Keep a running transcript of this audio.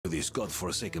this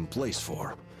godforsaken place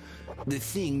for? The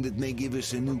thing that may give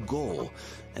us a new goal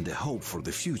and a hope for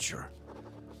the future.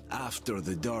 After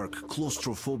the dark,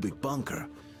 claustrophobic bunker,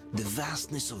 the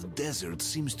vastness of desert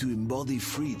seems to embody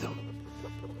freedom.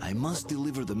 I must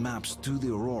deliver the maps to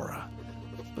the Aurora,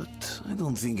 but I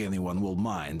don't think anyone will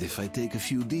mind if I take a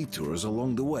few detours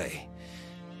along the way.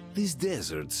 This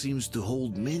desert seems to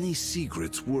hold many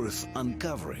secrets worth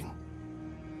uncovering.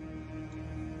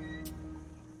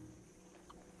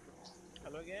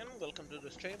 Hello again, welcome to the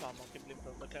stream. I'm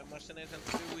𝚑𝚘𝚘𝚘𝚘𝚘𝚘 and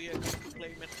today we are going to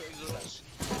play Metro Exodus.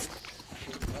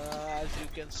 As you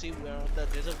can see, we are on the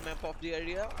desert map of the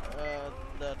area,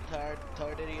 the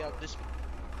third area of this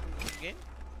game.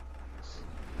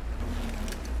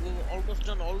 We've almost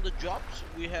done all the jobs.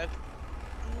 We have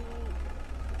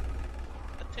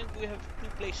two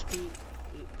places to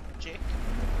check.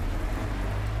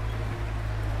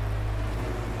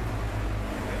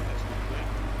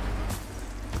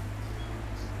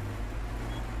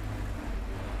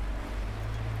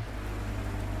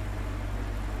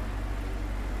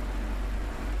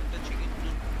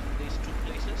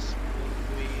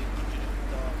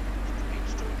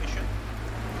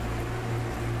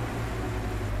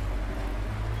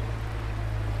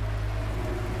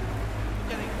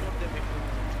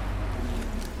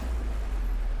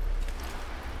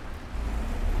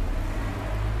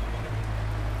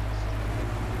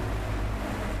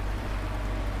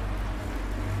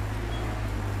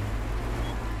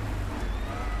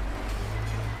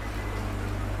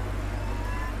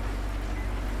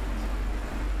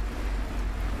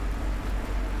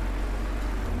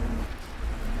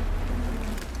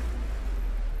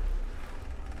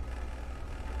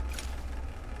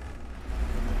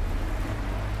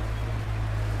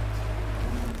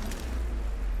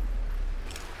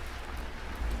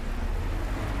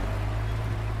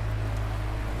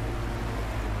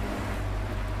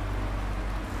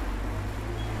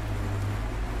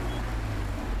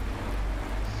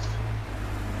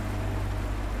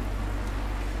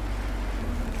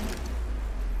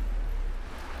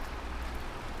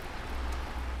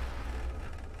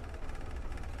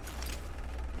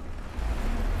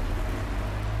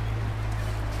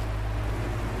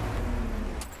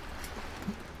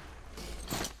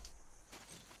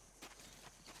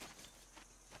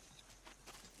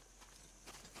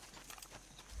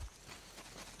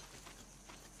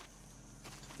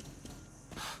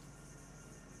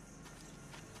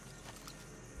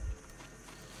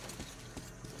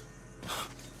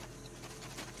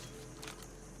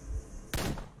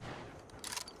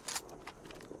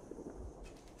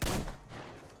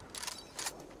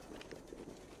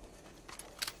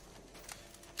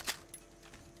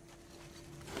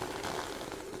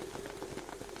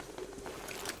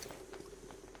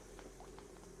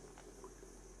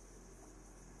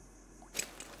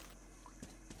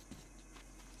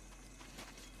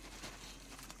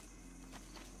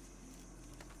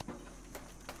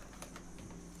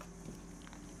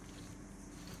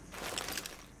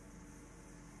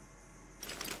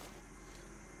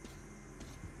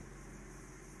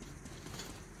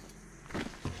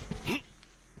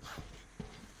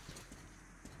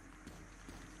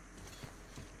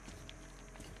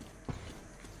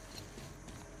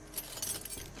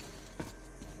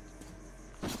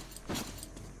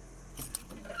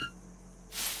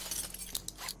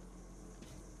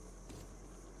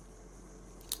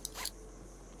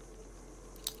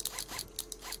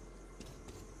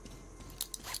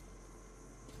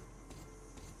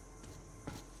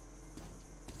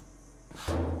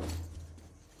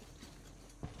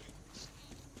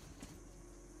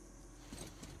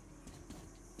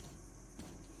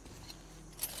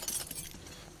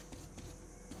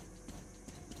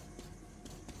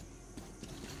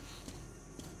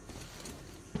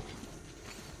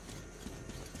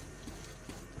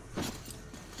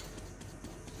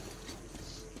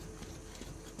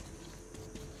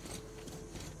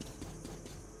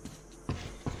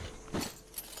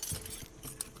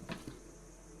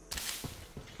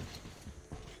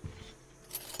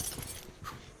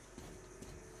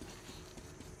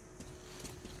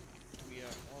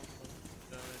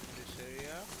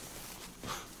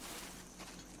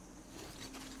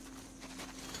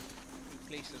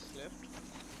 Places left.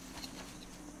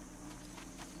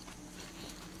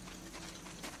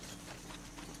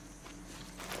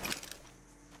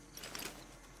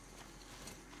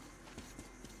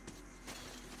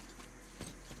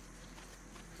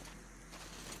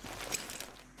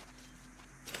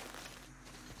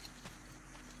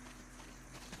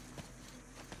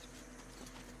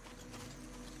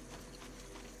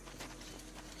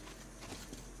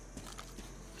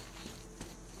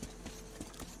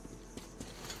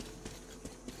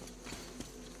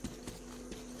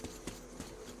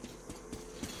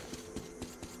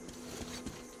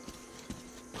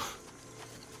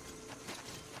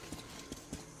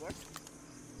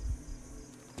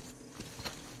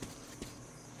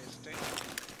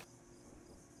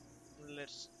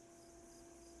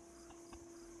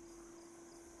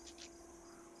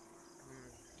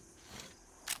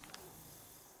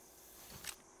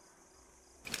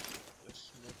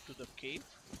 cave.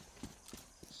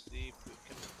 See if we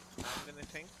can find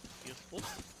anything useful.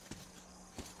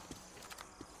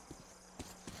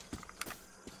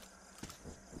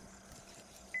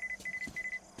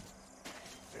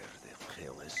 Where the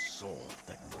hell is Saul,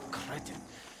 that cretin?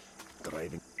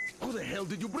 Driving. Who the hell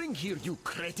did you bring here, you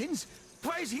cretins?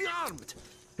 Why is he armed?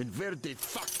 And where the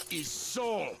fuck is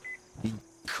Saul?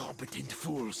 Incompetent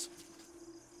fools.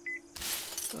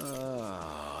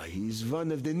 Ah, he's one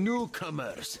of the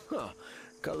newcomers. Huh.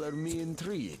 Color me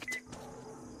intrigued.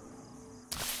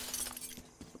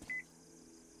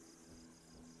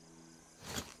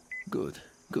 Good,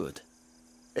 good.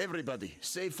 Everybody,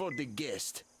 save for the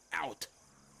guest. Out.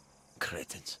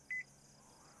 Cretins.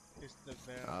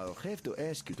 I'll have to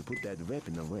ask you to put that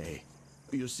weapon away.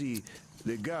 You see,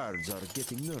 the guards are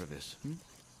getting nervous.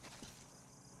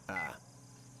 Ah,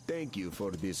 thank you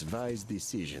for this wise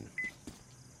decision.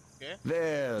 Okay.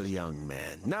 Well, young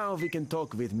man, now we can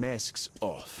talk with masks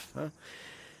off, huh?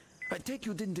 I take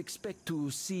you didn't expect to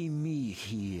see me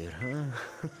here,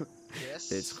 huh?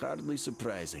 Yes. It's hardly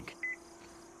surprising.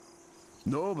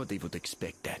 Nobody would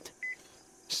expect that.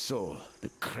 Saul, the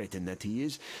cretin that he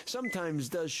is, sometimes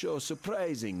does show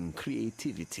surprising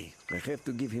creativity. I have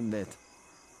to give him that.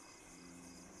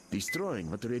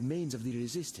 Destroying what remains of the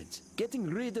resistance, getting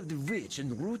rid of the witch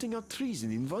and rooting out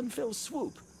treason in one fell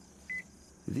swoop.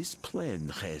 This plan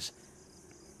has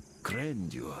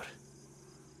grandeur.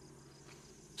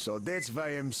 So that's why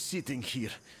I'm sitting here.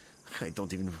 I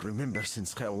don't even remember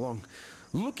since how long.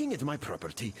 Looking at my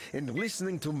property and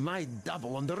listening to my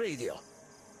double on the radio.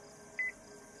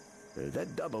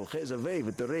 That double has a way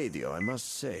with the radio, I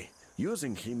must say.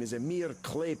 Using him as a mere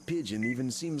clay pigeon even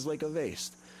seems like a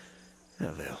waste.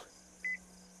 Ah, well.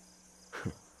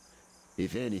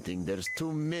 If anything, there's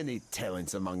too many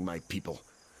talents among my people.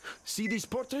 See this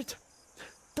portrait?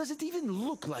 Does it even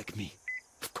look like me?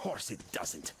 Of course it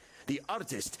doesn't. The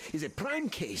artist is a prime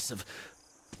case of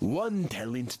one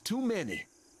talent too many.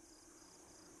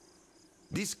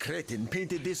 This cretin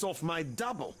painted this off my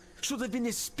double. Should have been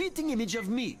a spitting image of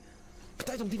me.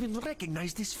 But I don't even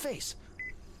recognize this face.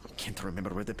 I can't remember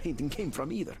where the painting came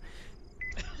from either.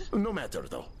 No matter,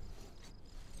 though.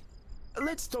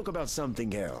 Let's talk about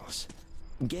something else.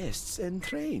 Guests and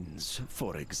trains,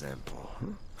 for example.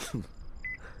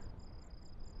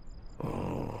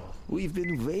 Oh, we've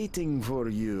been waiting for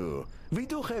you. We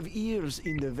do have ears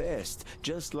in the West,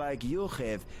 just like you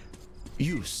have,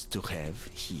 used to have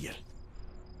here.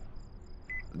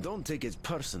 Don't take it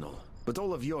personal, but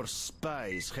all of your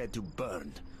spies had to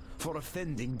burn for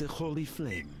offending the Holy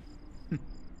Flame.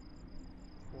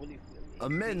 A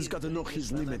man's got to know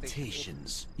his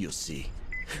limitations, you see.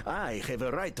 I have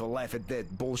a right to laugh at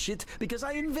that bullshit because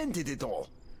I invented it all.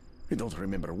 I don't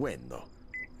remember when, though.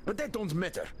 But that don't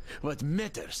matter. What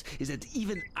matters is that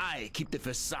even I keep the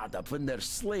facade up when there's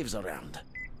slaves around.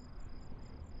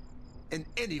 And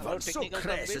anyone so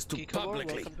crass as to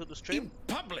publicly, in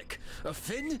public,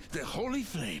 offend the Holy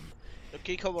Flame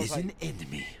is an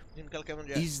enemy.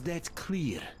 Is that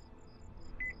clear?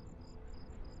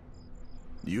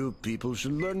 You people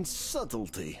should learn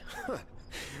subtlety.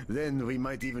 Then we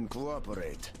might even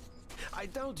cooperate. I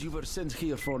doubt you were sent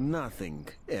here for nothing,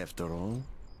 after all.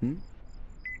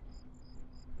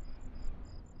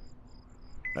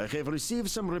 I have received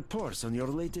some reports on your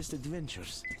latest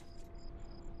adventures.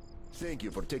 Thank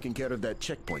you for taking care of that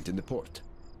checkpoint in the port.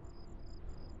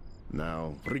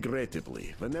 Now,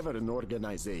 regrettably, whenever an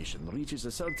organization reaches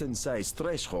a certain size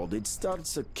threshold, it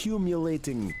starts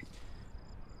accumulating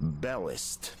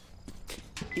ballast.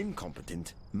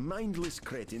 Incompetent, mindless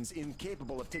cretins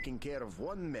incapable of taking care of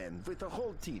one man with a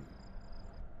whole team.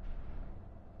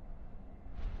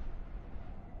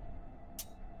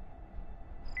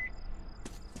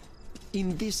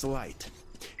 In this light,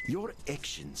 your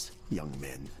actions, young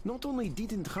man, not only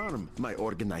didn't harm my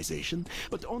organization,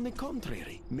 but on the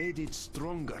contrary, made it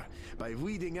stronger by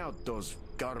weeding out those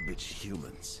garbage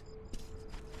humans.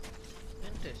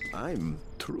 I'm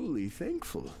truly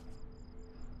thankful.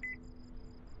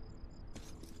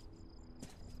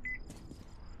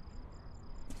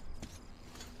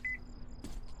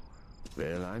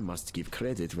 Well, I must give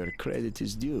credit where credit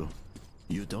is due.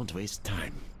 You don't waste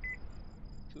time.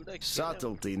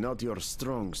 Subtlety, not your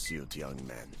strong suit, young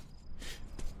man.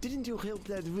 Didn't you help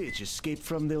that witch escape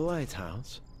from the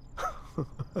lighthouse?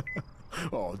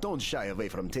 Oh, don't shy away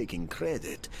from taking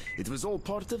credit. It was all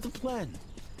part of the plan.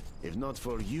 If not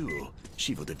for you,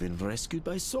 she would have been rescued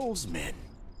by Saul's men.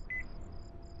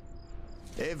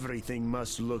 Everything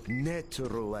must look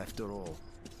natural after all.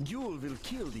 Ďul will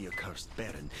kill the accursed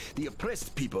Baron. The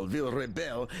oppressed people will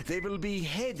rebel. They will be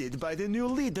headed by the new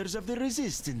leaders of the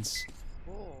resistance.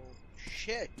 Oh,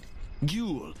 Shit.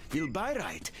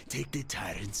 𝙼𝚘𝚗𝚘𝚘𝚘𝚘 take the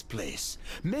tyrant's place.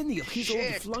 Many of his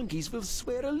old flunkies will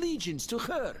swear allegiance to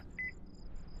her.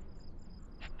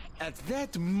 At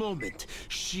that moment,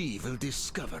 she will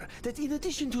discover that in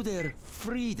addition to their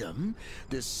freedom,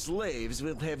 the slaves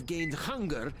will have gained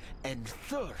hunger and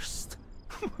thirst.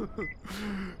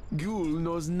 Ghoul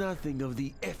knows nothing of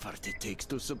the effort it takes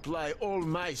to supply all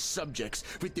my subjects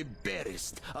with the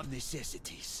barest of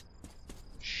necessities.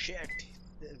 Shit.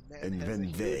 And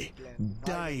when they,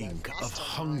 dying of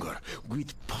hunger,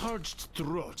 with parched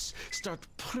throats, start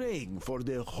praying for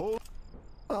their whole...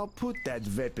 I'll put that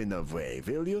weapon away,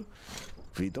 will you?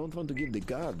 We don't want to give the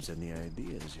guards any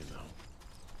ideas, you know.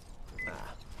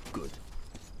 Ah, good.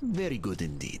 Very good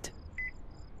indeed.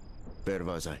 Where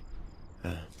was I?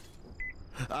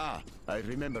 I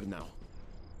remember now.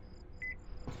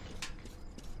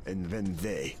 And when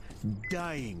they,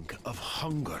 dying of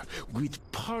hunger, with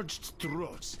parched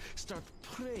throats, start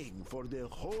praying for the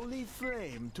holy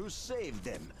flame to save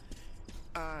them,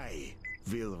 I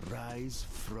will rise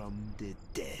from the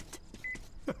dead.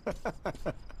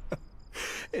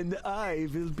 And I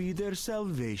will be their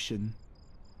salvation.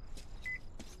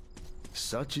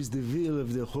 Such is the will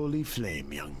of the holy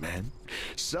flame, young man.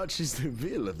 Such is the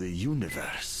will of the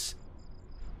universe.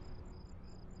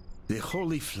 The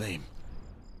holy flame.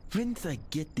 When did I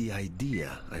get the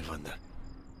idea, I wonder?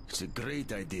 It's a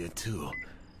great idea, too.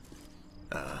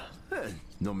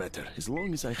 No matter, as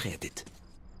long as I had it.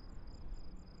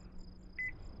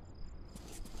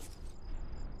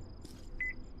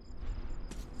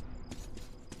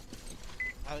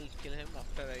 I will kill him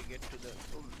after I get to the...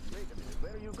 Oh, wait a minute,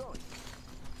 where are you going?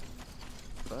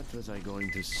 What was I going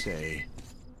to say?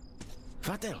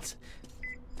 What else?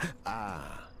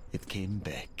 It came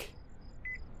back.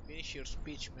 Finish your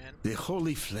speech, man. The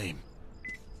holy flame.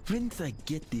 When did I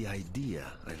get the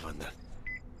idea, I wonder?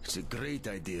 It's a great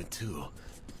idea, too.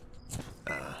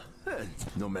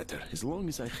 No matter, as long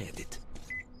as I had it.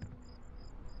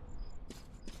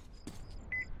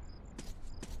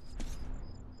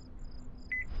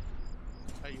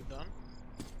 Are you done?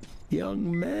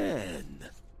 Young man,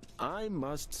 I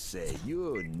must say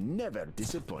you never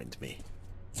disappoint me.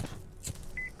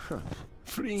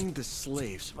 Freeing the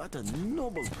slaves, what a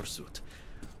noble pursuit.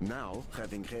 Now,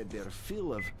 having had their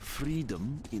fill of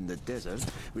freedom in the desert,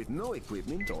 with no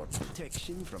equipment or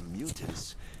protection from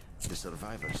mutants, the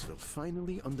survivors will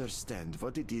finally understand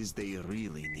what it is they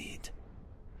really need.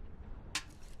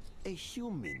 A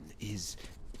human is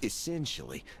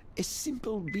essentially a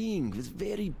simple being with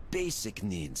very basic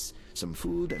needs. Some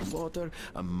food and water,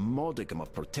 a modicum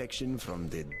of protection from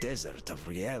the desert of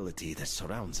reality that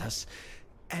surrounds us,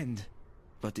 and,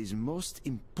 what is most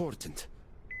important,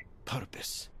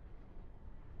 purpose.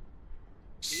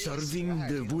 Serving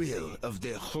the will of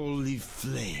the holy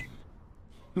flame.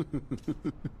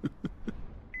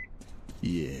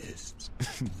 Yes.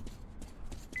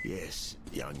 Yes,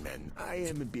 young man, I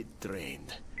am a bit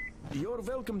drained. You're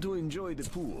welcome to enjoy the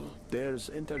pool. There's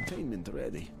entertainment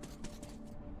ready.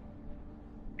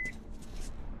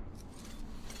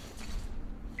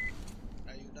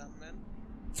 Are you done, man?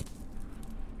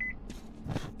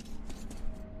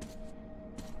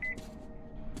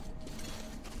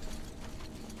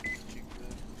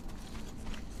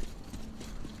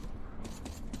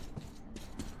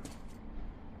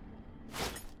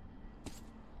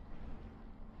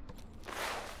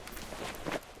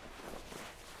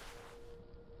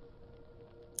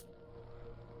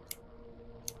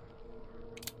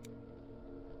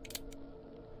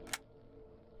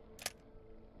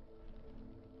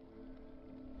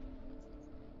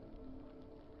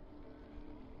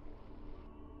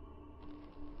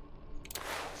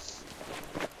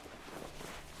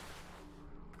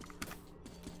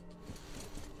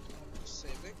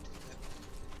 Save it and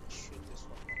shoot this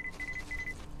one.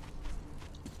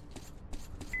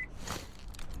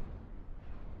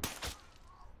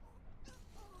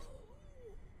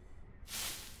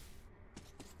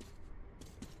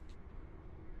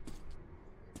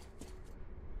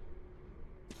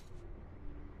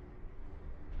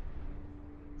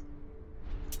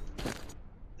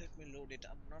 Let me load it.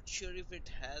 I'm not sure if it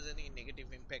has any negative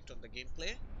impact on the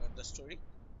gameplay or the story.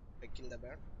 I kill the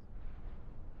bear.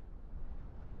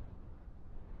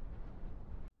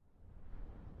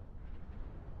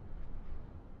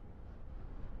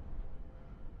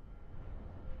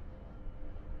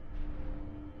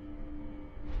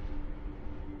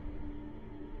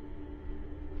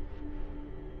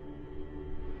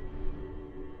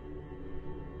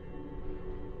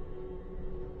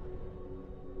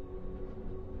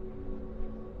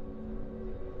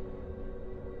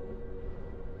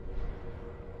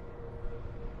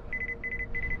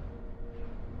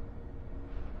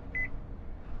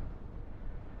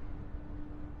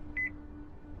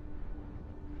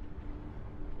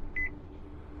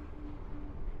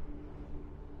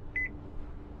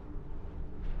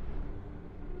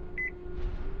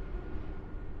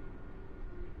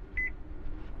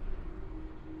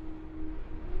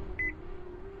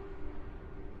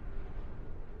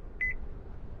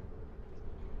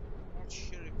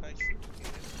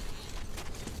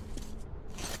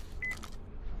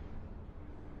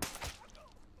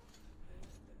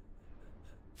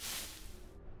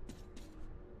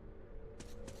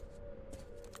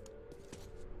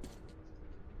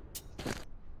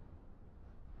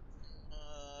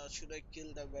 I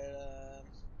killed the bear.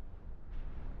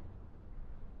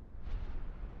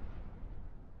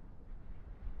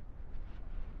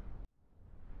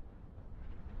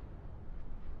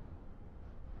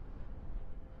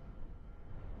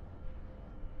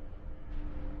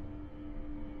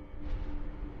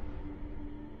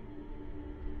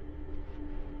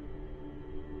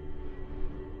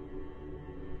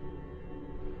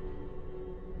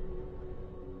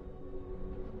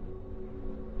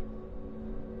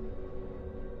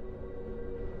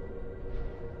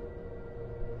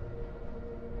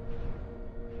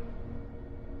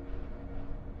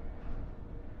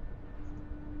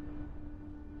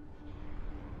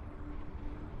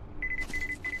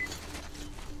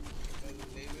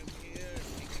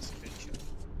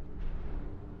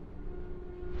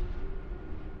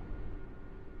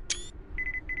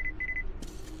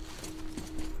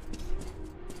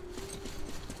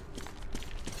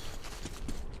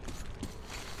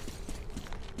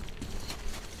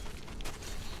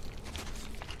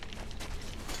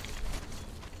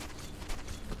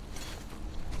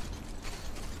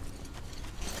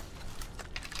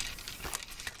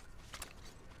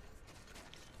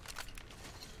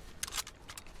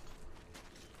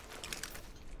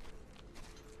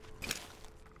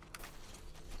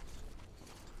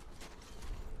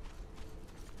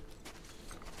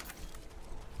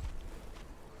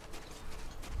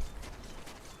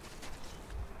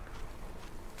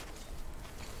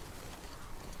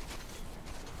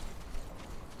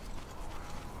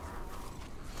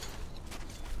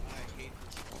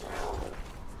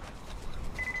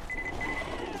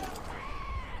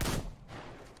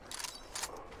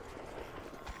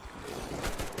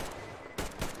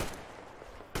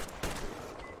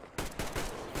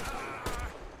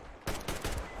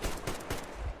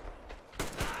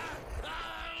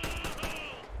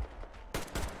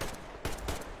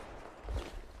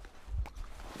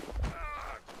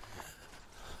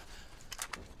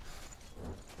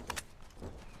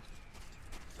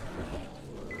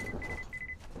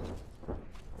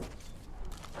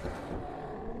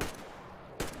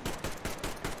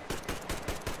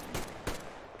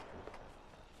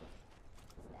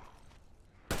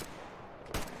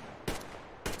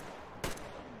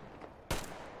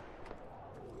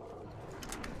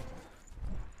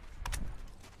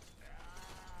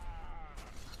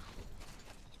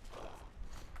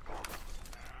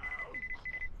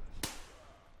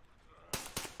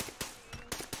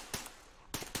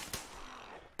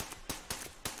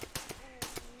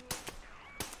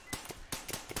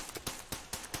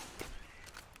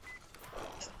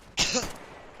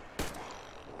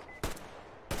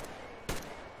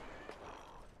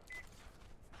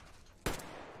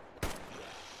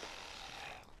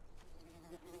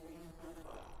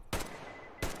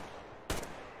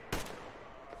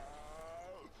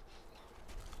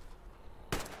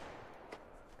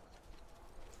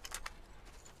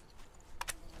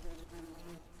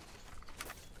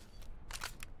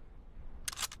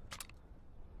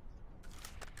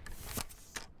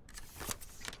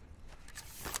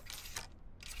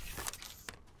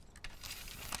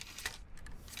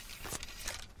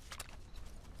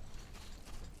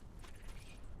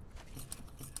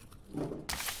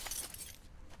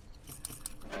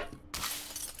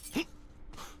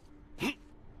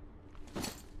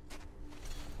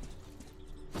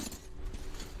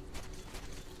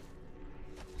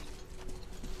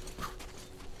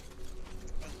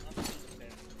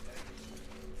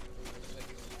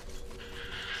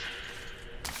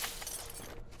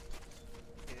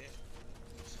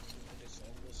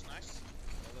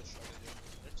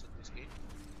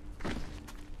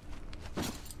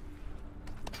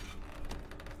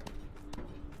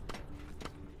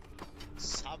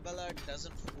 Sabertooth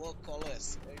doesn't work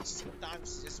always. It sometimes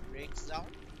just breaks down.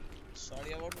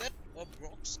 Sorry about that. Oh,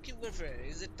 Brox Kiver,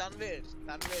 is it Tanvir?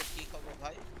 Tanvir, ki khabar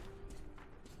bhai?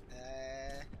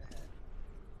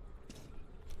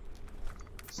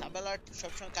 Sabertooth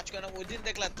সবসময় কাজ করে না, ওই দিন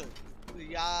দেখলা তো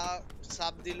ইয়া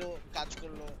sub দিলো কাজ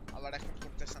করলো আবার এখন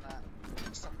করতেছে না.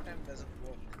 Sometimes doesn't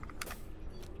work.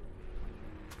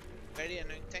 Very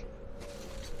annoying thing.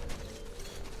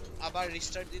 আবার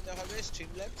রিস্টার্ট দিতে হবে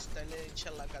Streamlabs, তাহলে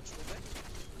ইনশাআল্লাহ কাজ করবে.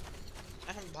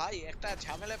 এখন ভাই একটা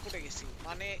ঝামেলা পড়ে গেছি,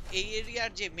 মানে এই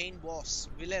এরিয়ার যে মেইন বস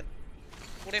ভিলেন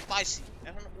ওরে পাইছি.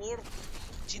 এখন ওর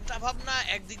চিন্তা ভাবনা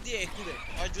একদিক দিয়ে একুরেট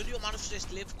হয়, যদিও মানুষ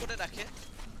স্লেভ করে রাখে,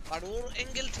 আর ওর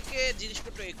অ্যাঙ্গেল থেকে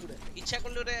জিনিসপত্র একুরেট. ইচ্ছা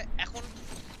করলে ওরে এখন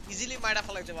ইজিলি মাইরা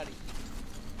ফেলাইতে পারি,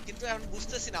 কিন্তু এখন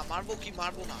বুঝতেছি না মারবো কি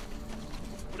মারবো না.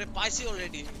 ওরে পাইছি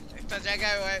অলরেডি একটা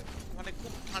জায়গায়, মানে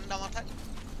খুব ঠান্ডা মাথায়.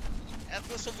 এত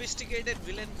সফিস্টিকেটেড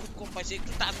ভিলেন খুব কম পাইছি.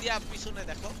 একটু টান দিয়া পিছনে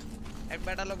দেখো, এক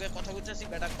বেটার লগে কথা বলতেছি,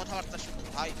 বেটার কথাবার্তা শুনুন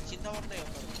ভাই, চিন্তা ভাবনাই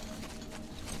আপনার।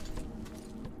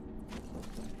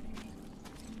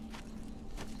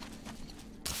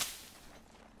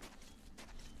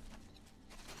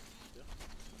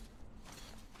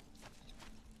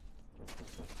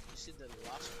 This is the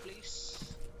last place.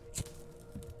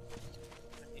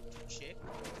 I need to check.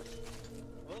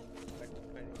 Oh,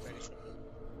 very short.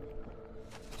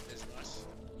 This nice.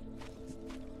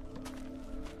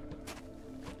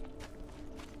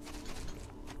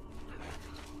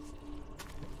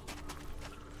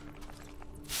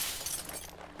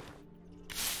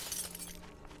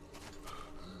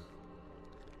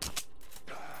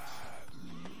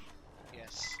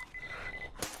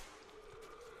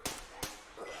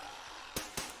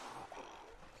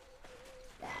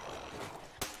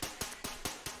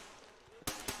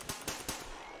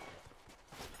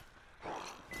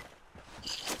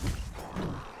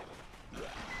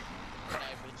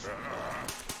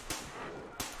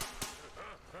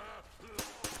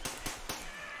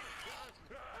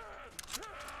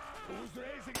 Who's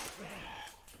raising?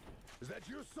 Is that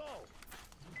you, Saul?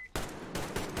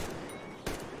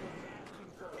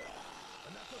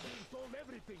 And after being told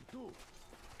everything, too.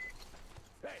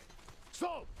 Hey,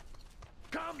 Saul!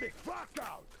 Calm the fuck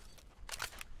out!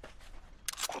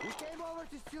 We came over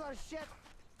to steal our shit.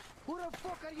 Who the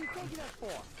fuck are you taking us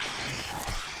for?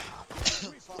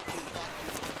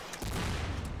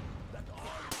 That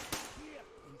all here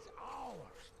is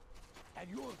ours. And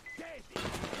you're dead if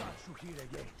we catch you here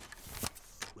again.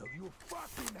 Well, you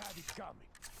fucking have it coming.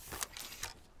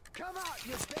 Come out,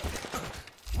 you bitch!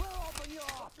 We'll open you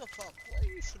up! What the fuck? Why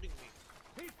are you shooting me?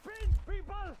 He's pinned,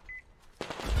 people!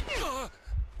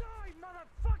 Die,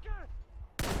 motherfucker!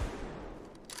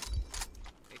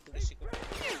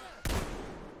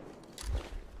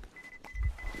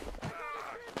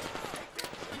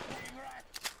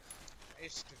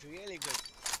 It's really good.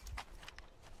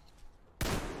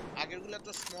 আগেরগুলো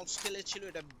তো small স্কেলে ছিল,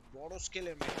 এটা বড়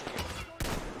স্কেলের material.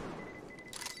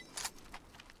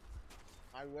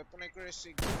 আর weapon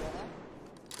accuracy কম,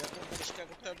 weapon পরিষ্কার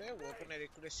করতে হবে, ওয়েপনের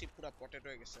accuracy পুরো পটেট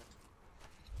হয়ে গেছে।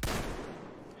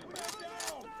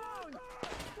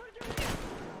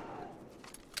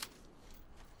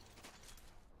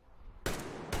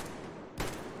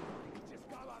 Just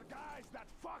got our guys, that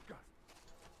fucker!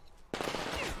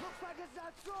 Looks like it's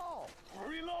not so!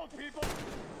 Reload, people!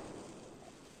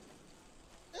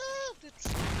 It's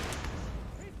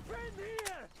pinned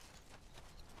here!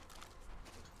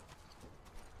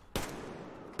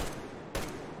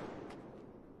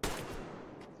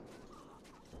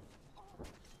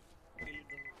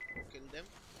 kill them.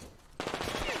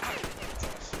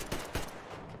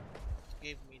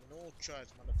 Gave me no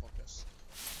choice, motherfuckers.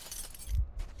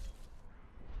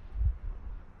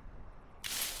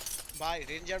 Bhai,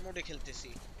 ranger mode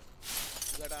খেলতেছি।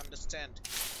 You gotta understand.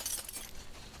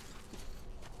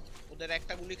 ওদের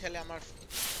একটা গুলি খেলে আমার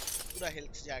পুরো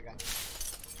হেলথ জায়গা।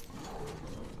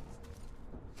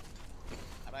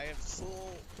 আর I have so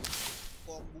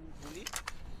কম গুলি।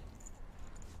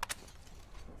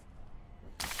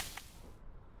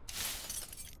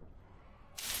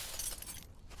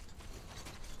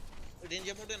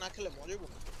 রেঞ্জের মোডে না খেলে মজা হবে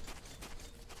না।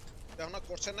 দেখো না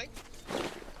করছে নাই,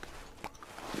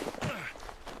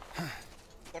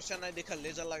 করছে নাই দেখা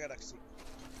লেজার লাগা রাখছি।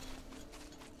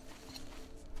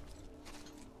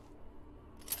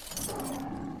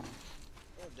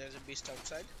 Oh, there's a beast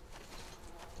outside.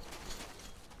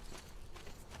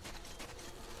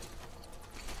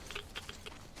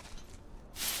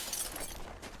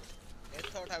 I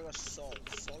thought I was Saul.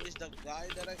 Saul is the guy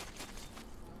that I...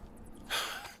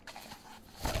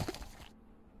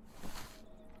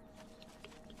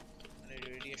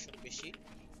 Radiation বেশি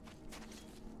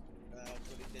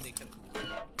গলিতে দেখেন।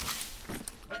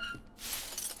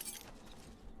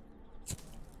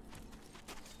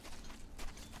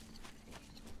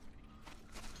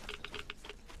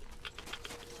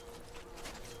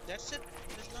 That's it.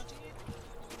 There's nothing in it.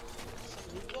 Some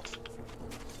loot box.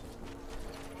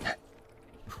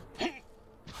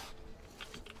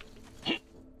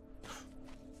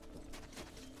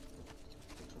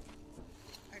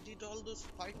 I did all those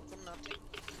fight for nothing.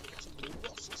 Some loot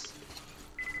boxes.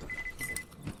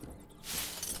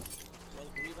 Well,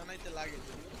 guli banaite lage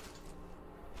jodiyo.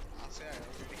 Ache I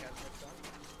already have that done.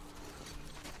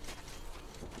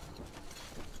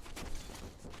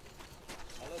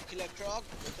 Hello Killer Truck,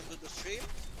 welcome to the stream.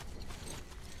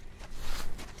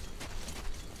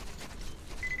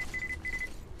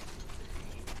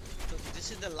 So this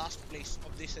is the last place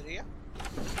of this area.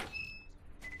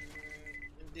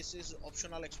 This is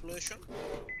optional exploration.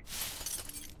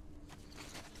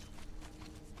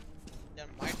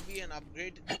 be an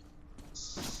upgrade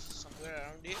somewhere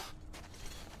around here.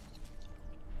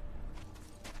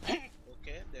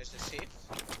 Okay, there's a safe.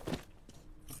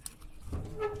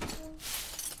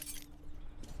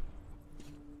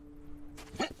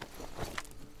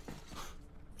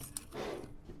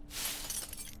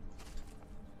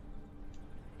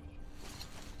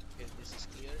 Okay, this is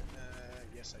clear.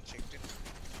 Yes, I checked it.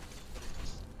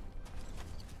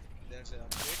 There's an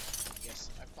upgrade. Yes,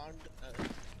 I found a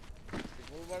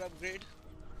revolver upgrade.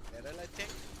 Barrel, I think.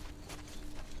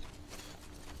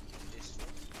 This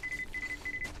one.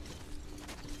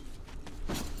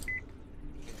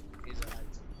 Okay, he's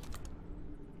alive.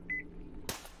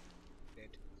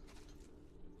 Dead.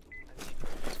 I need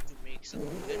to make some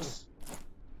bullets.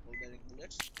 Ball bearing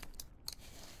bullets.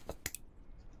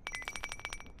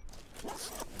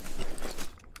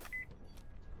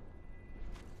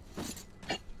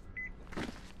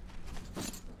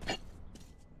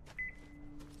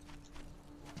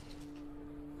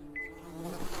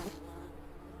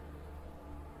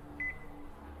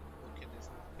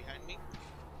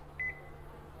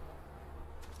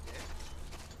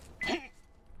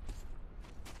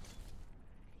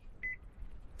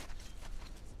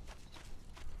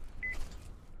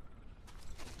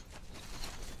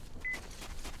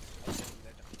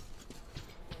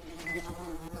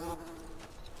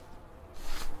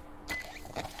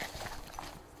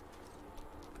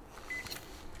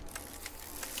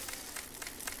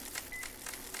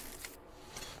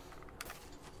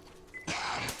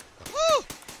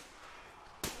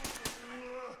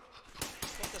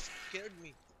 Scared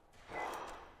me.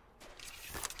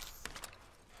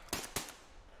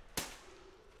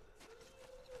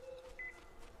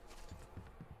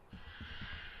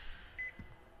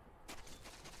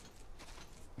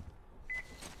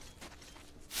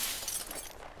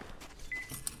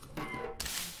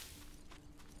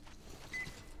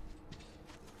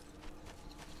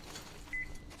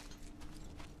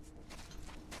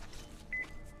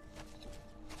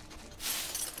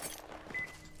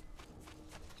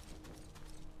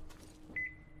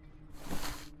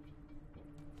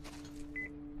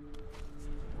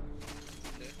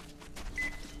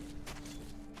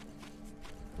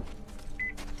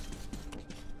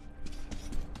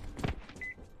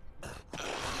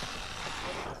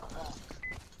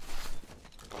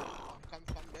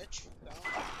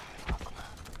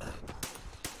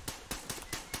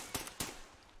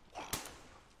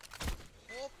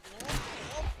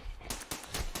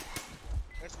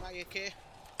 AK.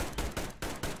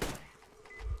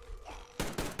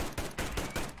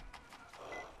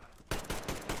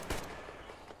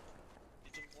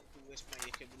 Didn't want to waste my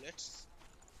AK bullets.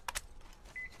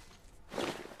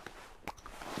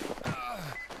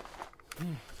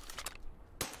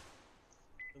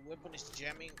 The weapon is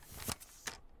jamming.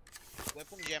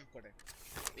 Weapon jam करे.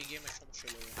 ये game में समस्या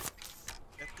लगे.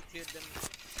 We have to clear them.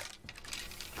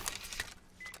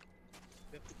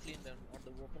 We have to clean them, or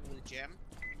the weapon will jam.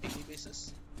 Daily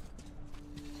basis.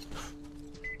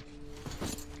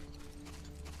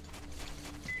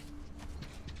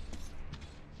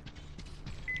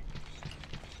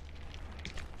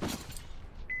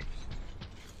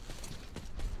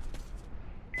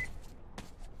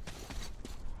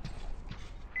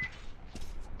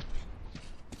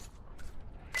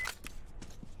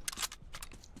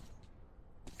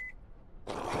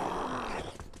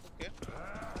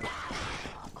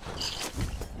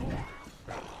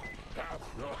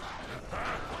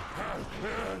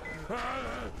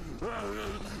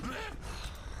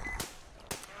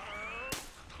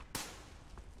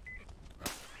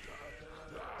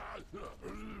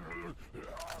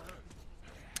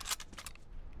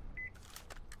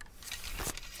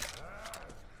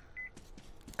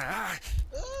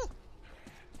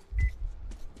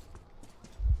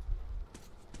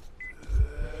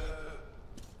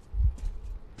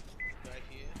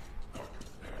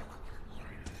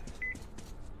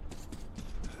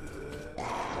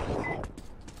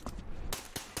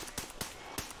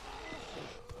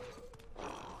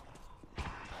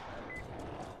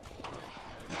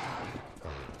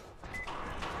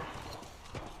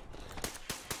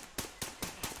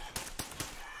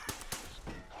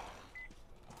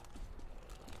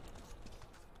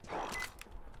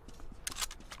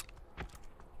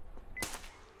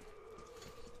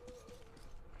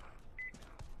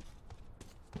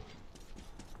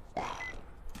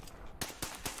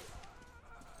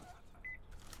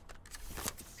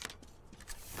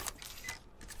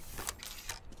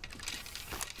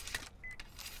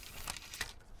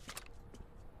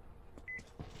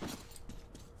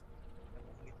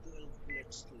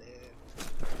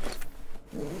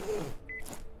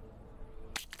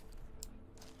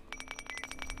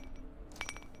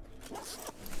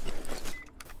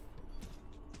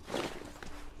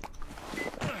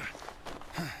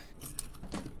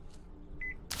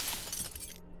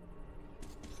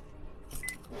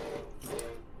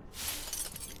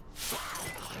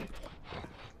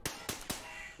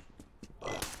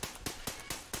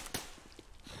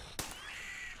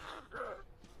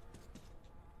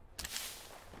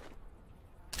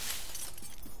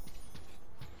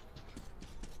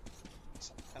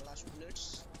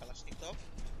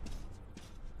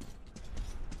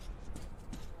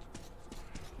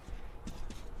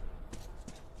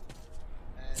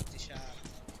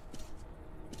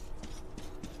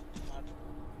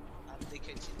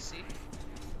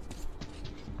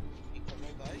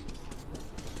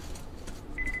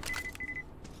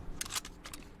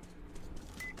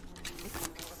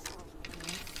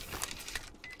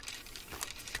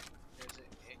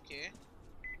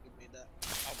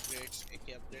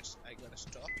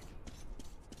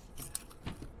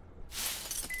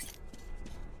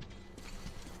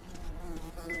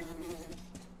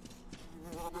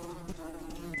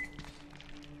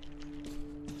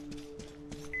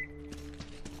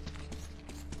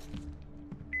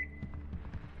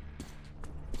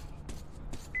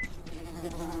 Oh!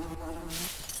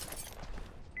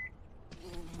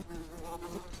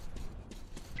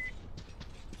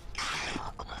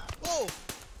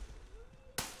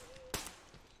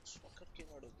 Soccer king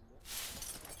out of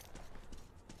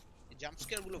the jump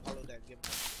scare will follow that game.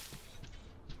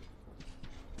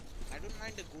 I don't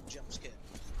mind a good jump scare.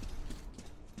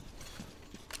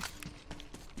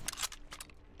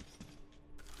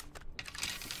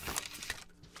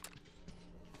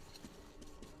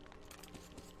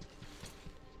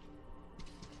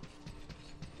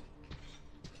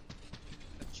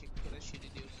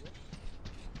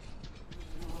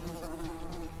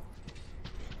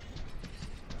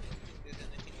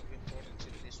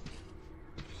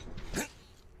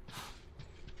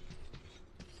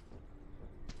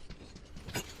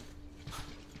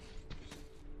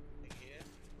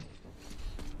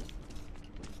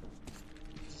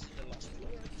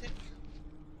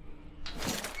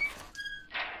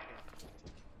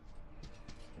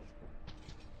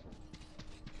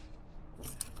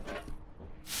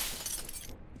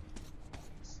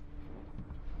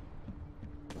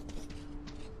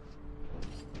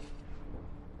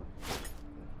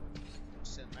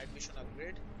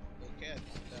 Upgrade. Okay, I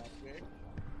found the upgrade.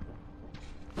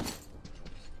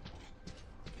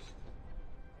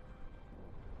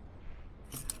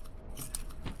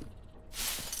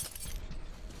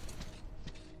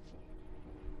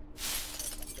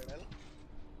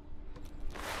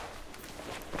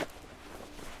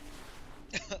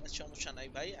 সমস্যা নাই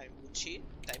ভাই, আমি বুঝছি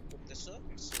type করতেছো,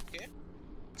 it's okay,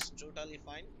 it's totally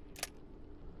fine.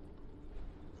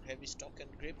 Heavy stock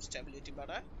and grip, stability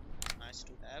বাড়া, nice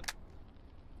to have.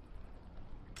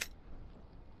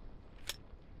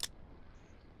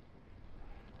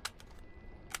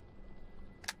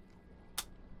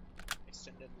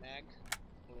 Extended mag,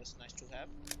 always nice to have.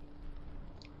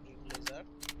 Ring laser.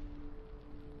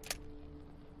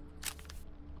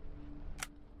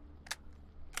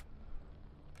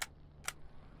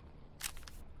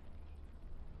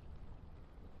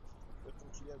 Weapon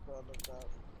clear করা দরকার।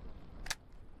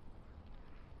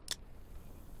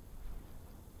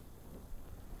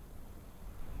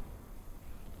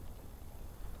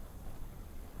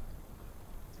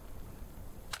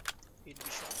 Hit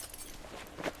vision.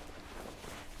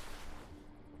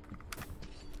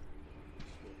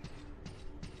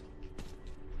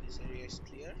 This area is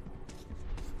clear.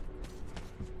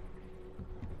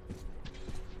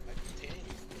 I think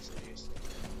this area is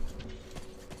clear.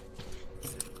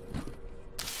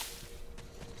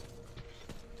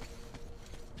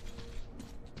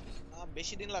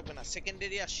 বেশি দিন লাগবে না, second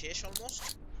area শেষ almost.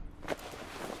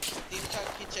 তিনটা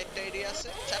কি চারটা এরিয়া আছে,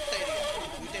 চারটা এরিয়া,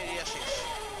 দুইটা এরিয়া শেষ,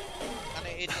 মানে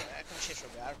এটা এখন শেষ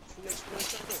হবে। আর ফুল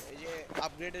এক্সপ্লোরেশন তো এই যে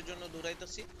আপগ্রেডের জন্য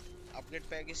দৌড়াইতেছি, আপগ্রেড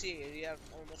পেয়ে গেছি, এরিয়ার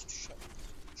অলমোস্ট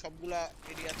সবগুলা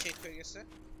এরিয়া চেক হয়ে গেছে।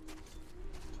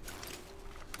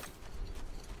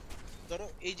 ধরো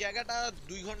এই জায়গাটা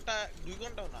 2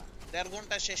 ঘন্টাও না, 1.5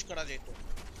 ঘন্টায় শেষ করা যেত।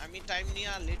 আমি টাইম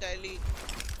নিয়ে লিটারালি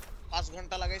 5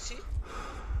 ঘন্টা লাগাইছি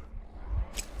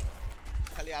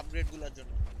খালি আপগ্রেড গুলোর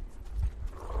জন্য।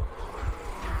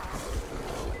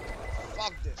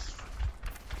 Fuck this.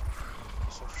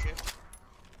 So shit.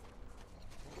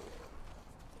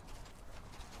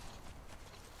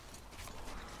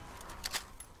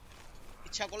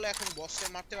 ইচ্ছা করলে এখন বসে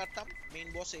মারতে পারতাম, মেইন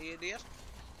বস এই এরিয়ার,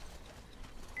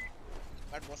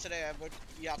 বাট বসের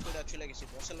ইয়া করে চলে গেছি।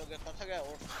 বসের লগে কথা গা,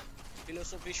 ওর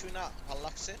ফিলোসফি শুই না ভাল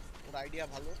লাগছে, ওর আইডিয়া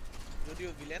ভালো,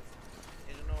 যদিও ভিলেন,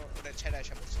 এই জন্য ওটা ছেড়ে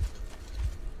আসা করছে।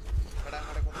 বাট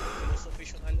আমার কোনো ফিলোসফি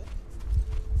শোনাইলো,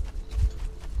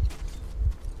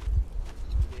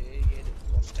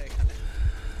 এখানে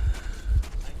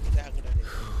দেখা করে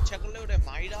ইচ্ছা করলে ওটা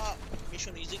মাইরা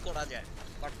মিশন ইজি করা যায়,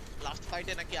 বাট লাস্ট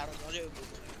ফাইটে নাকি আরো মজা হবে।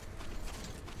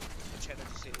 ছেড়ে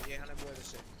দিচ্ছে, এখানে বয়ে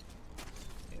গেছে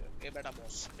এ বেটা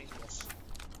বস, মেইন বস।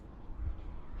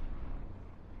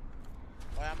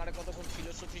 ভাই আমারে কতক্ষণ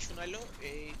ফিলোসফি শুনাইলো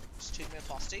এই স্ট্রিমের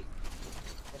ফার্স্টেই,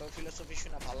 ওটাও ফিলোসফি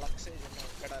শুনা ভালো লাগছে, এই জন্য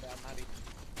বেটারে আমারই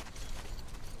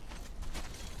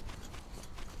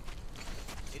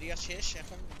এরিয়া শেষ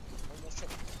এখন।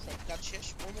 সব কাজ শেষ,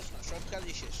 অলমোস্ট না, সব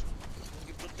কাজই শেষ।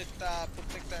 প্রত্যেকটা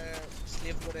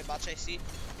স্লেভ করে বাঁচাইছি।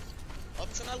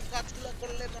 অপশনাল কাজগুলো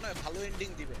করলে মনে হয় ভালো এন্ডিং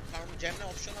দিবে, কারণ যেমন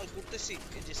অপশনাল করতেছি,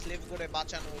 এই যে স্লেভ করে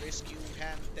বাঁচানো, রেস্কিউ,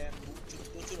 হ্যান ত্যান,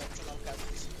 প্রচুর অপশনাল কাজ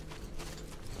দিছি।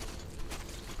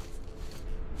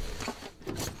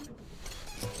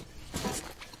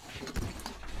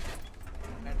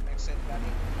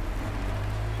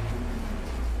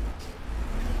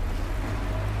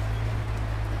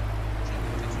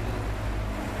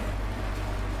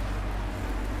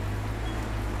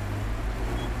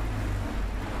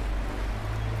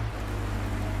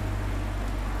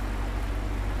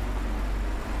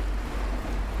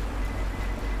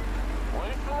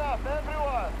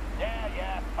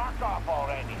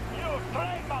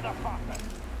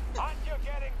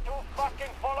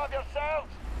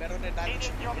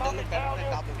 you এটা know হলো me tell প্যাটার্নের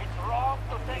you double it's wrong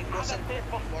to take উইন্ডোজের other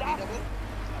people's body stuff? Double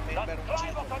main The pattern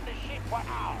ছিল drivers on the ship were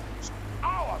ours.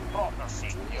 Our property.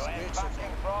 You ain't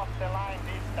fucking crossed the line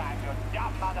this time, you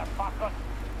dumb motherfuckers.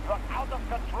 You're out of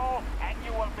control and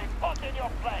you will be put in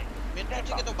your place. Metro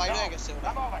থেকে তো বাইরে হয়ে গেছে ওরা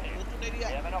Come over here. নতুন area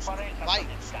We have an operation ভাই to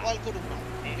discuss. Spoil করুন না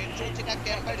মেট্রো থেকে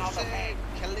ক্যাম্পার এসে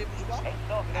খেললে বুঝবা Hey,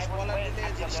 look, এটা I will স্পয়লার wait দিলে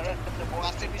until the জিনিসটা rest of the boys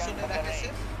first return এপিসোডে from the দেখাচ্ছে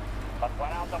raid. But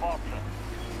we're out of options.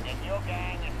 The new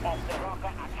gang is off the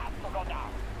rocker and has to go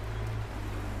down.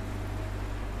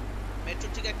 Metro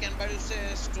থেকে ক্যাম্পার এসে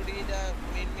স্টোরিটা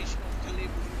main mission খেললে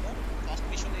বুঝবা first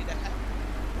মিশনেই দেখায়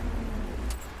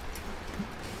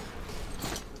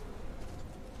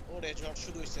ওরে ঝড়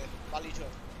শুরু হইছে বালি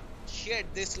ঝড় shit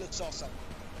this looks awesome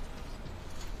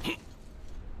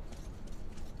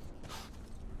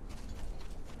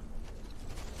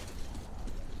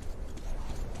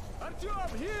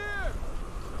Artyom, here!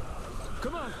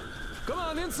 Come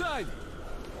on, inside!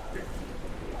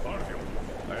 Artyom,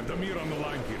 I have Damir on the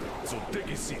line here, so take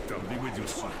a seat. I'll be with you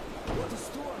soon. What a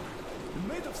storm!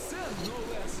 Made of sand, no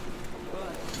less.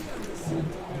 But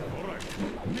All right,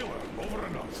 Miller, over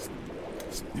and out.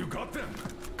 You got them?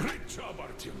 Great job,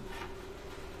 Artyom.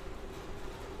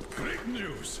 Great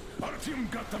news! Artyom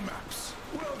got the maps.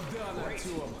 well done,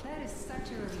 Artyom. That is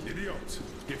such a relief. Idiots,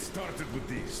 get started with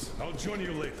these. I'll join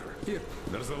you later. Here,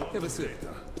 There's a lot have a of sip.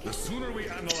 data. The sooner we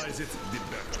analyze it, the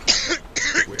better.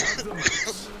 We have the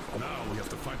maps. Now we have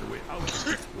to find a way out of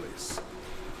this place.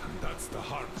 And that's the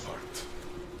hard part.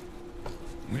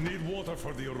 We need water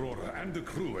for the Aurora and the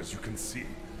crew, as you can see.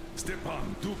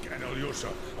 Stepan, Duke, and Alyosha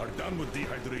are done with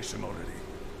dehydration already.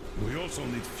 We also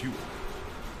need fuel.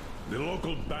 The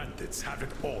local bandits have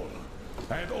it all.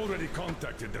 I had already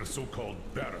contacted their so-called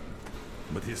Baron,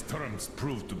 but his terms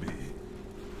proved to be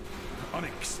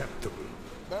unacceptable.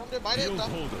 বেরোন্ডে বাইরে He'll যেতাম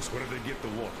told us where they get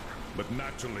the water, but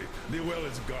naturally, the well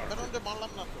is guarded. বেরোন্ডে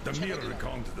মারলাম না The ছেড়ে mirror দিলাম।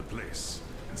 reckoned to the place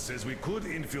and says we could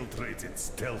infiltrate it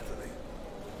stealthily.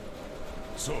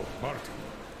 So, Martin,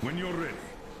 when you're ready,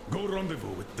 go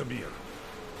rendezvous with Damir.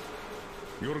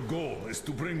 Your goal is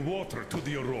to bring water to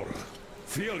the Aurora.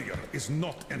 Failure is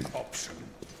not an option.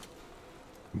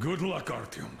 Good luck,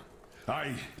 Artyom.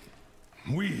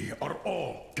 We are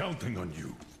all counting on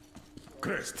you.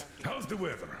 Crest, how's the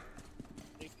weather?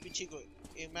 এই পিছি কই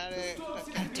এই মারে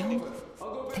Artyom,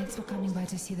 thanks for coming by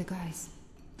to see the guys.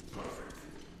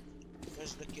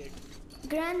 where's the kid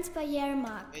Grandpa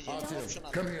Yermak. এই যে option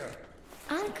আছে Come here.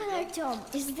 Uncle Artyom,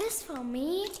 is this for me?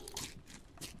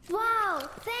 Wow,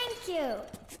 thank you.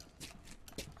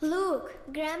 Look,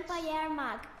 Grandpa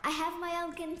Yermak, I have my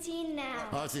own canteen now.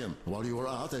 Artyom, while you were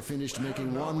out, I finished making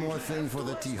one more thing for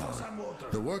the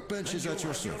𝚑𝚗𝚗𝚘. The workbench is at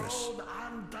your service.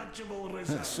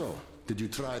 So, did you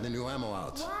try the new ammo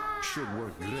out? Wow, Should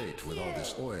work great with all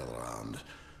this oil around.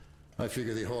 I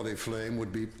figure the Holy Flame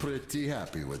would be pretty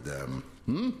happy with them.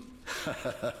 Mom,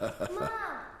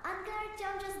 Uncle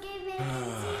Artyom just gave me a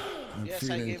canteen. I'm Yes, I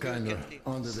feeling gave you a kind of canteen.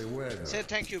 under the weather. Say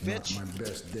thank you, bitch. Not my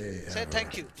best day say ever.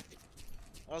 thank you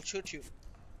I'll shoot you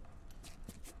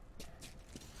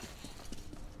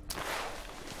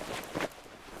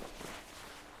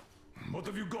What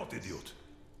have you got, idiot?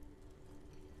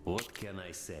 What can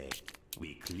I say?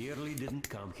 We clearly didn't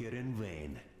come here in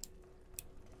vain.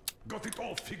 Got it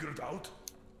all figured out?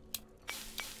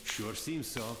 Sure seems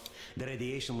so. The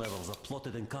radiation levels are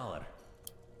plotted in color.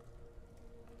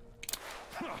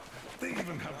 Ha! They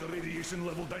even have the radiation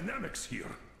level dynamics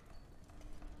here.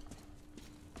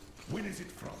 When is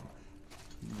it from?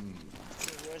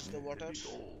 so where's the water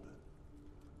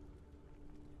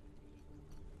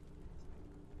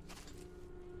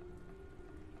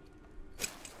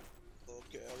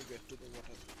okay I'll get to the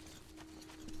water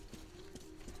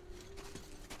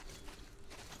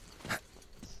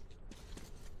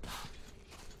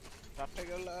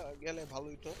রাত্রেবেলা গেলে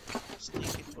ভালোই তো sneak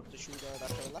hit করতে সুবিধা হয়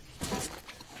রাত্রেবেলা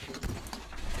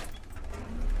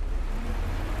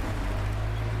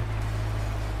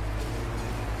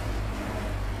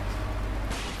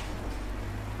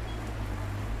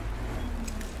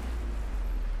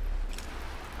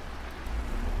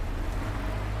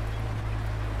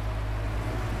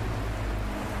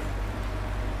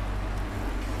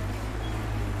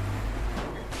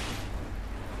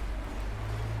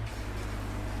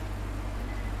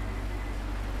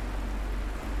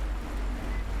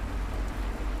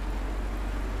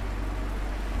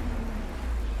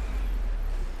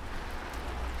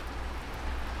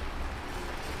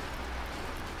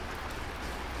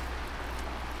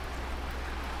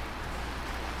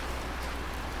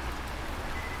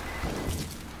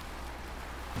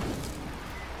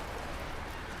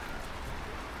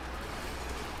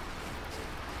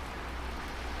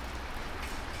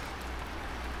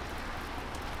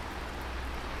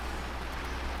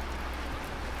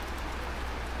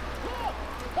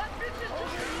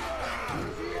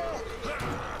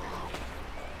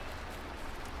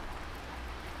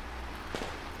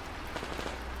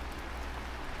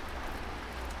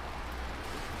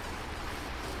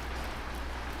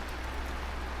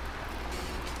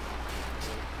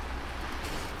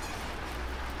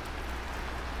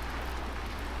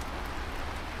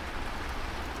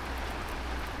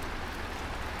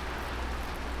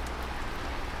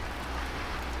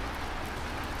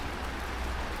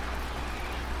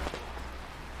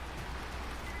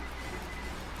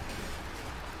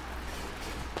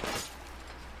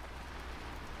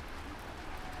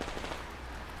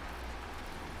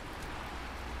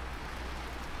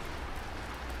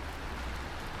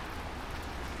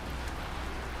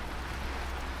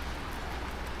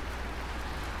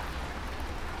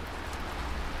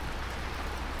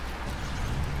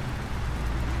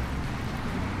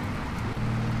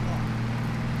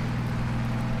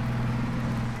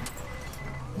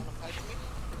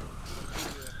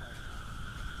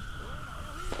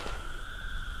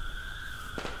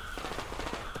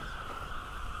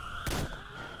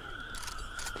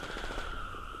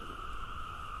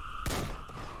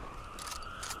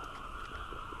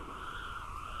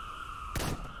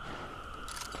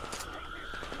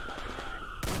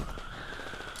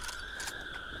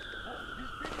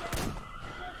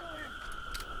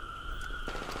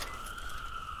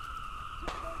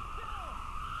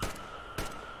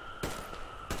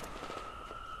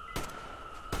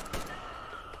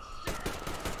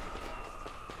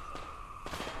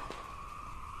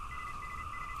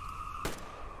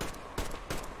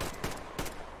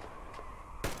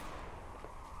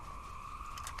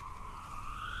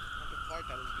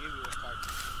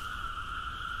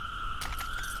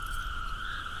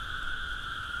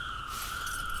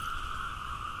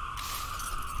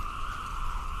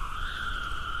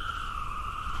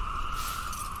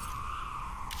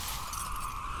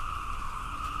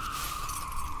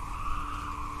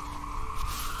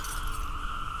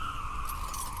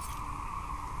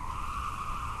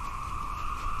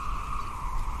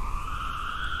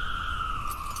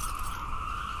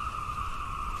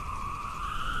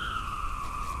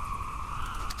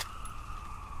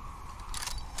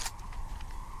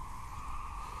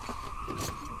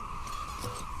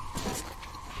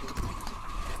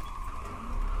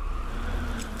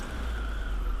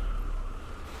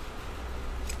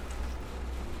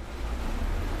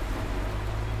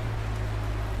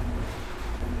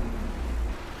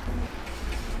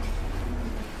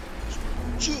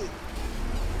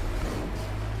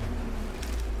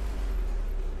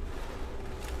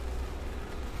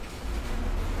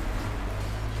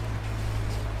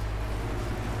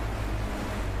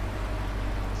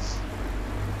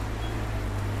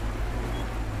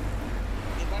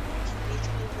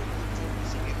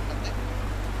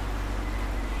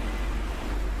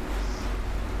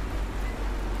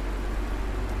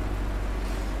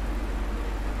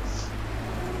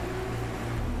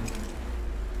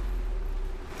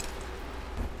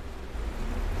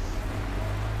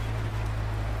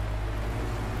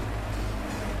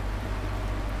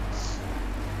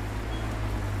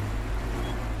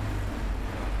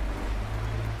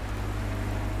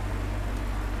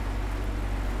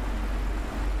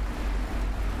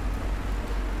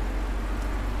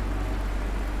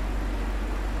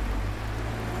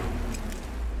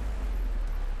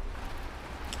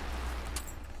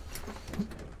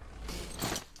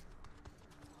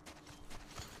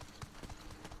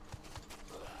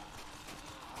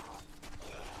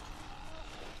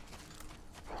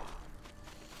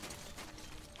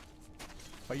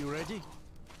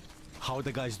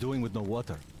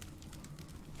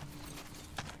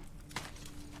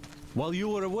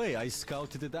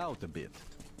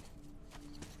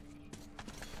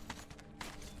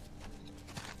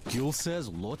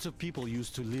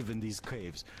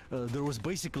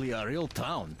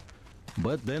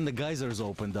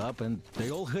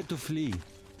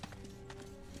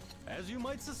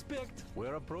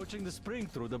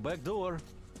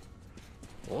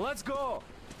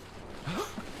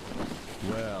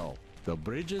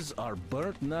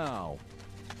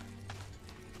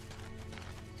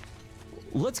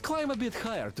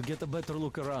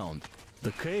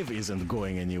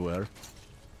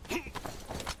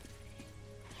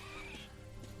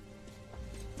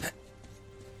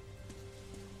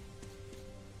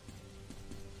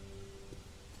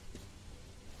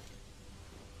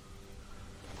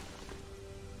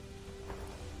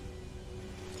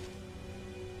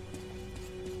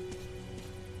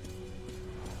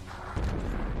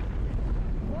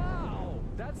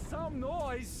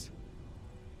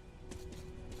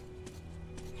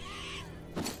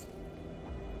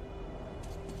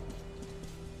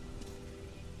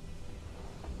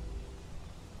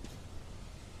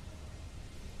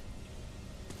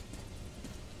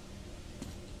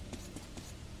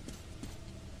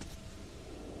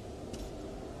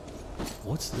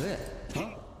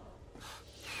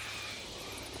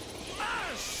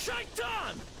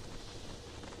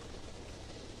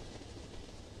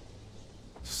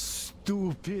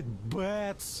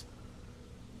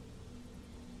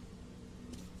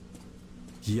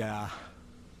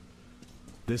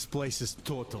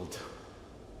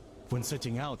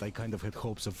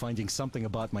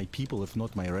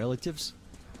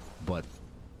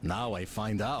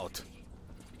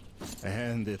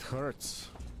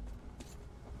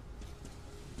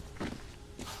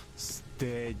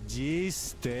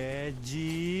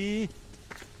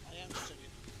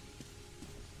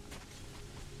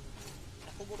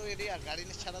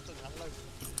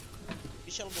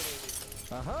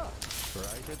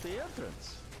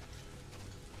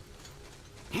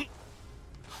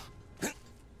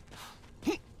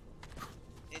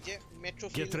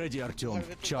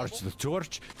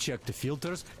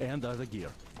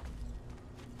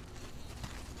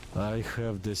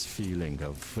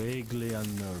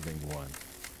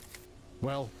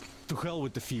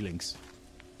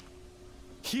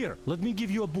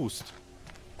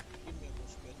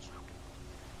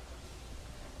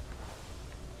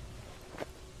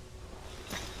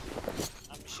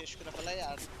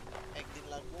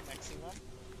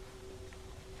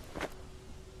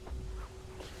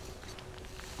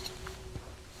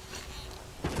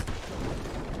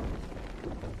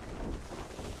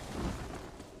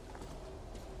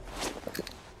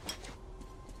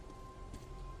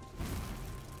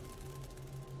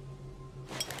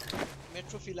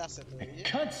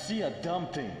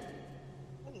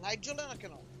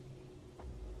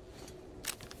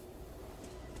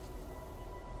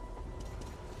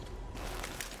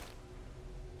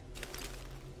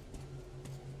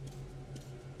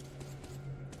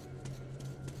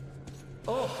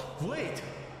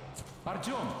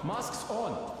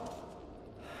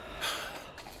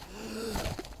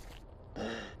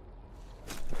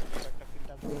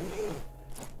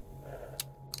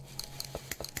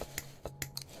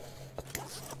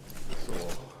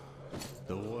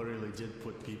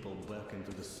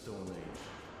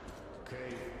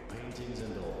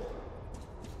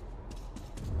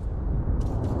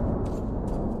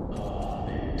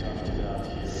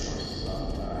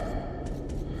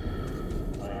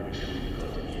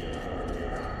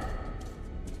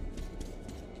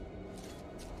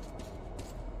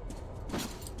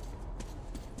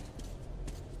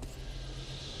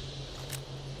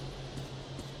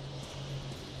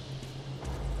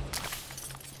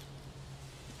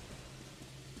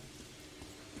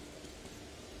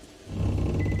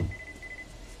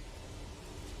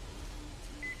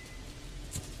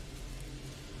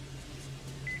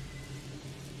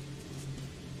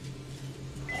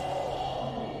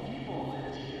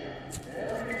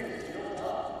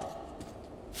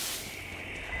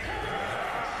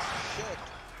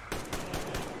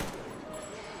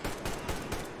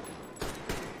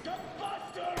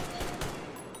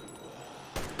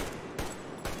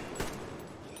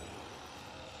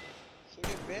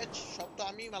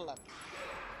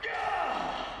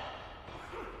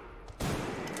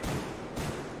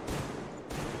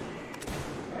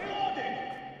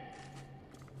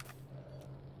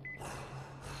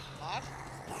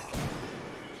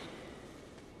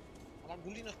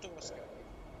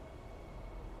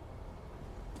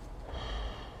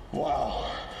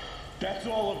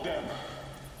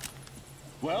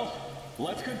Well,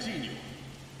 let's continue.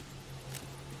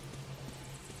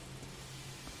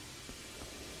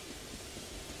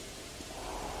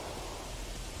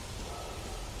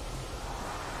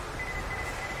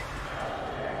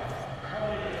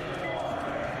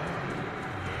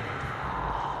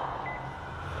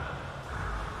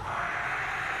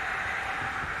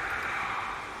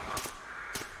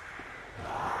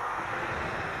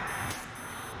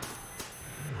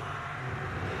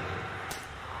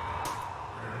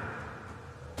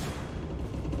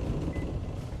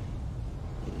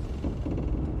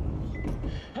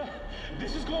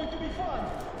 This is going to be fun!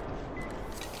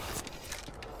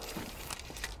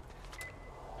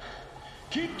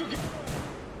 Keep together!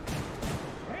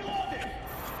 Reloading!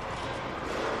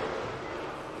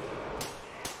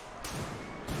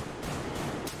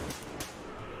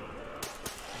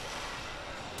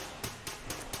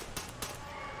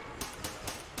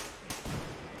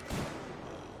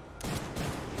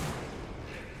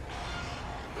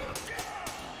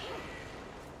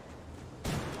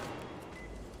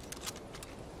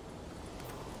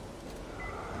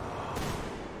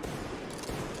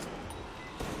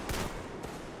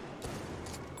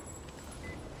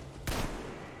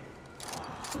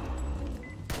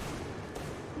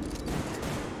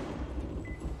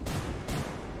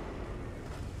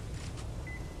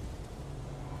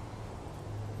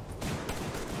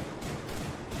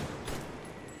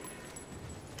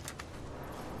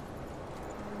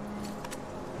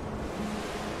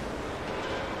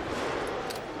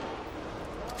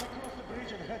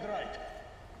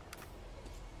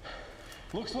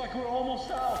 Looks like we're almost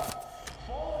out.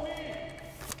 Follow me.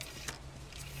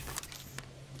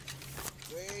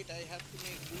 Wait, I have to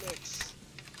make bullets.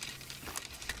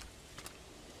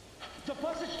 The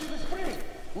passage to the spring.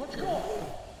 Let's go.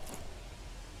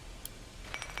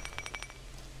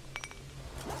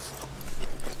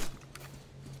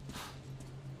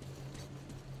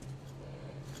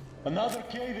 Another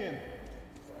cave-in.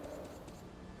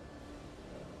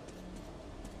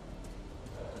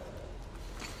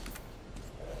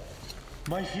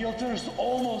 My filter's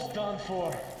almost done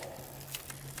for.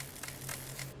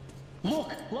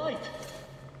 Look, light!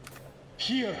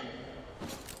 Here!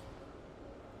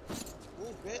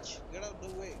 Move, bitch! Get out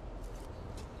of the way!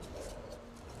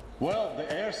 Well,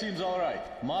 the air seems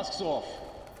alright. Masks off.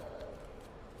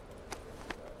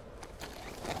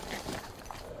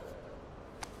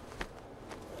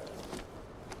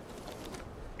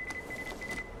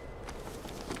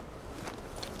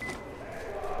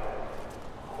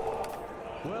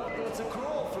 Well, it's a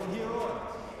crawl from here on.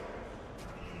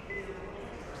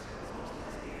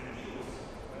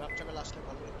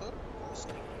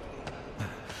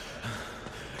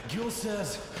 Gil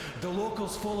says the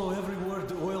locals follow every word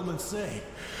the oilmen say.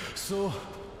 So,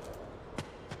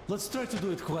 let's try to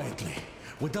do it quietly,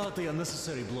 without the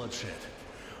unnecessary bloodshed.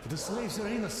 The slaves are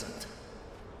innocent.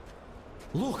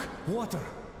 Look, water.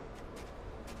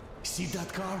 See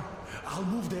that car? I'll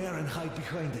move there and hide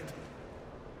behind it.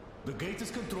 The gate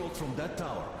is controlled from that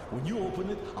tower. When you open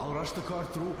it, I'll rush the car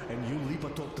through and you leap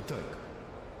atop the tank.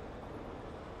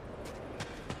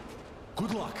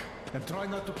 Good luck, and try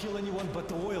not to kill anyone but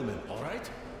the oilmen, all right?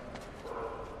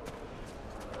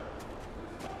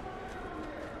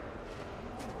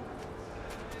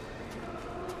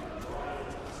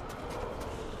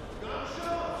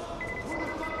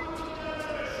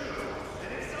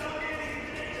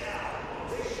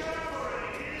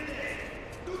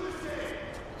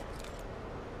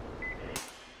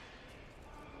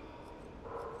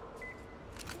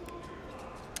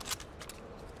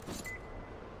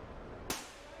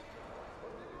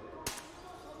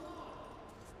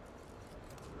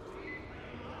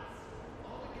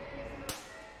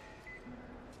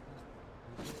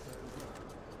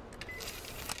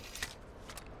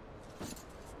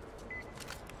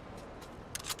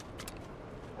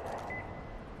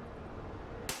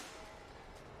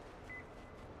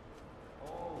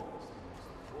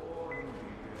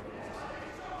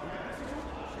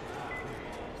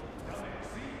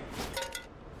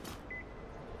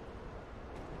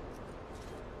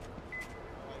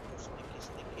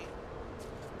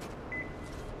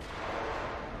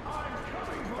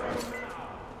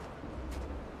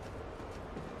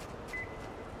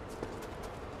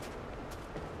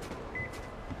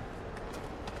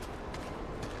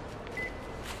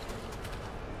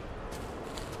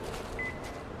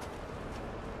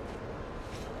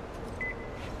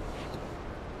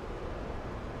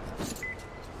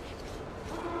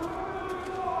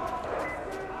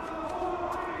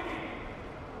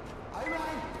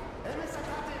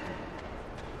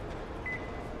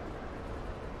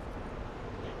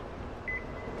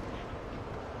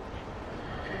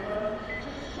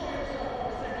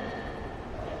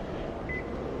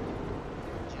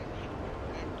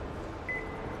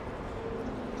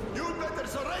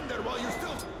 there while you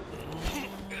still...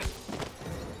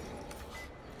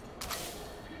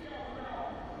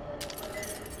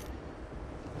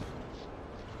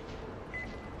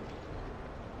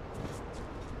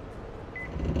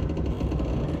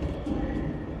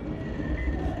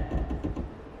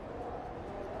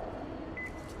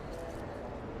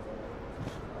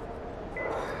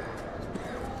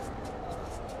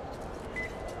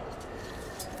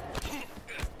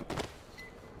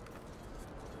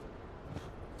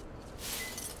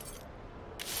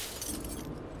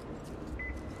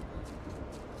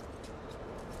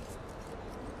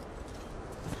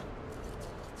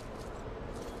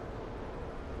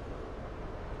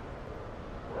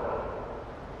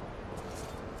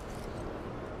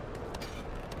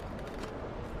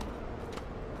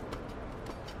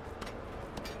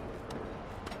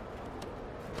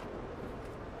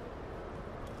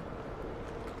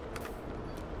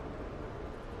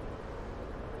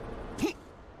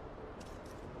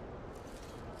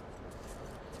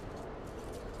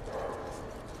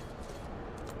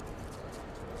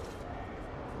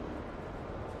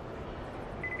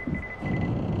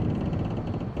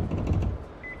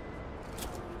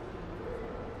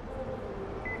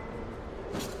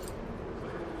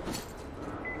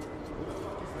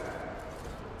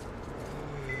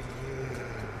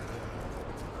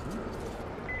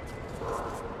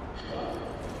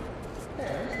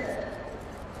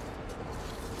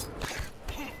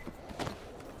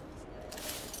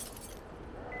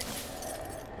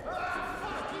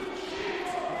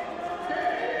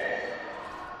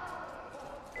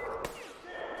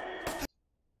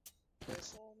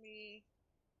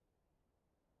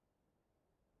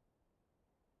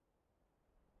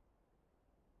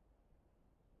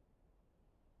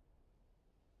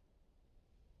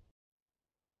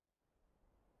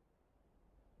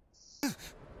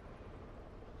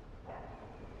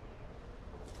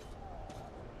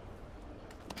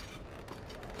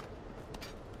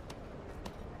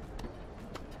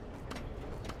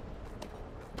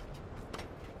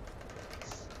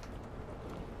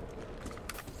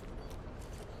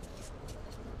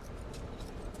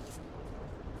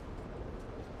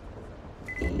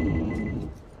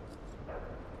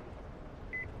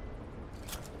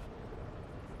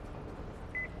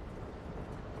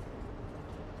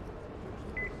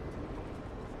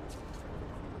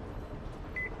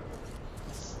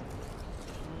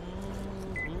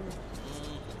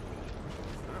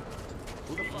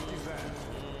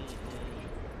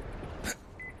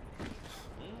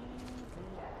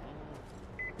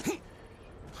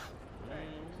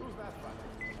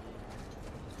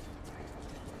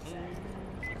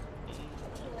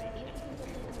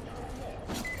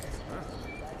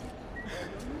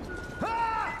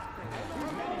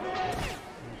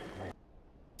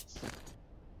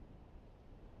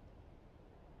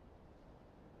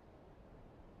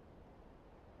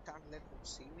 Can't let them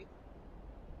see me.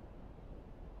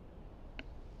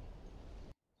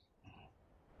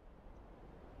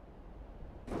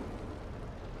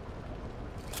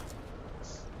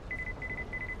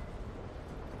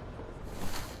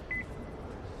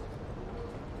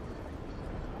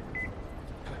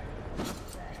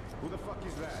 Who the fuck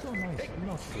is that? So nice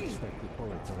not to expect the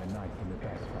bullets or a knife in the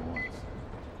back for once.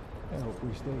 I hope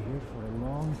we stay here for a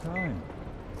long time.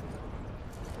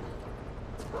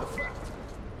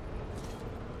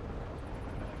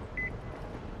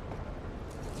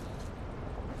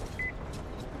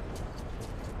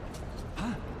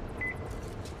 Huh?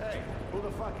 Hey, who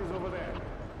the fuck is over there?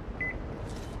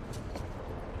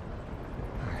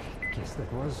 I guess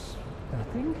that was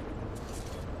nothing.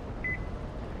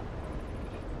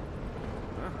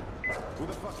 Huh? Who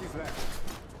the fuck is that?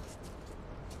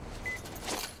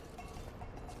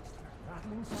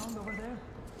 Rattling sound over there?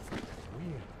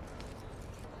 Weird.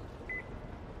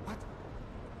 What?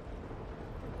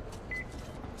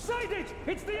 Sight it!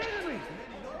 It's the enemy!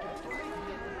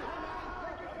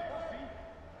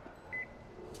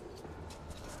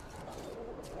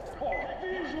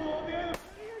 Visual on the enemy!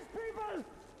 Here's people!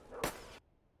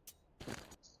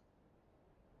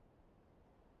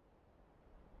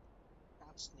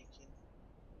 Can't sneak in.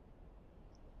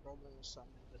 The problem is I'm in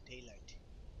the daylight.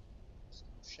 There's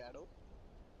no shadow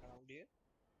around here.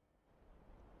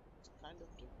 It's kind of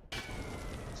different.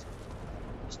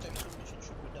 This type of mission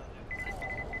should be done at night.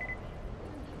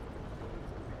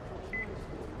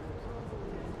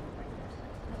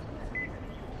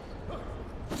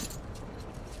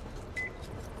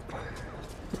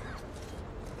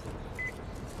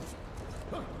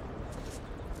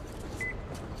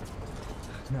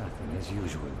 Nothing as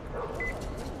usual.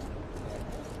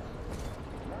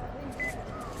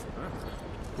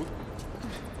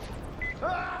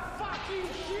 Ah!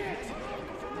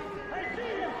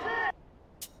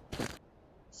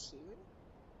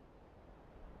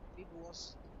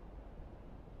 boss.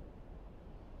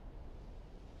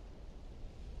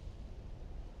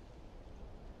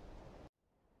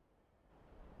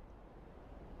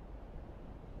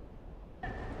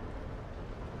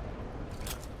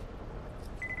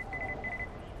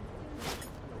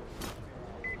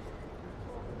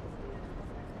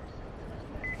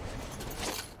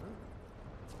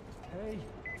 Hey.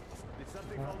 Did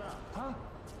something fall down? Huh?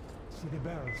 See the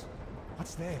barrels.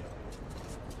 What's there?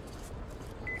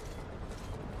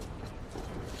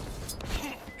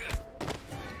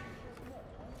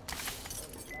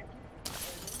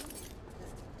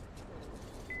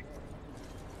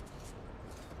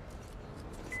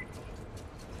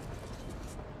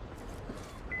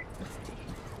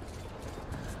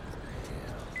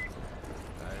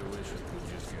 I wish I could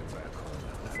just get back home.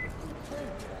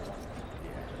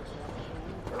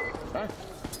 Huh?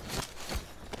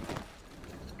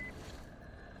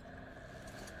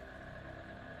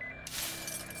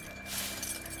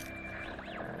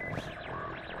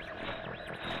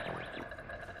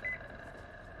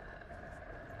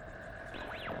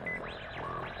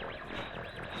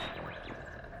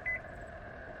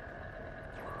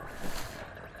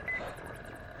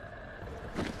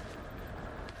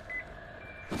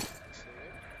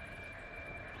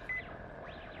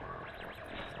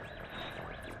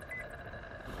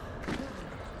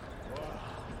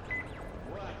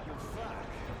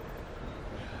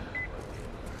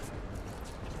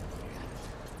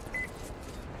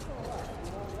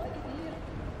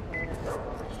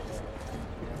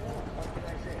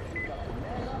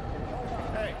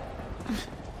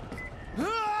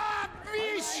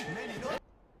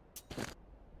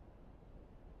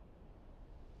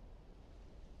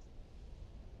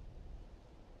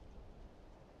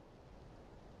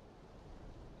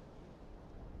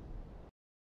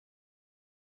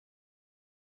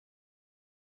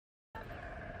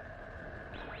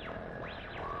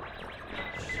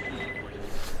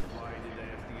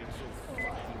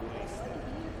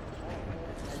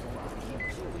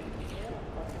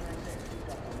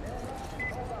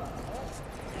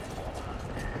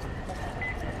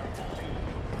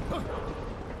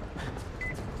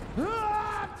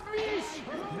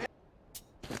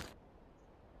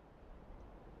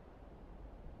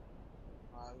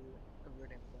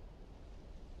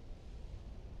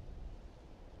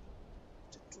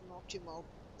 To knock him out,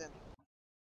 then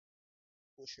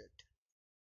push it.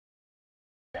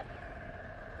 I'd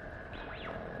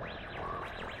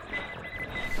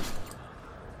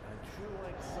sure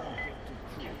like something to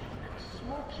drink.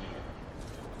 Smoky.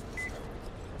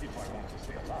 If I want to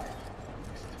stay alive.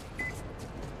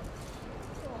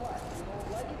 So what? You don't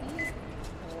like it here?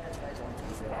 Yes, I don't do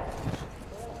that.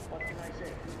 So what can I say?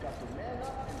 You've got to man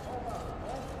up and hold on,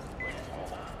 huh?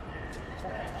 Hold on.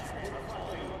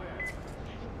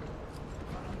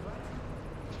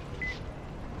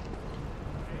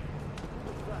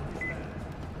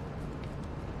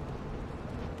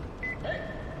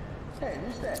 Hey,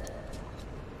 who's that?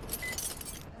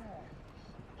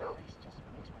 God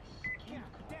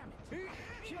damn it!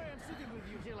 Here I am sitting with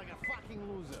you here like a fucking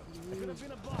loser. I could have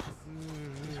been a boss.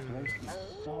 This place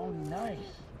is so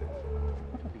nice.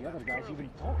 What are the other guys even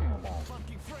talking about?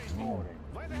 Fucking friend. Snoring.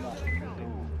 Why the hell did I tell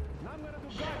him? Now I'm gonna do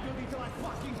guard duty till I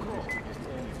fucking croak.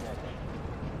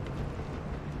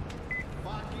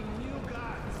 Fucking new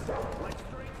guards. Like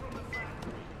straight from the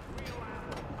factory. Real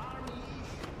ammo.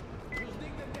 Army-ish. Just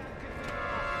dig the damn cathedral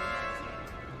off and that's it.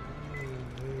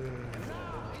 And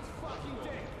now it's fucking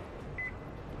day.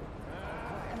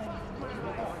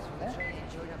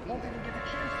 Don't even get a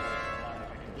chance to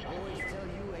Did the boys tell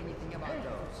you anything about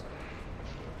those?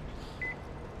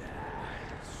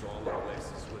 Solo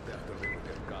lessons with after they were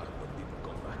their car but didn't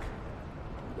come back.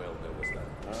 Well, there was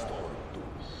that story too.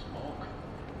 Smoke.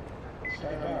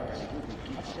 Stay down,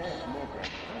 keep smoking.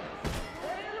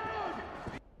 Hey, look!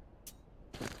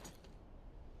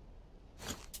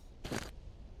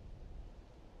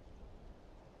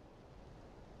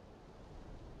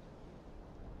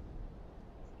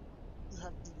 You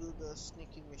have to do the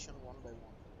sneaking mission one by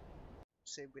one.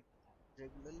 Save it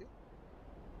regularly.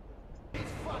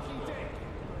 It's fucking day.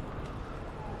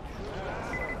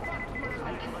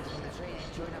 I didn't see the train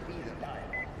showing up either.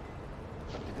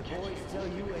 Did the boys tell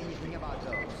you anything about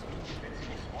those?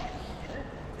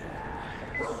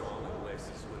 Solo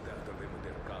lessons with after they were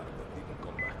their car but didn't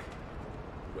come back.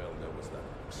 Well, there was that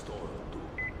story too.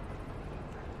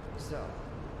 So,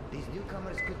 these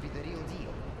newcomers could be the real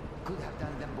deal. Could have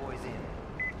done them boys in.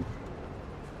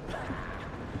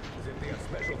 Is it their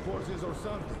special forces or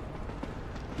something?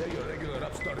 They're your regular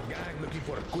upstart gang looking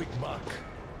for a quick buck.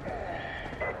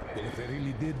 Well, if they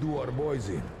really did do our boys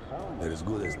in, they're as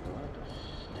good as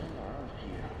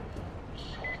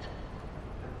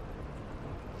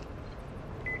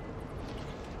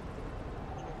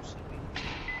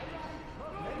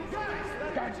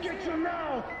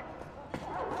now!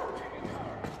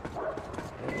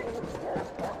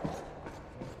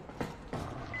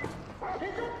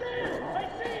 He's up there! I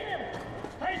see him!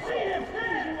 I see him!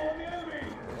 There! On the enemy!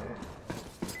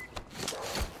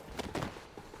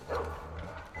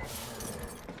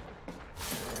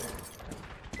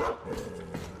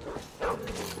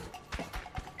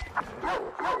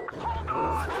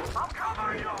 I'll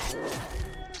cover you!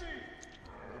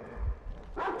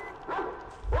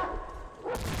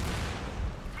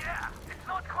 Yeah, it's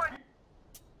not quite...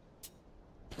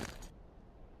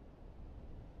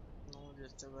 No,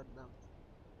 just about done.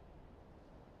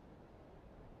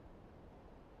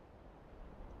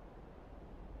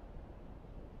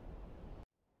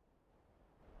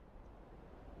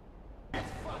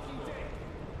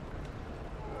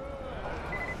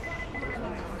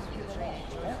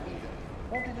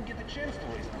 Won't even get the chance to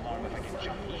raise an alarm if I can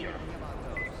jump here.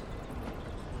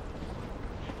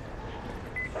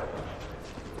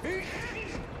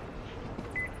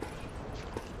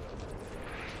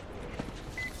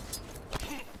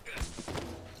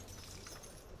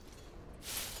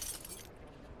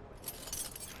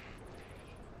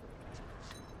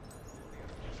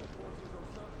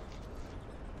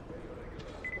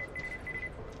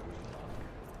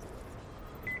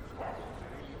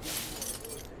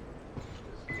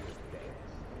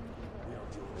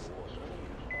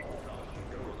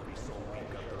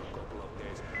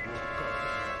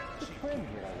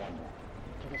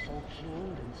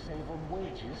 Killed and save on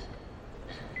wages?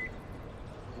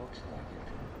 Looks like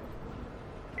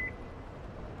it.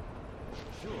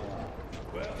 Sure.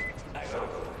 Well, I gotta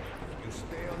go. You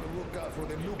stay on the lookout for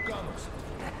the newcomers.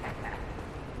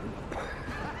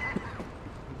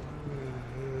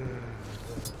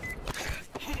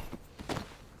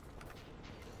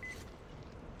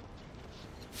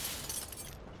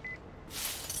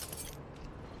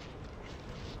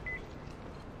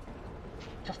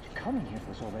 Just coming here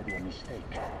was already a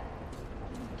mistake. What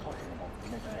are you talking about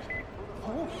making a mistake?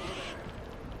 Oh!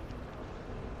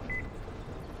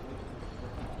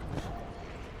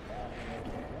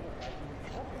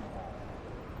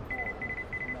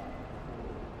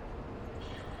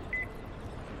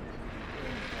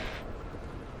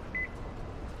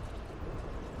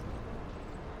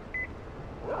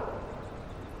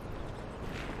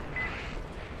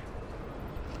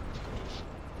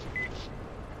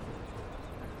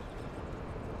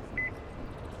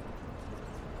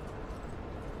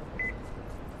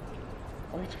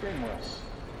 Oh, it's been worse.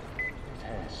 It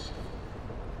has.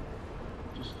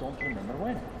 Just don't remember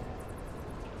when.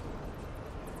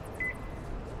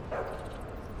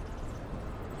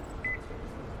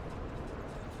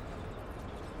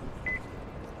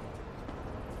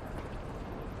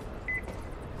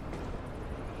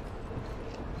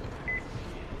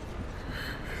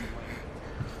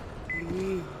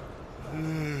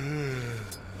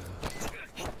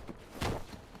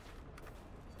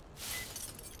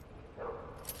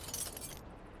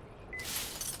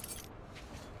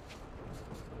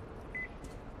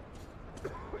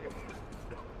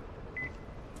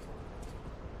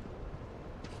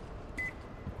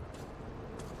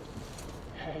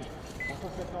 Hey, what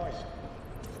was that noise?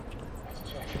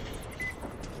 Let's check.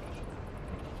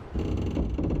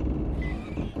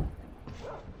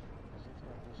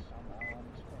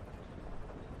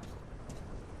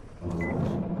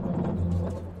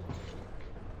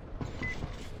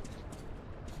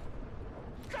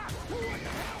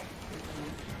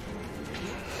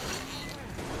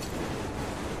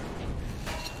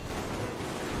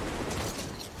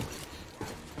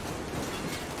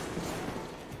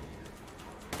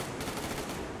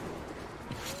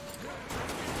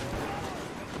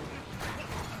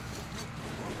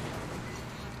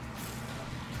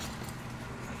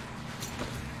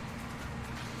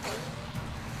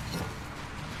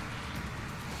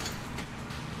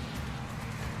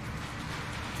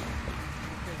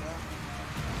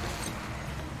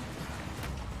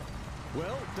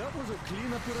 Well, that was a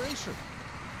clean operation.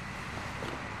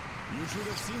 You should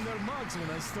have seen their mugs when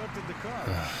I started the car.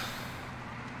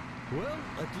 Well,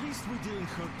 at least we didn't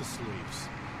hurt the slaves.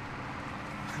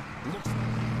 Looks like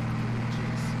we got the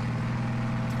chase.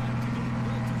 Time to get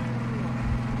back to the area.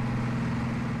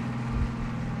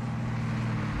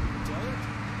 Tired?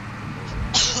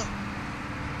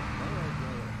 All right,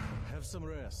 brother. Have some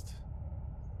rest.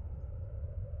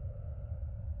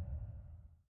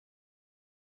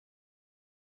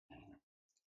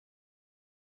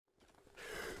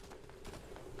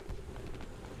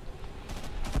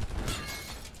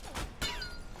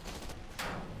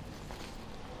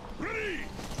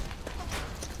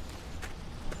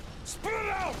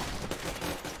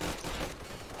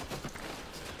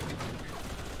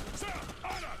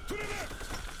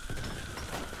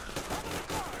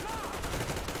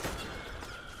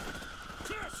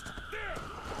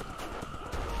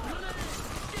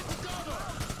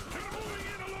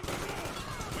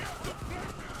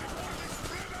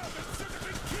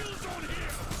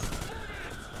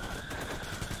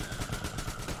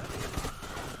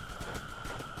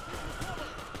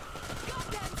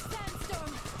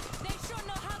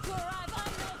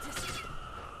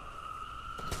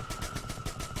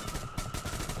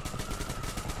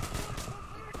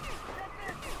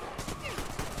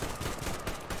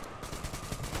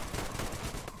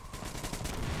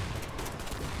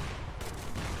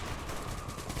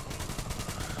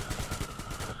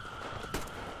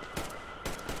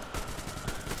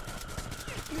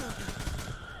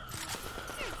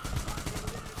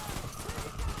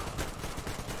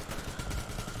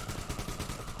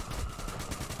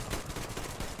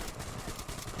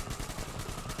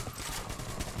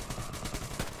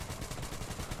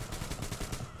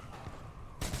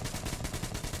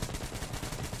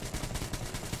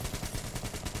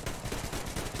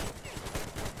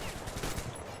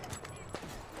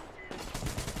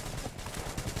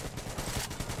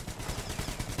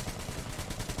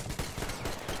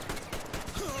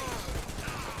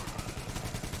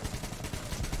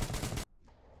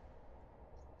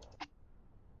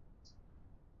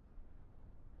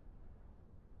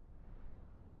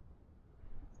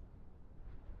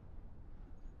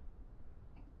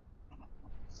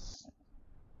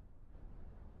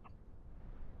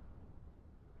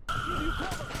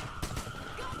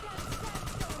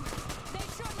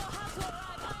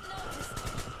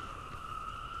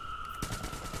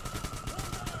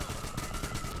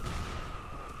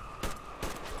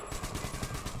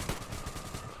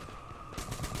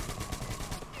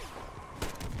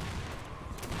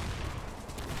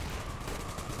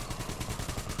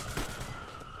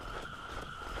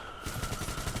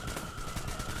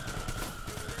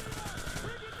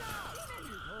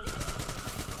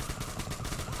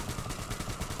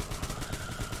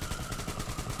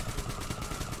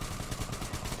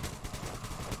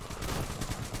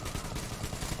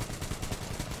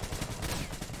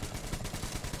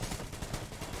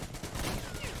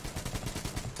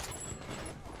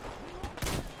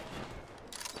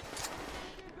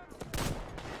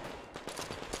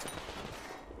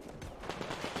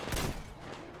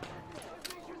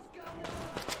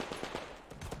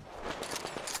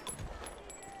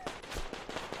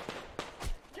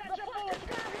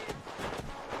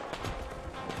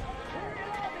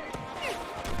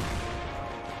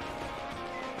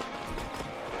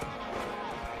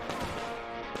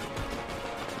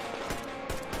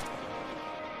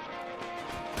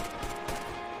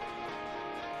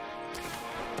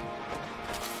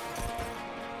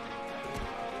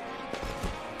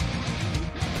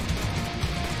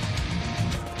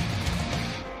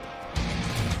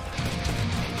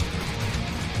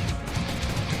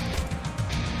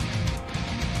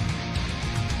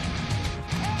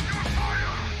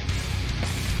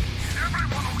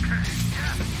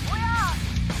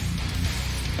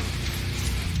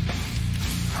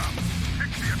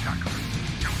 attacker.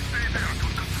 You stay there to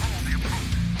control the approach.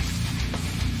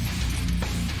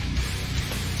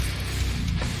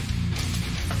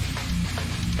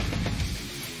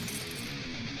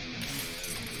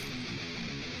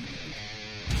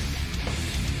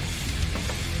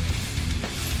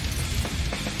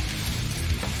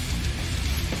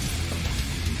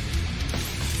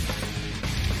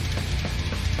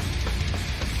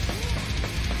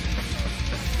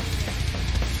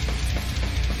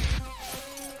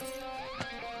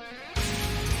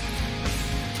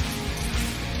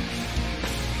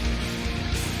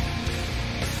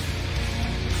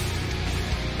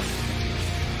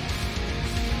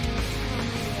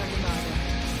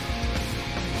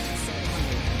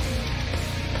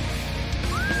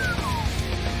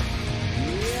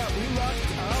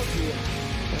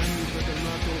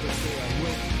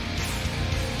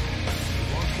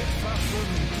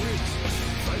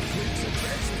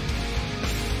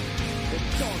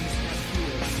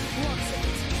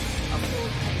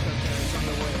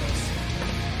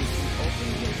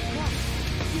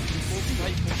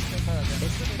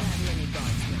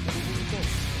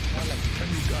 Can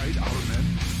you guide our men?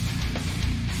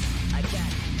 I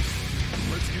can.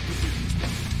 Let's get to business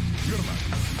then. Yermak,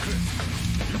 Chris,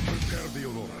 you prepare the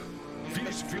Aurora.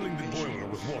 Finish filling the boiler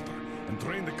with water and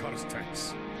drain the car's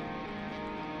tanks.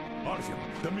 Artyom,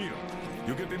 Damir,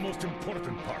 you get the most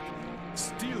important part.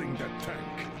 Stealing that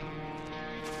tank.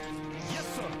 Yes,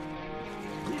 sir.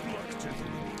 Good luck,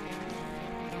 gentlemen.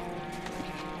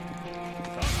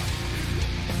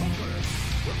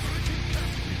 We're breaking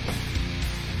camp, people.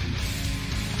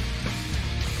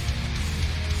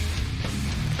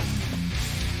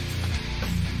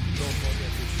 Don't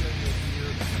forget to share your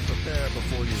gear and prepare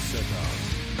before you set out.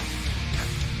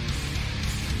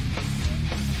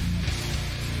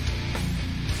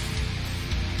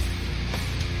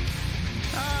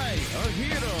 Hi, our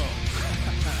hero!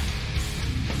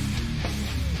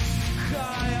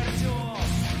 Hi, Artyom!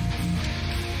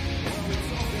 Well, it's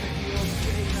all gonna be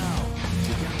okay now.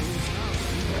 You can't lose now.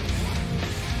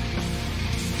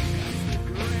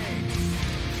 Great!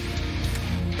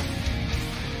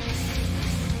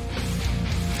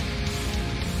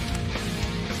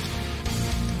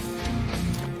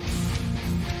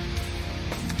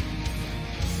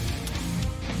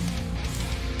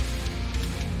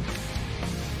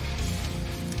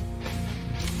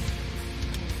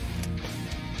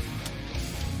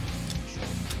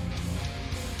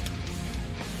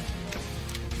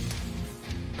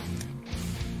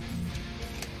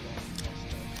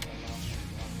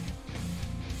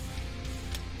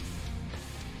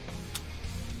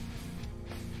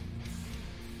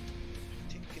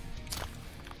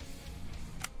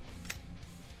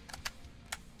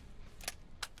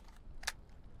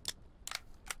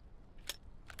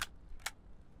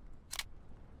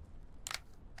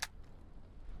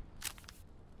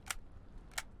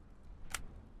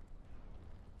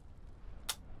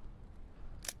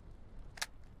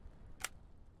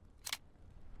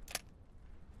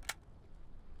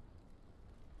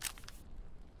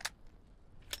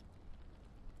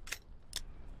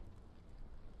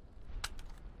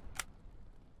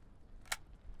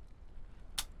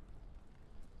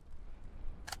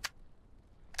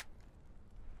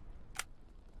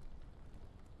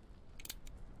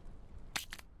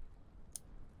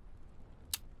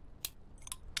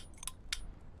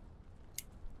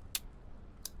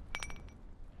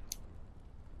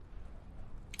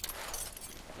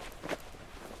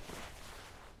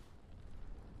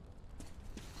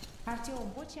 Artyom,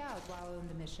 watch out while on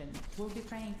the mission. We'll be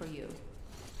praying for you.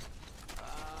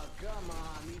 Come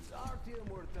on, it's Artyom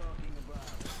we're talking about.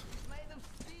 He's made of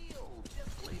steel.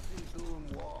 Just listen to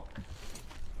him walk.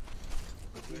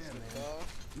 Yeah, man.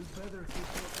 You better keep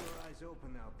your eyes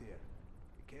open out there.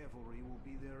 The cavalry will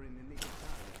be there in the nick of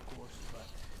time, of course, but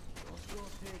don't go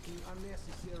taking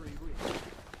unnecessary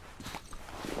risks.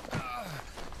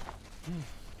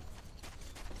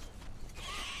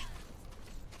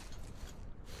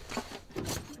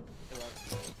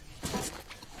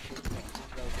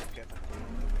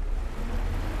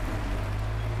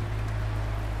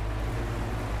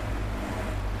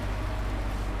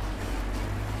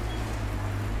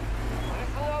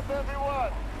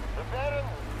 Everyone, prepare and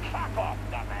crack off,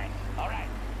 dumbass. All right,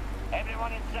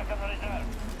 everyone in second reserve,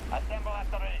 assemble at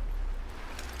the ring.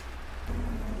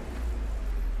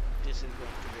 This is going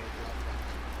to be a bloodbath.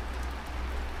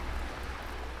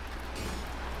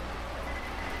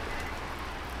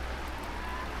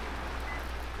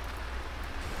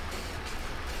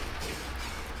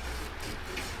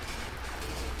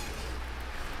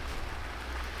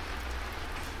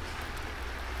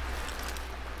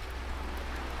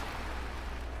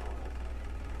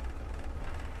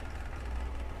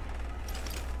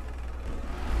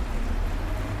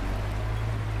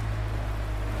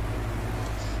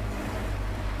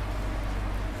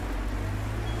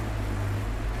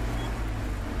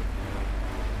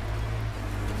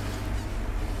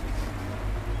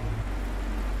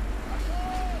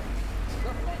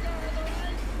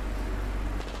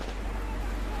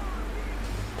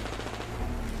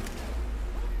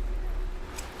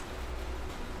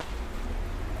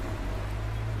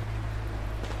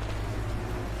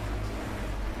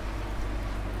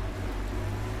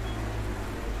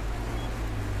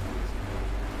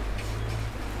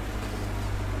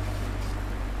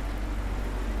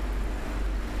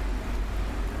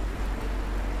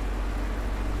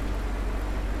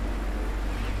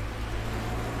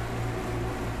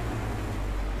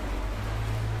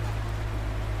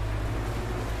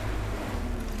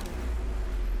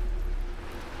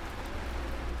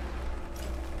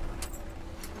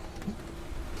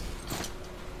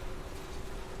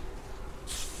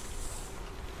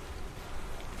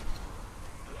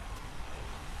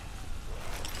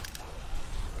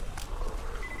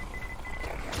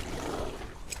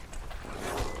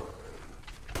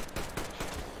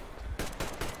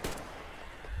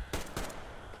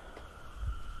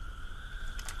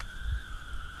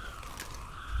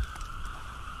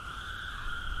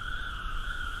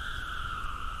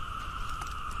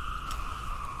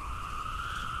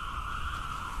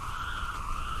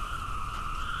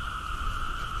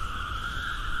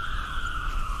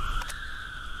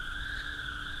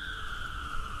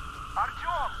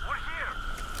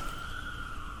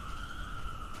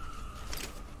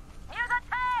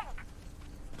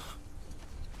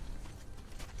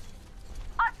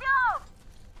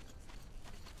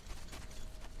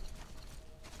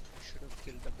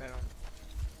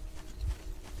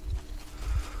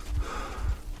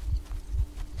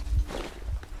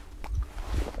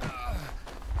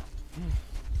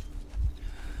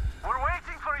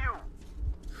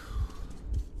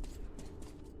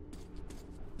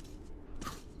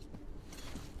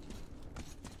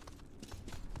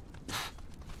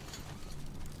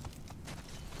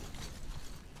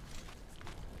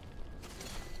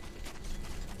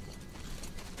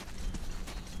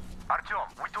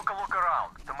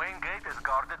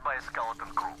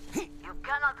 skeleton crew. You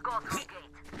cannot go through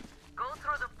gate. Go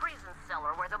through the prison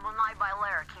cellar where the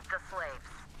𝚘𝚘𝚘𝚘𝚘 keep the slaves.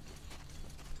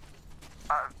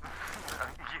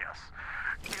 Yes.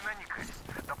 In any case,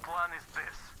 the plan is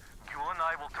this. You and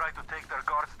I will try to take their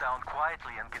guards down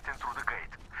quietly and get in through the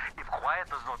gate. If quiet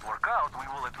does not work out, we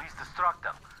will at least distract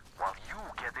them, while you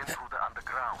get in through the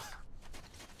underground.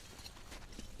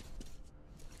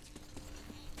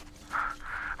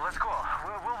 Let's go.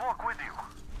 We'll walk with you.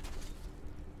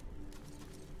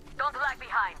 Don't lag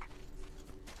behind.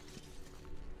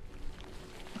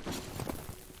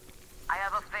 I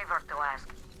have a favor to ask.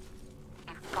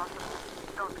 If possible,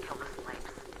 don't kill the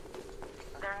slaves.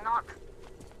 They're not...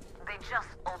 They just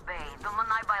obey the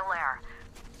𝚘𝚘𝚘𝚘𝚘.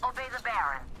 Obey the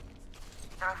Baron.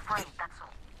 They're afraid, that's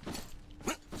all.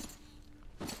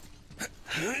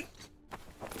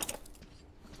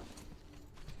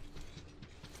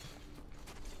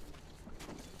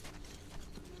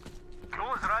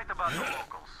 Clue is right about the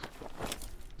locals.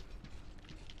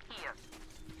 Here.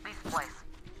 This place.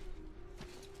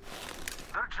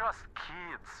 They're just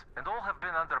kids, and all have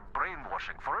been under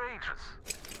brainwashing for ages.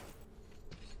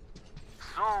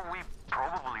 So we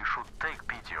probably should take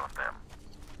pity on them.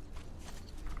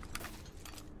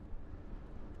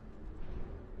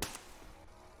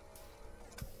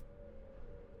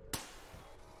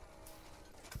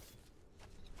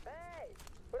 Hey!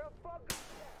 What the fuck is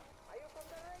that? Are you from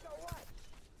the ring or what?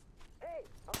 Hey!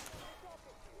 I'm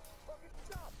talking to you. Fucking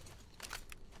stop!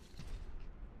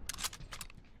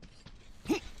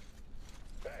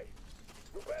 Hey!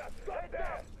 You better stop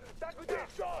that!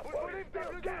 Stop! What is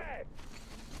this guy?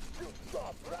 You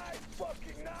stop right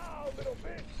fucking now, little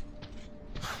bitch!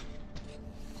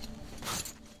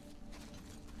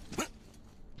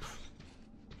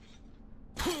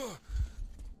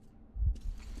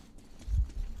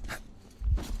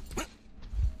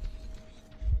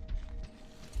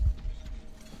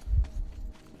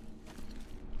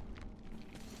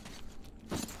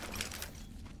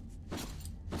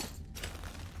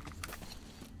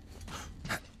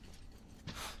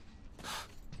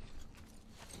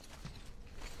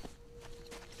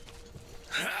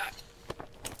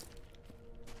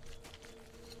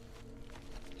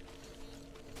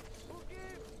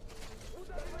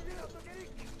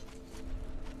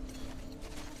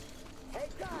 Hey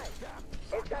guys!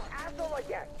 It's that asshole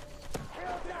again!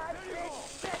 Kill that big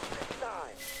bitch this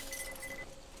time!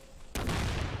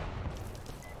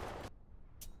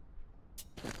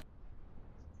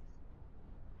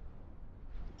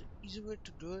 The easy way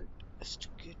to do it is to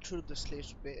get through the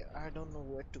slaves bay. I don't know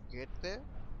where to get there.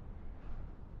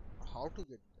 How to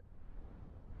get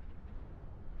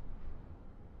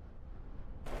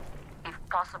there. If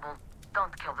possible,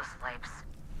 don't kill the slaves.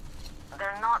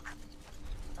 They're not...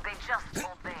 They just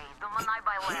obey the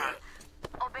𝚘𝚘𝚘𝚘𝚘𝚘𝚘.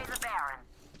 Obey the Baron.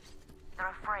 They're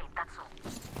afraid, that's all.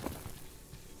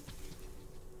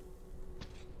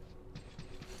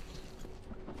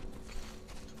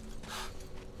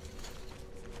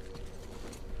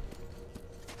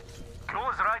 Clue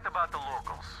is right about the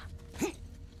locals.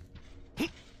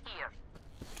 Here.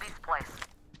 This place.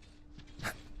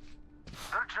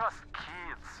 They're just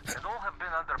kids, and all have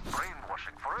been under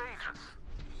brainwashing for ages.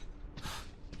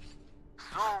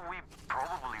 So we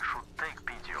probably should take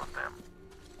pity on them.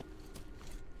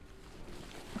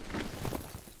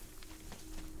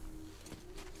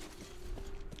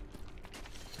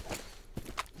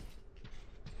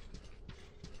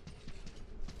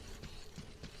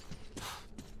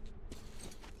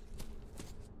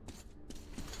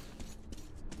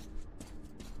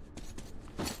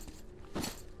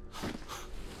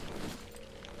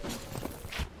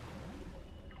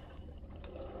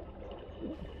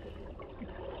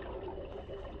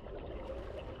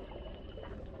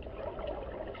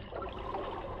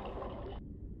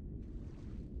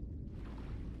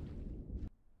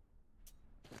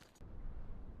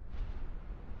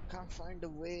 Can't find a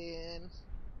way in.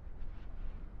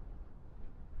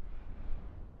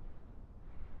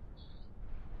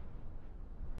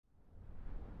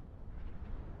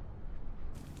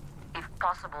 If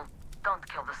possible, don't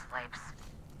kill the slaves.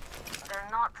 They're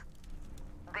not...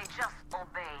 They just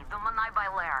obey the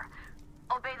𝚘𝚘𝚘𝚘𝚘𝚘𝚘.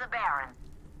 Obey the Baron.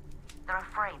 They're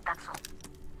afraid, that's all.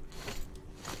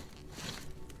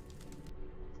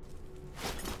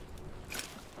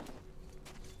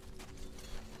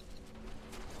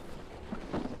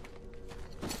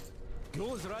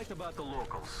 Clue is right about the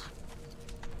locals.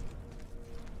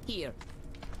 Here.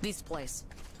 This place.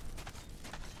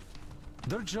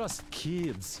 They're just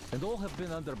kids, and all have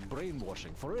been under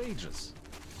brainwashing for ages.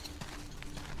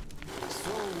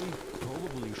 So we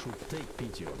probably should take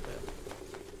pity on them.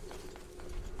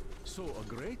 So, a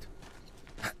grate?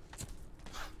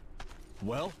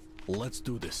 Well, let's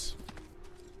do this.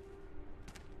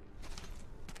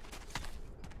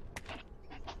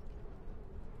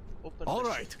 Open All the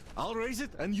right, I'll raise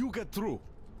it and you get through.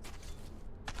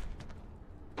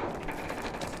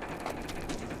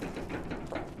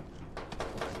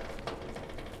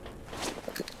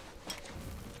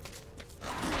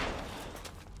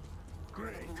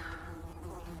 Great.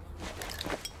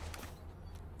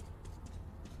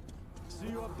 See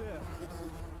you up there.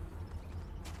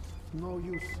 No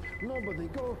use. Nobody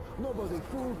go, nobody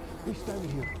fool. We stand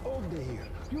here all day here.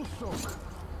 You suck.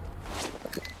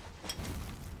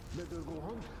 Better go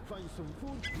hunt, find some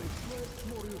food, make sleds,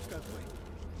 more use that way.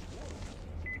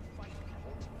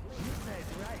 You said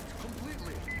right,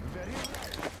 completely. Very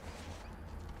right.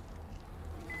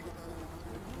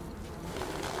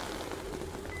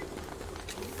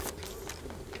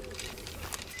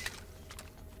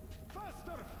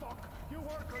 Faster, fuck! You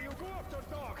work or you go after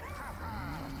dog!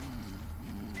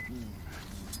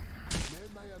 Men,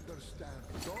 I understand.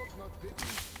 Dog not bitten.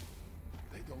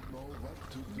 They don't know what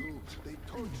to do. They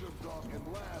torture dog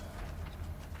and laugh.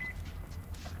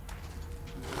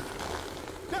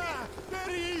 Ah! There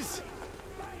he is!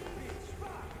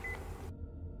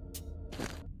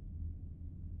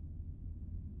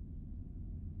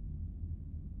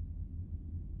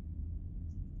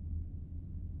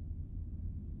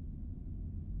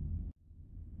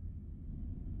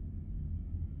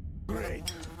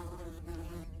 Great.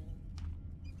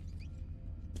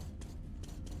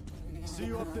 See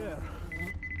you up there.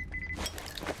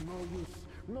 No use.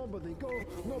 Nobody go,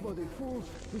 nobody fool.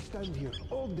 We stand here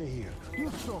all day here.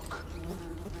 You suck.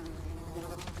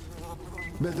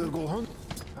 Better go hunt.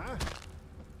 Huh?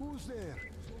 Who's there?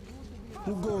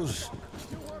 Who goes?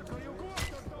 You work or you go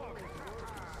after dog!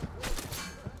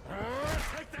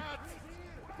 Take that!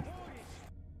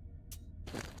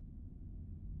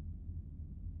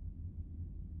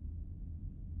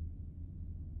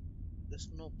 There's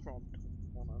no prompt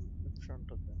in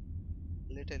front of them.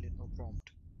 Literally no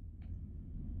prompt.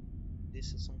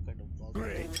 This is some kind of bug.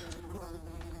 Great.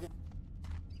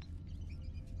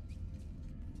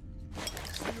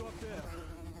 See you up there.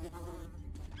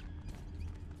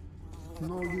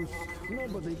 No use.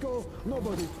 Nobody go,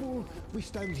 nobody fool. We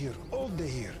stand here all day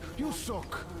here. You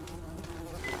suck.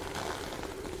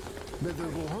 Better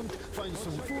go hunt, find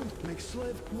some food, make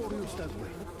sled, more use that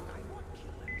way.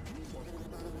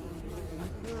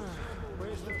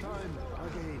 Waste of time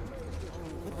again.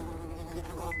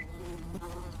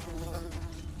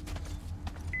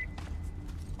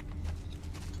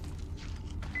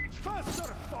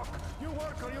 Faster, fuck! You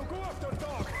work or you go after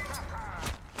dog!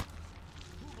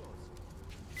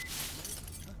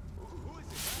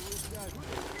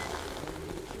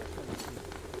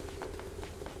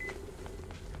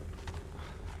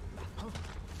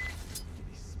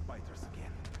 These spiders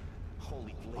again.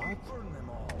 Holy flame, burn them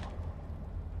all.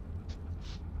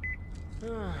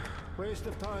 Waste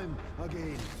of time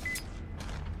again.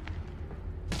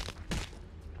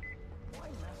 Why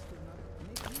master not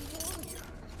make me warrior?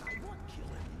 I won't kill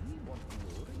him. He won't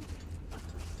glory.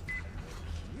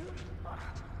 Here?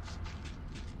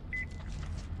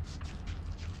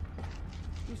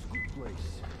 This good place.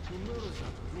 No murder,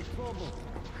 no trouble.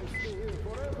 I stay here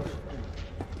forever.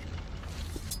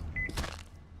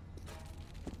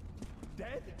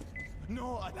 Dead? No,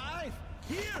 alive!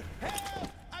 Here!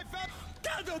 Help! I found...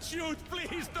 God, don't shoot!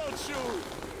 Please don't shoot!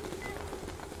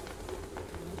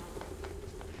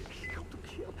 He's come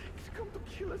to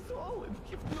kill us all, and we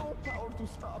have no power to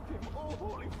stop him. Oh,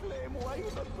 holy flame, why you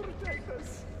not protect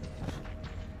us?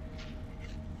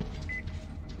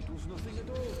 It was nothing at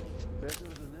all. Better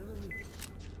than enemy.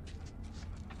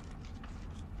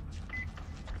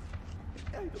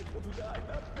 I don't want to die,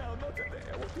 not now, not today.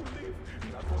 I want to live,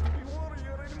 not want to be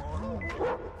warrior anymore. Oh,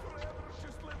 forever,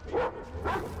 just let me live.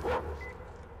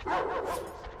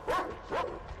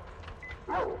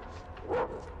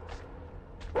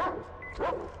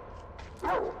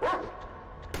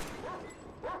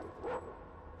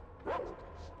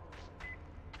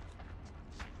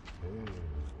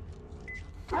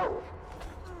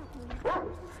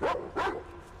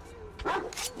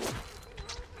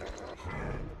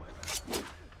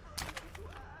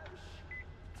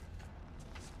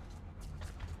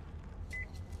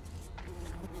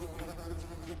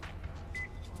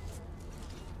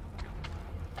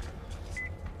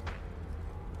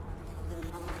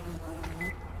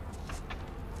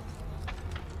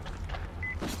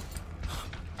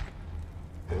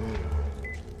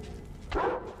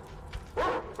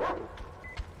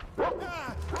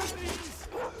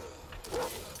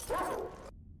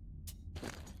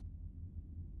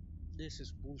 This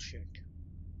is bullshit.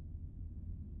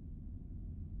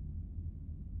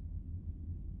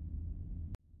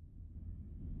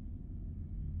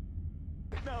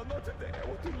 Now, not today. I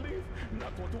want to live.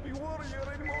 Not want to be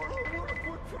warrior anymore. I'll work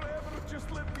with forever.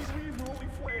 Just let me leave, Holy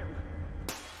Flame.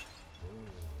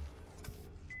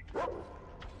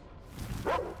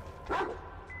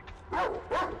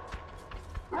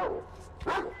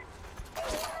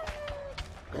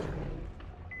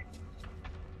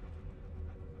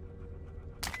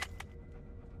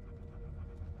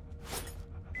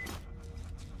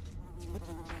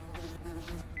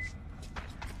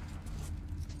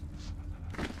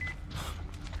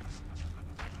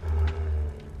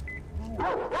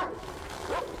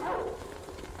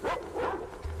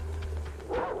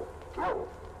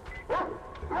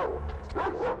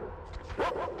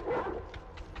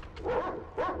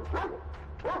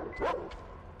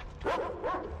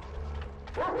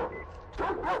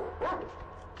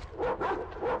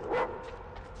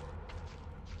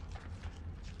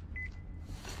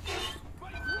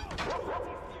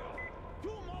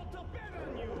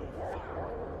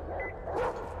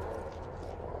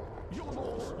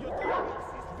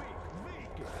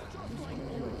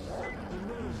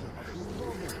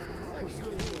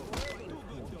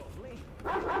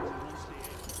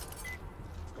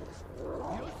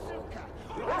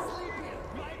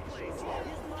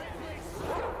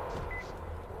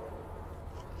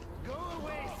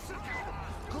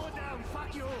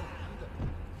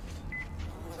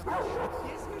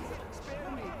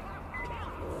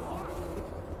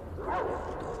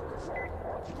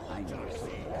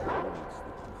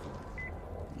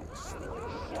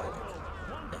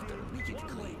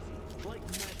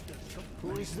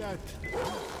 Who is that?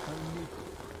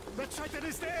 The Titan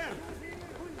is there!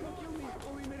 Don't kill me,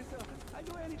 𝚑𝚘𝚘𝚘𝚘. I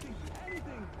do anything.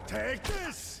 Take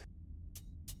this!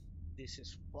 This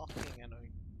is fucking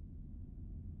annoying.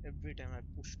 Every time I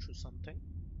push through something.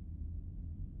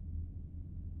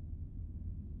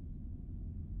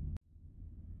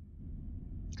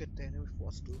 Get the enemy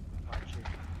force to march it.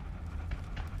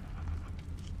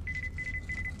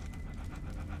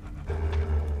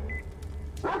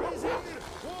 He's here!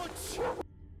 Watch!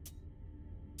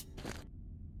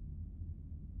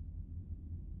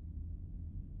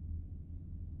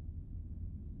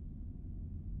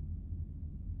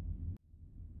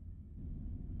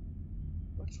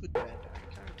 What's with that? I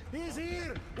can't. He's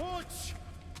here! Watch!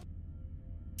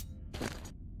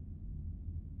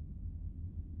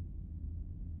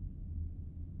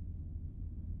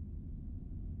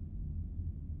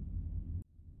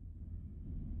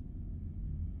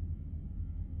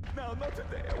 Now, not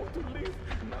today. I want to live.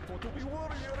 Not want to be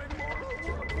warrior anymore.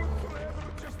 I'll work with forever.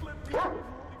 Just let me live,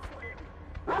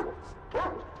 Holy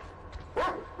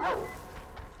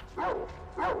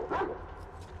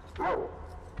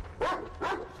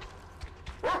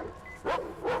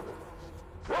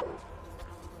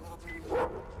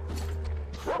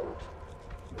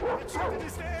The Titan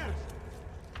is there!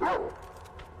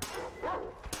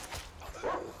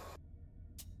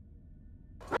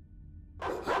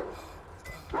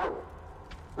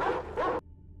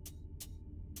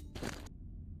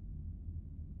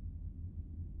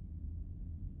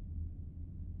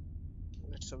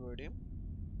 Let's avert him.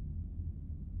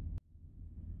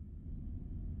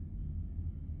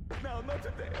 Now, not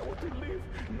today. I want to live.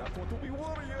 Not want to be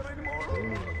warrior anymore. I'll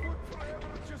work with forever.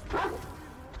 Just let me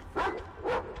live,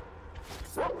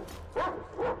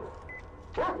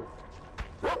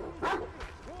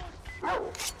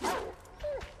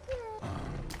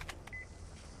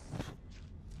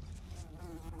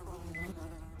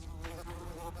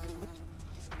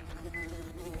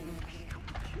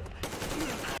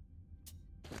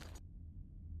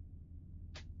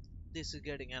 This is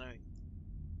getting annoying.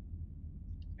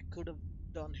 I could have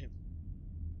done him.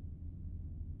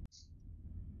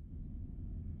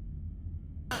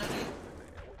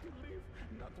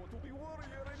 Not want to be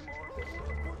warrior anymore. I'll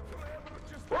work with forever.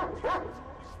 Just let me live,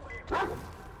 Holy Flame.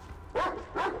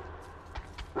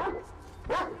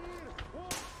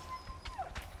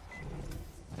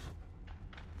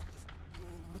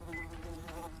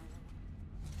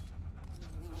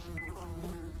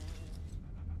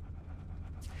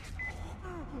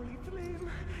 Holy Flame,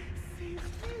 save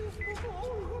me from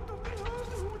all who do me harm,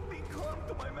 who would be come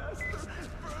to my master,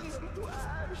 burn them to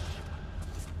ash.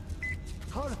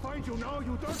 I'll find you now,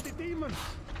 you dirty demon!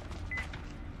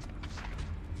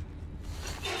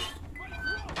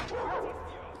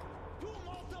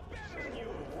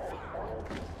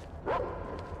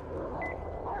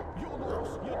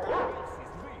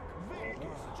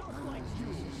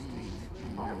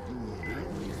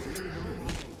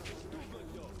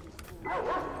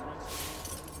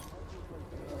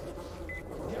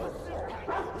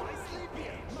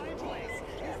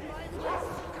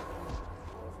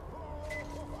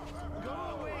 Go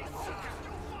away,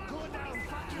 sucker!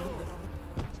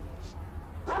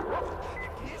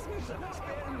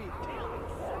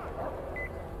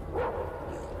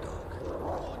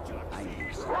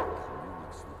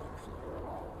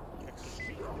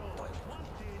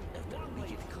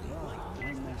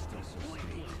 still so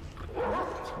sweet.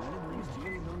 These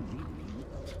really don't need me.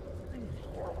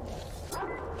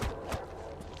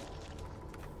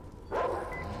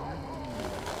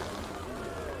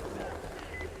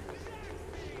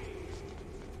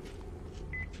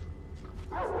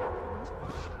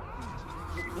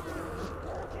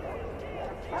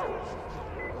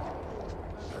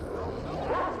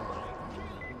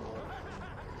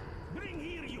 Bring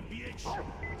here, you bitch!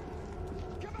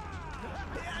 Come on!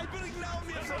 I bring now,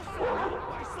 Mirza!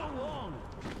 Why so long?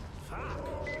 Fuck!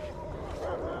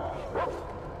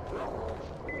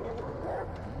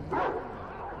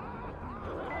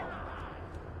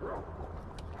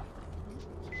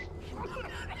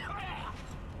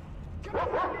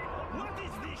 What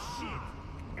is this shit?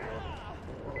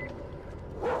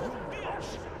 You bitch!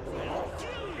 I'll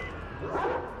kill you!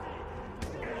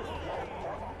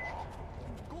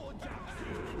 Good job!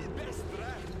 The best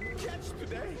rat catch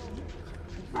today!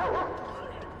 I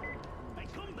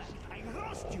come back! I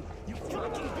roast you! You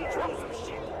fucking bitch piece of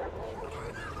shit!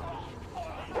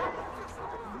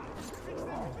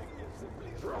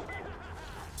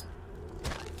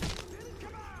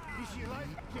 Is she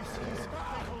alive? Yes, she is.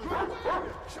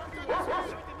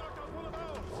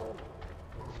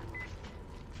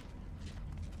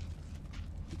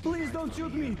 Please don't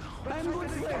shoot me! I'm good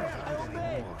slave! I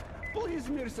obey! Please,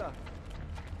 Mirza!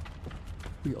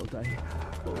 We all die.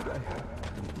 All die. I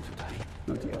don't want to die.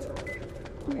 Not yet.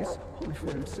 Please, Holy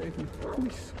Flame, save me.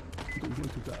 Please. I don't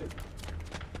want to die.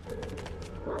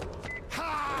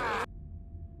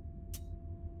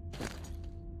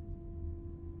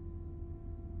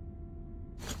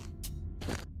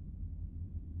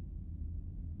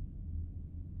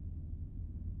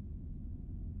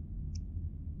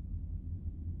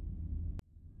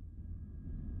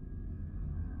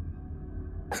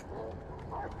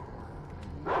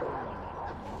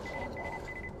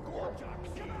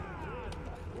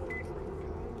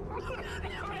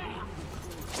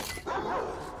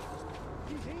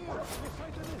 He's here! The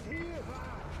Titan is here!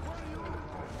 Where are you?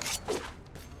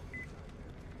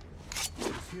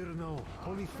 He's here now.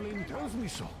 Holy Flame tells me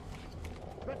so.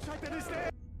 The Titan is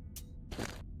there!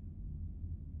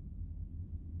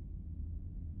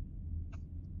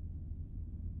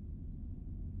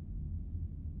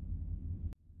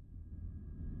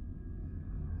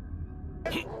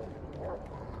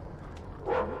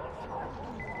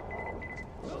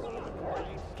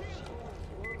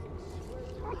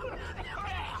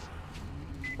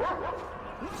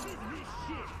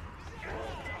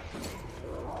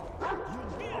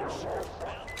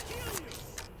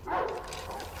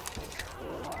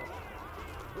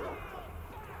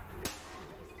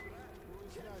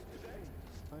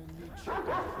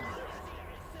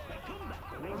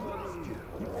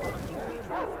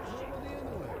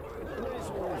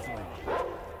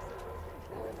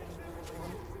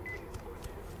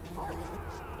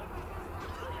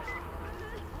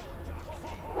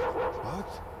 What?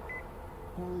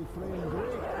 Holy Flame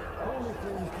Great! Holy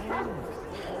Flame King!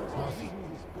 Nothing.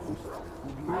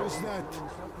 Who is that?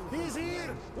 He's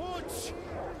here! Watch!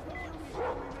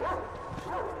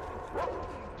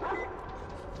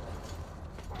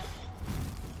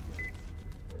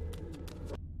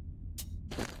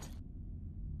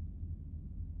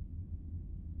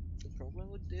 The problem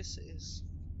with this is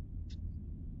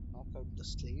knock out the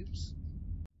slaves.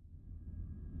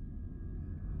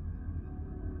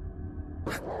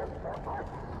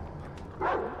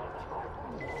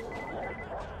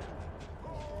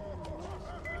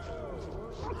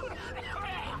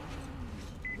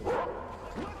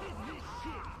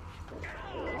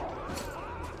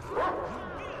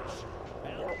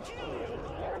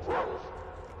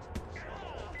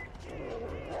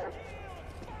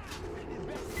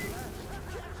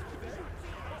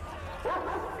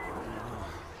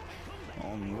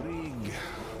 On rig,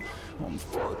 on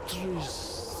fortress,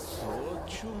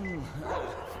 fortune.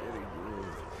 Very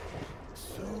good.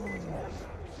 Soon.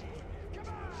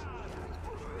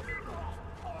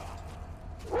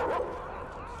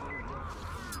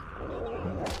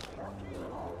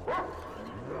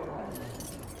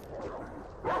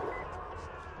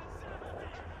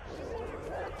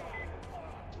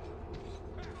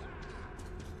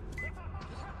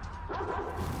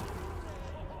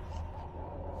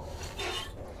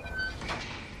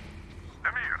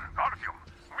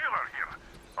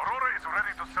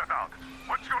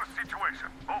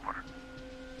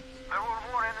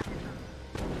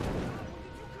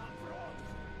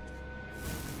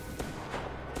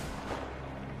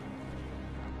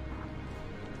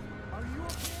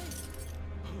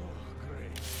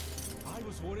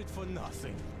 Worried for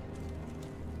nothing.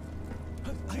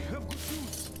 I have good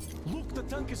news. Look, the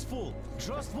tank is full.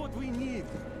 Just what we need.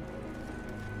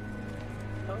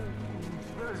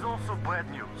 There is also bad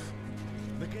news.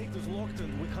 The gate is locked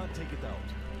and we can't take it out.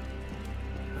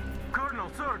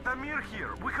 Colonel, sir, Damir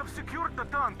here. We have secured the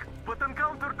tank, but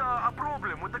encountered a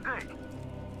problem with the gate.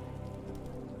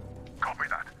 Copy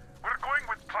that. We're going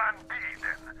with plan B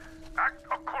then. Act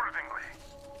accordingly.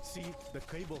 See, the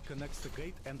cable connects the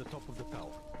gate and the top of the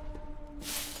tower.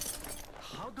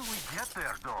 How do we get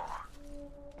there, though?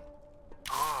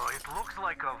 Oh, it looks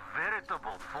like a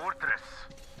veritable fortress.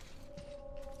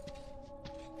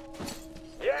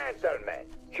 Gentlemen,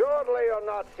 surely you're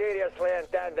not seriously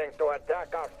intending to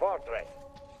attack our fortress.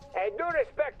 I do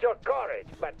respect your courage,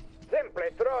 but simply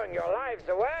throwing your lives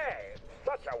away is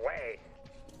such a waste.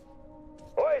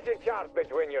 Who is in charge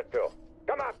between you two?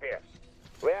 Come up here.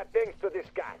 We have things to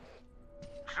discuss.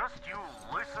 Just you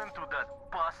listen to that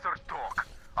bastard talk.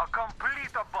 A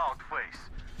complete about-face.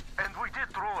 And we did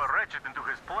throw a wretched into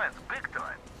his plans big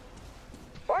time.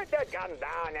 Point that gun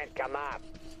down and come up.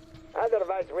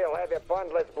 Otherwise we'll have a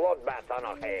pointless bloodbath on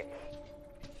our hands.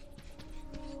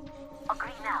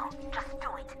 Agree now. Just do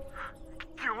it.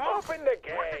 Open the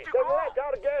gate and let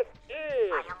our guests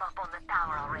in. I am up on the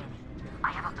tower already. I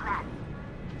have a plan.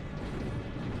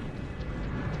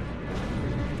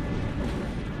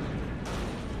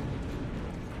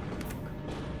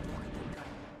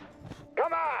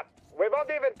 Come up! We won't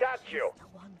even touch you.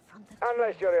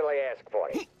 Unless you really ask for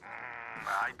it.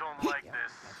 I don't like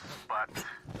this, but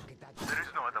there is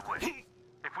no other way.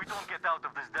 If we don't get out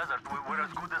of this desert, we're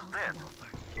as good as dead.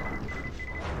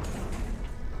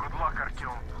 Good luck,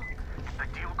 Artyom. If the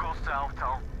deal goes south,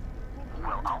 well,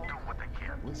 I'll do what I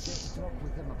can. We'll just talk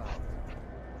with them about it.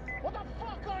 What the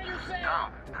fuck are you saying? No,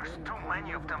 there's too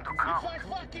many of them to count. If I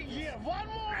fucking hear one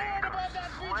more word about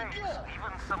that Slaves, VG2,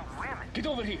 even some women. get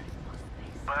over here.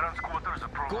 Baron's quarters are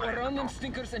Go around them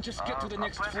stinkers and just get to the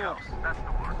next floor. That's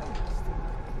the word.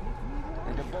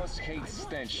 And the boss hates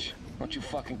stench. Don't you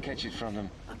fucking catch it from him.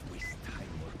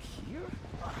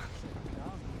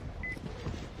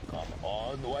 Come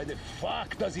on, why the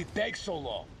fuck does it take so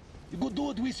long? You could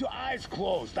do it with your eyes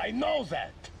closed, I know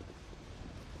that.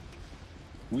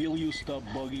 Will you stop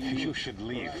bugging me? You should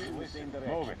leave.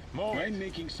 Move it, move it. I'm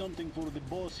making something for the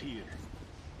boss here.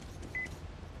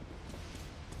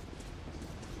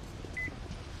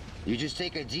 You just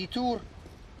take a detour?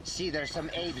 See, there's some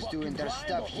apes doing their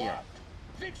stuff here.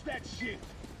 Fix that shit!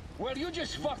 Well, you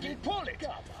just fucking pull it!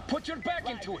 Put your back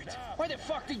into it! Why the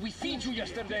fuck did we feed you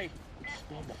yesterday?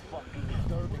 Spend the fucking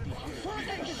eternity here.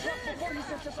 Fucking get up before he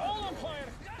sets us all on fire!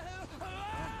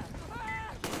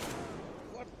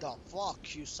 What the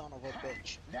fuck, you son of a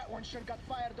bitch? That one sure got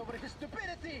fired over his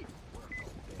stupidity!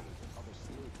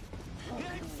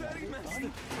 I'm sorry,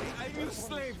 master. I'm your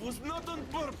slave. Was not on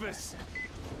purpose.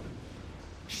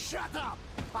 Shut up!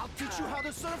 I'll teach you how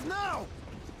to serve now!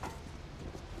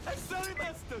 I'm sorry,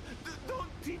 master. Don't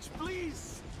teach,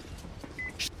 please.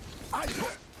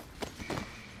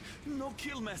 No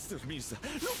kill, Master Mirza.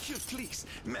 No kill, please.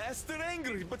 Master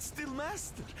angry, but still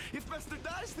master. If Master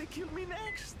dies, they kill me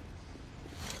next.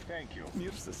 Thank you.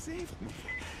 Mirza saved me.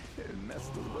 And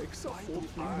Master wakes up, won't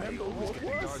remember what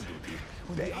was.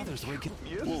 When the others wake up,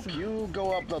 Look, you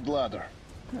go up that ladder.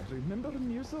 I remember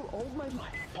Mirza all my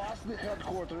life. Past the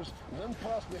headquarters, then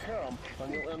past the harem,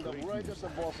 and you'll end up right at the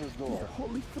boss's door. The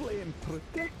Holy Flame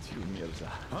protect you,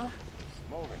 Mirza. Huh?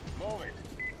 Move it, move it.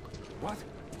 What?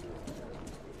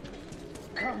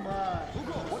 Come on!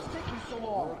 What's taking so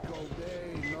long? Work all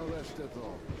day, no rest at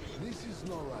all. This is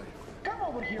no life. Come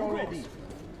over here already!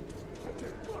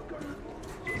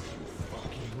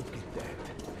 Fucking look at that.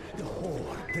 The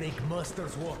whore drank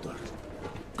Master's water.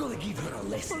 Gonna give her a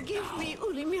lesson. Forgive me,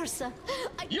 Uli Mirza.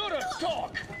 You're a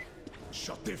dog!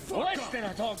 Shut the fuck Less up! than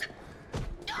a dog!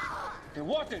 The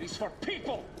water is for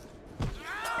people!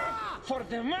 For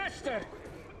the master!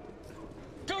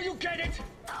 Do you get it?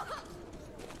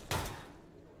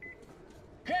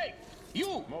 Hey,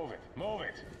 you! Move it, move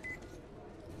it!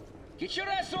 Get your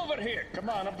ass over here! Come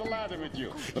on, up the ladder with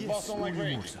you. The boss don't like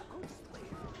rain.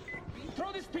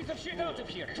 Throw this piece of shit out of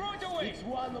here! Throw it away! It's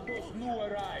one of those new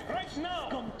arrived. Right now!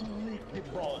 Come to lick the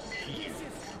boss here.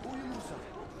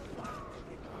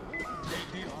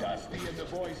 They did Dusty and the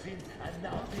boys in, and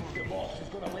now think the boss is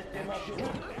gonna let them out the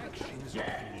room.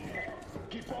 Yeah!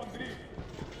 Keep on driving!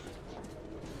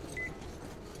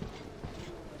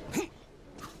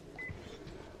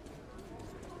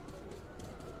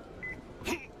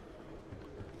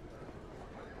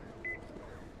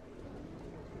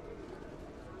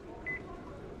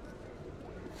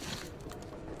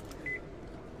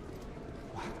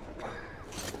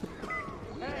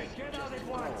 Hey, get out at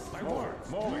once! My word!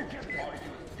 Move it! Are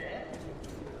you dead?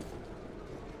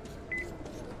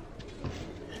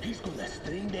 He's gonna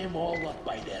string them all up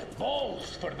by their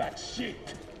balls for that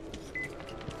shit.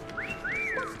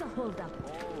 What's the holdup?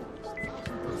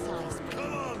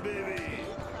 Come on, baby!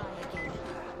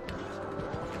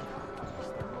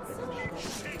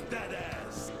 Shake that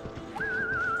ass!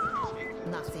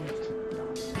 Nothing.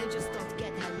 You just don't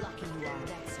get how lucky you are,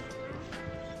 that's all.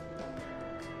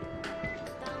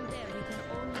 Down there you can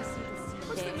only see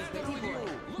the sea. Hey, pretty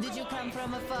boy. Did you come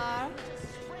from afar?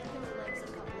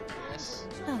 Yes.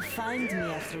 Oh, find me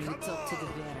after you talk to the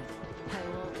bear. I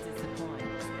won't disappoint.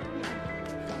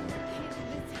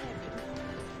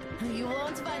 You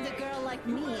won't find a girl like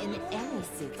me in any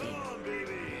city. Come on,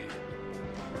 baby!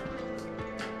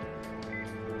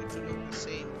 It will look the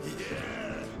same.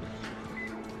 Yeah!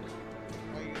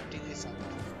 Why you eating this out?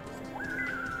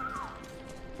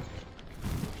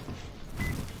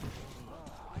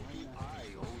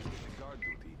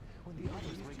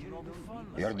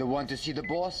 You're the one to see the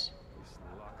boss?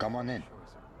 Come on in.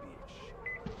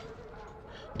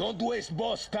 Don't waste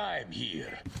boss time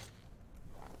here.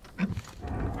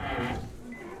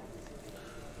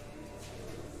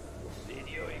 Did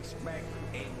you expect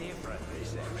a different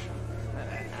reception?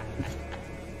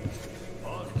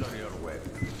 Alter your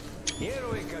weapon. Here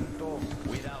we can talk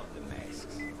without the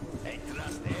masks. I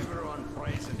trust everyone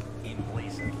present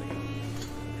implicitly.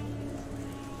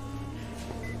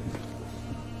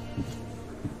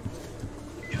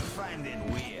 You find it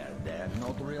weird they're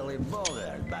not really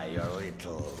bothered by your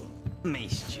little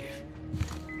mischief.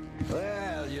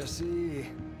 Well, you see,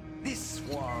 this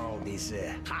world is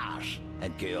a harsh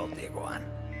and chaotic one.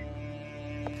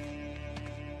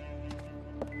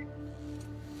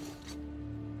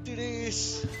 It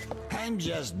is. I'm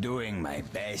just doing my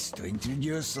best to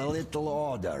introduce a little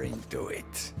order into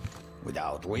it,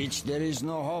 without which there is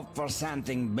no hope for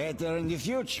something better in the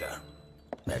future.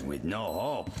 And with no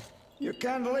hope, you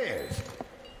can't live.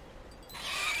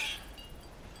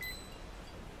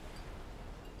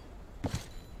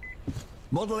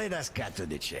 But let us cut to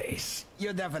the chase.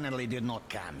 You definitely did not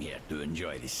come here to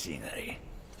enjoy the scenery.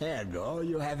 Ergo,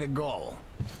 you have a goal.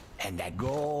 And that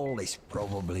goal is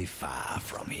probably far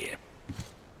from here.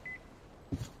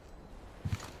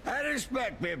 I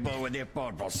respect people with their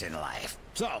purpose in life.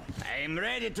 So, I am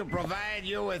ready to provide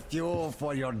you with fuel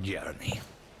for your journey.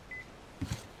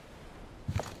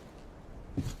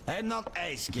 I'm not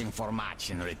asking for much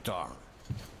in return.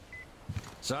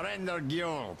 Surrender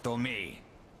Gül to me.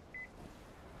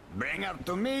 Bring her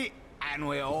to me, and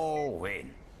we all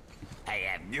win. I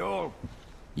have Gül,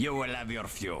 you will have your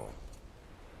fuel.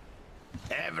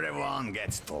 Everyone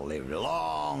gets to live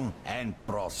long and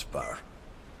prosper.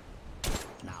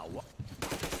 Now what?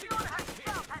 Gül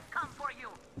herself has come for you.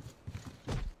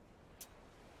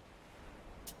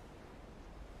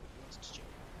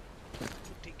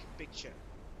 To take a picture.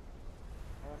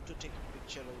 I want to take a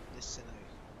picture of this scenario.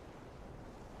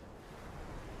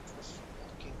 It was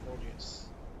fucking gorgeous.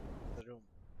 The room.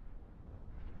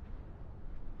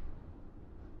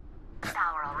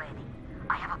 Tower already.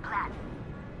 I have a plan.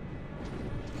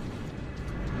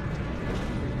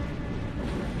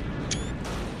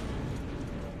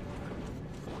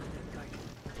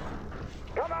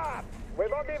 Come on! We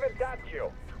won't even touch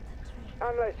you.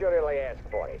 Unless you really ask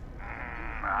for it.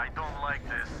 I don't like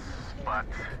this, but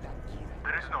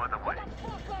there is no other way.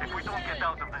 If we don't get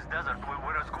out of this desert,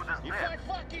 we're as good as If dead. I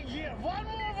fucking hear one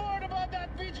more word about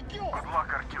that bitch Gül. Good luck,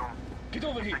 Artyom. Get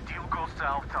over here. If the deal goes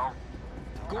south, I'll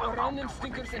Go around them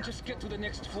stinkers and just get to the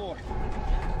next floor.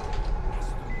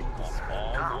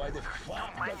 Why the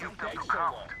fuck does it take so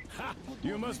long?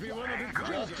 You must be one of the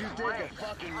Just you take a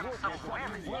fucking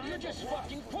look. Well, you just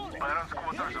fucking pull it. Baron's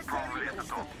quarters are probably at the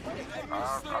top.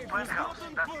 A playhouse,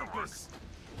 that's the word.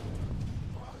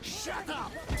 Shut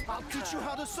up! I'll teach you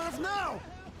how to surf now!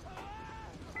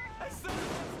 I said,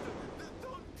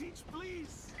 don't teach,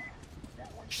 please.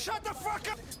 Shut the fuck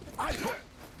up!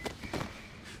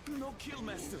 No kill,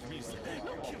 Master, please.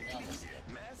 No kill, please.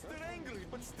 Master angry,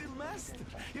 but still master.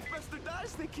 If Master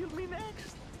dies, they kill me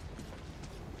next.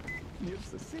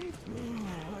 Mirza saved me.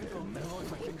 I don't know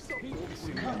if I can speak.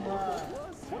 Come on!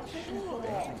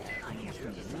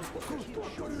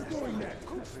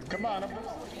 Come on.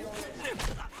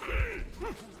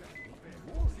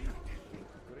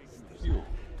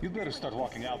 You better start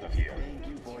walking out of here. Thank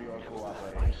you for your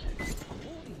cooperation.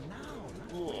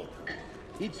 Look,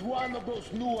 it's one of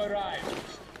those new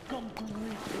arrivals. Come to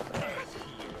meet us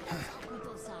here.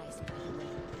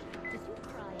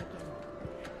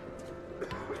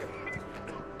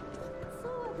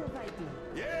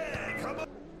 Yeah, come on.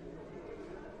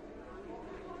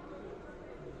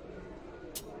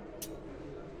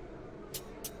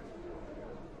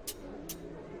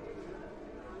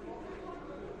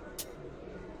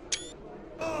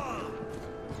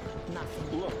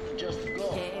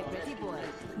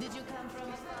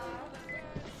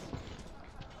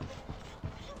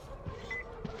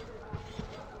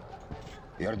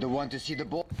 You're the one to see the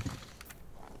ball.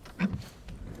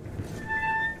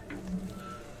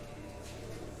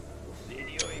 Did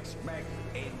you expect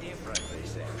a different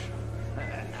reception?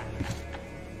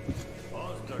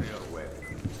 Holster your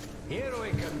weapon. Here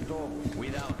we can talk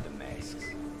without the masks.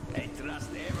 I trust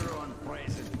everyone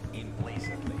present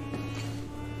implicitly.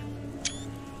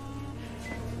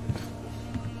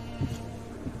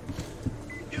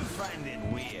 You find it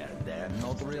weird they're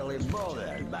not really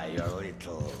bothered by your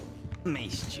little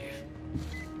mischief.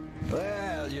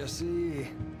 Well, you see,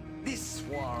 this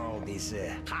world is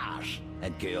a harsh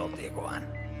and chaotic one.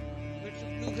 It's a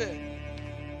blue hair.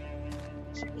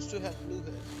 It's supposed to have blue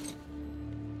hair.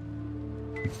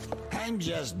 I'm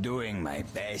just doing my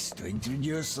best to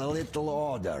introduce a little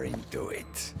order into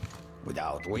it,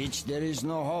 without which there is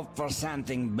no hope for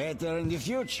something better in the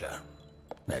future.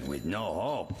 And with no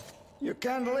hope, you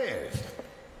can't live.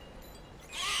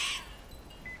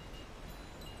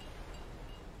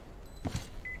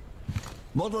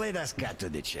 But let us cut to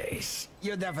the chase.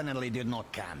 You definitely did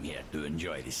not come here to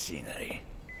enjoy the scenery.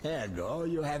 Ergo,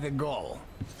 you have a goal.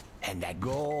 And that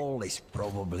goal is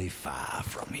probably far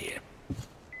from here.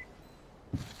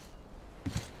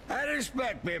 I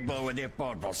respect people with a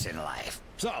purpose in life.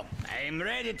 So, I'm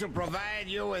ready to provide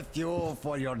you with fuel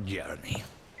for your journey.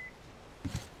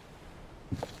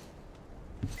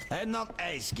 I'm not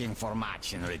asking for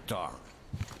much in return.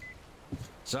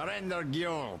 Surrender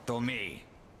Gul to me.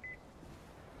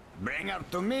 Bring her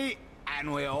to me,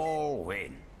 and we all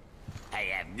win.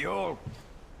 I have fuel,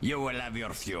 you will have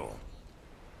your fuel.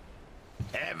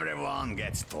 Everyone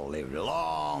gets to live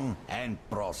long and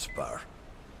prosper.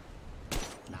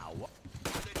 Now what?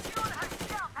 Gul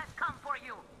herself has come for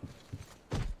you.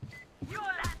 You'll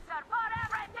answer for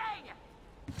everything!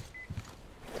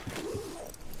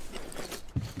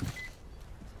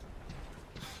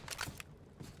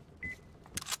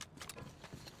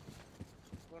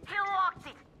 He locked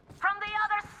it! From the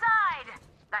other side!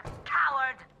 That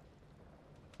coward!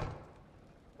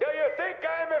 Do you think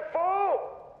I'm a fool?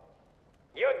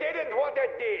 You didn't want a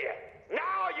deal.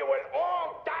 Now you will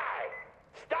all die!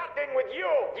 Starting with you,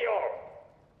 Gul!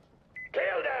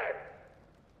 Kill them!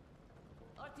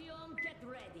 Artyom, get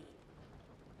ready.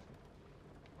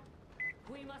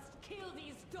 We must kill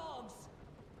these dogs.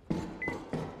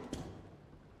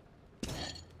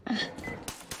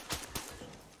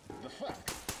 The fuck?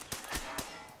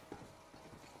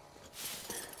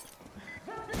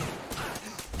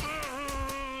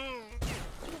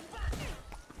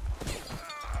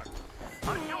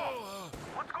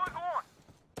 What's going on?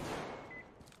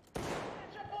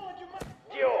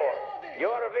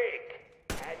 You're weak,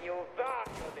 and you thought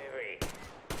you were weak.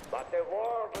 But the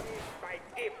world lives by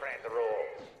different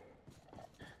rules.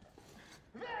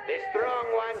 The strong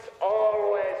ones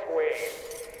always win.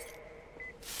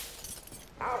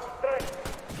 Our strength,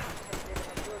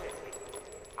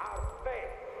 our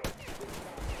faith,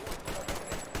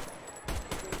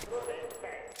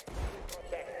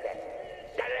 protect them,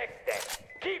 direct them,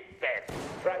 keep them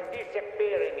from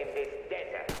disappearing in this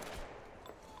desert.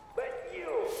 But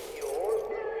you're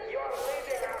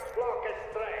leading our flock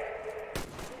astray.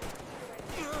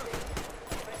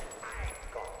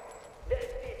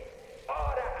 There's this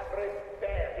aura of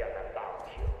rebellion about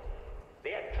you.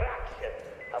 The attraction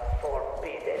of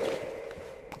forbidden.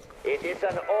 It is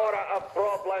an aura of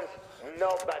problems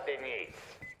nobody needs.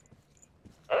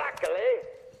 Luckily,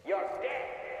 your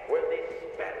death will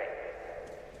dispel it.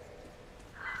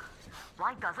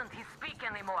 Why doesn't he speak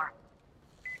anymore?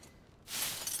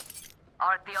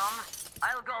 Artyom,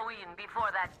 I'll go in before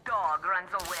that dog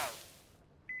runs away.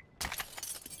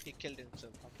 He killed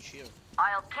himself, I'm sure.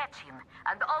 I'll catch him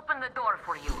and open the door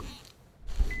for you.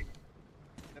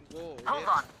 And go. Hold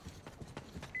on.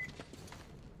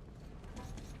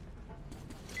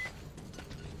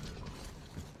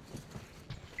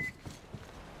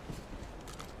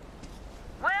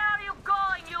 Where are you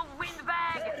going, you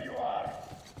windbag? There you are!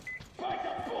 Bite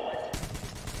a bullet!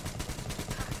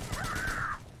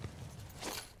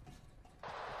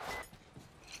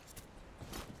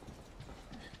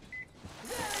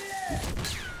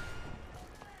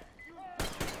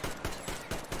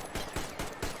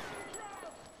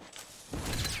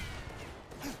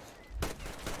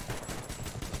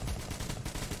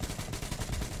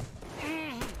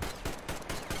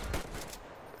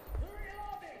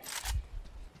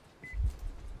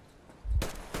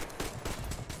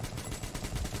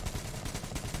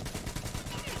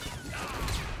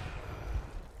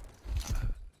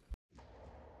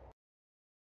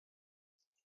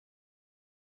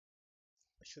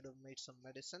 I should have made some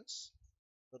medicines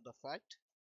for the fight.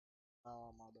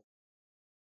 Now I'm out of.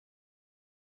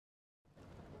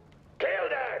 Kill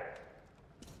them!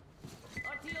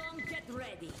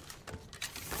 ready.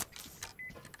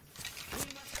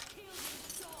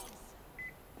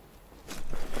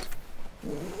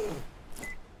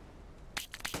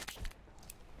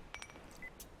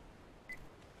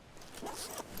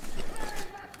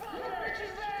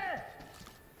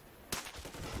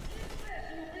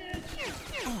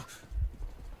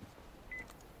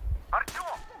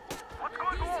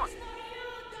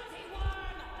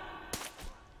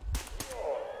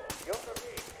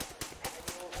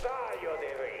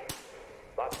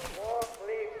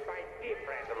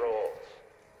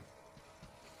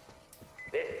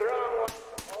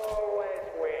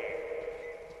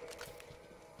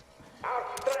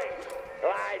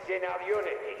 In our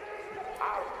unity,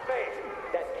 our faith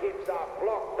that keeps our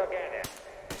flock together.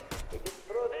 It is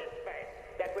through this faith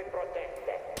that we protect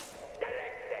them,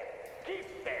 direct them,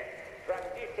 keep them from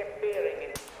disappearing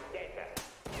in the desert.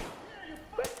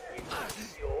 But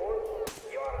you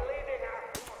are leading our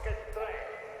flock astray.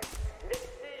 They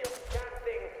see you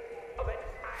chanting of an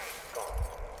icon.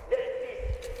 There is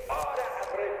this aura of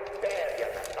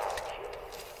rebellion about you,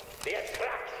 the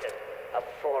attraction of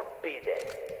forbidden.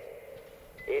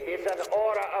 It is an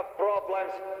aura of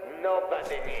problems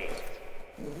nobody needs.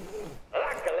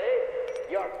 Luckily,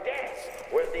 your death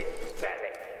will dispel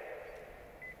it.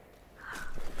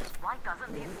 Why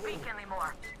doesn't he speak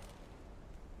anymore?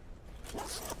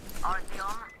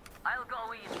 Artyom, I'll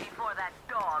go in before that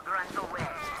dog runs away.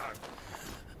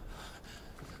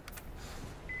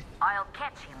 I'll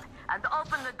catch him and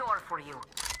open the door for you.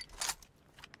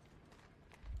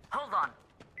 Hold on.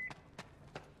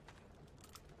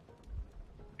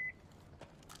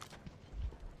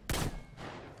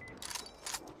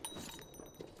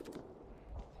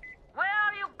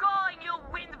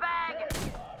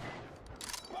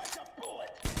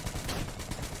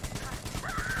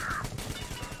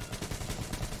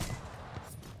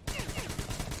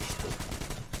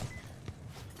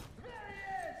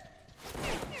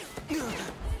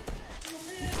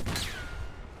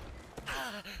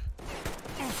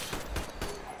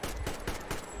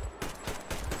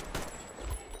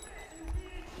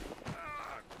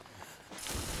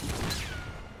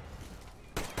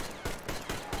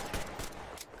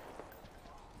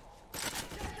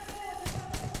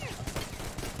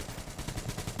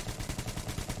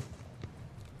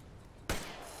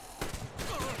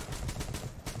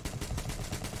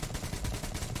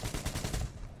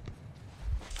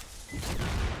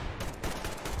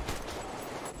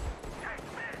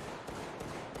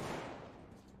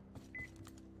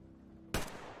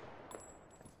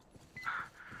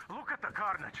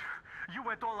 Carnage, you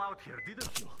went all out here,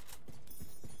 didn't you?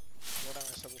 What am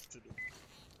I supposed to do?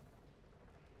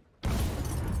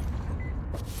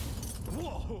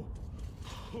 Whoa!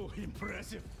 Oh,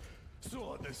 impressive.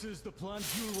 So, this is the plant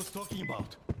Ďuhl was talking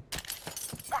about.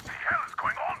 What the hell is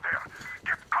going on there?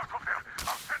 Get out of there!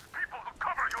 I'll send people to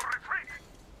cover your retreat!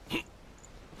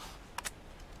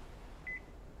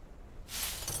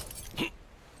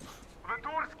 The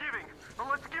door's giving.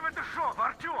 Let's give it a shot,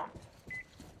 Artyom!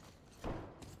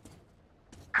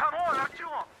 Come on,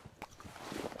 Artyom!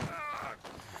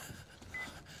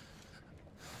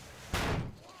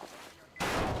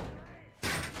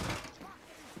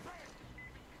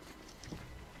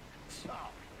 So,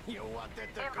 you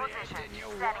wanted to In create position. a new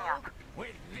Setting world up.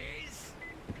 with this?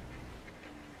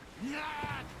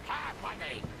 Not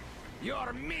happening!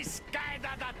 You're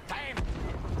misguided attempt!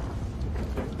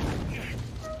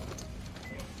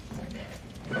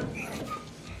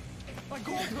 I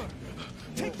got her!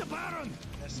 Take the Baron!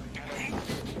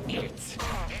 It's the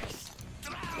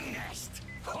strongest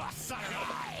who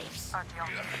survives! Artyom,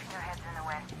 your head's in the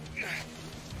way.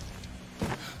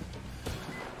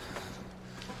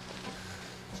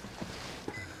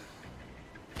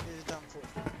 This is done for.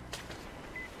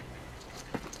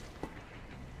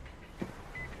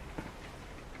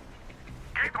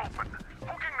 Gate open!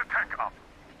 Hooking the tank up!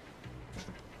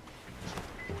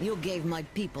 You gave my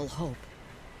people hope.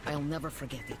 I'll never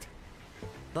forget it.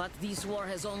 But this war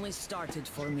has only started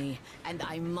for me, and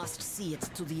I must see it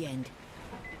to the end.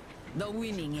 The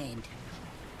winning end.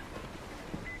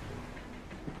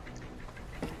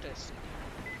 Interesting.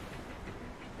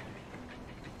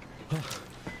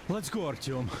 Let's go,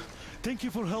 Artyom. Thank you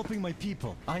for helping my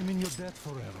people. I'm in your debt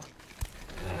forever.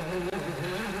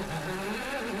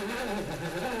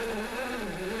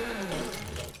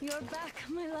 You're back,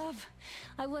 my love.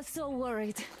 I was so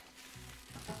worried.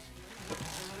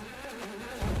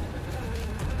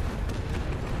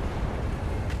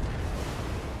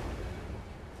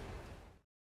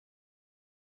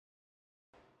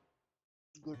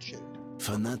 Good shit.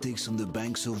 Fanatics on the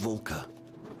banks of Volga.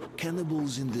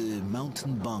 Cannibals in the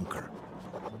mountain bunker.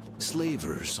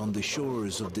 Slavers on the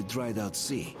shores of the dried out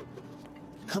sea.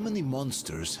 How many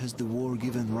monsters has the war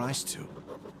given rise to?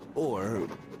 Or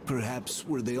perhaps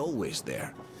were they always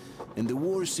there, and the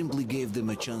war simply gave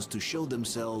them a chance to show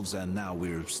themselves and now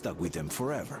we're stuck with them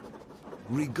forever?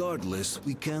 Regardless,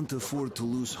 we can't afford to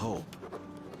lose hope.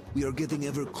 We are getting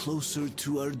ever closer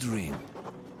to our dream.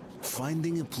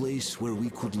 Finding a place where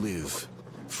we could live,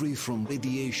 free from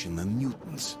radiation and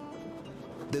mutants.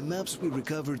 The maps we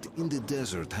recovered in the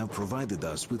desert have provided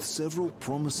us with several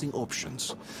promising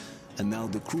options, and now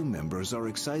the crew members are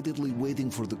excitedly waiting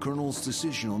for the Colonel's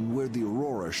decision on where the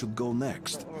Aurora should go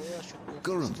next.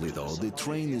 Currently, though, the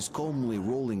train is calmly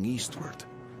rolling eastward.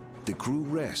 The crew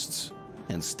rests,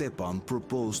 and Stepan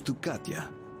proposed to Katya.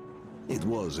 It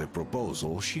was a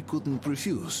proposal she couldn't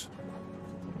refuse.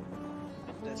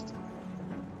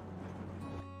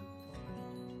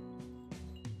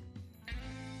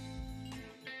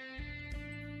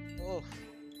 Oh,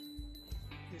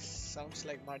 this sounds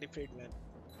like Marty Friedman.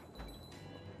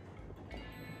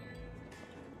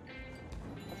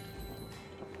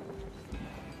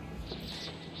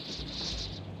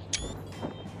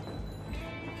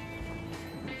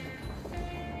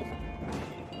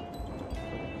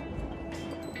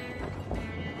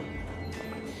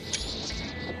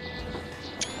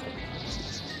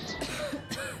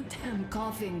 Damn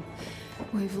coughing.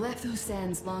 We've left those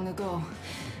sands long ago,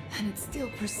 and it still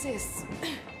persists.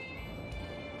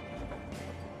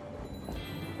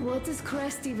 What does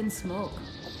Crest even smoke?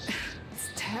 It's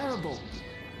terrible.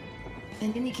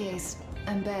 In any case,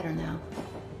 I'm better now.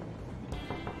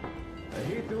 I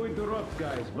hate to interrupt,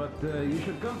 guys, but you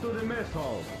should come to the mess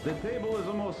hall. The table is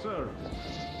almost served.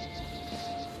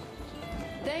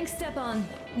 Thanks, Stepan.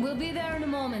 We'll be there in a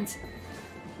moment.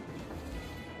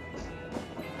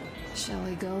 Shall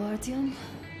we go, Artyom?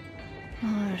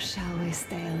 Or shall we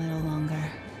stay a little longer?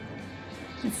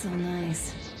 It's so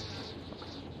nice.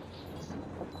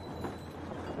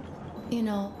 You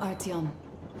know, Artyom,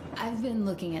 I've been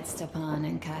looking at Stepan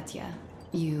and Katya,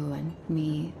 you and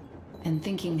me, and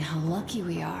thinking how lucky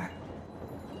we are.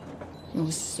 It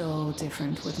was so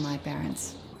different with my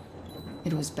parents.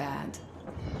 It was bad.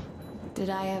 Did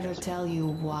I ever tell you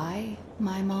why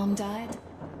my mom died?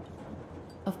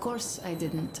 Of course I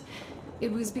didn't.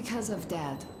 It was because of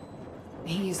Dad.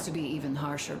 He used to be even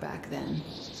harsher back then.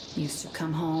 He used to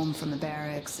come home from the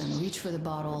barracks and reach for the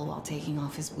bottle while taking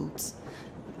off his boots.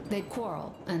 They'd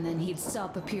quarrel, and then he'd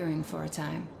stop appearing for a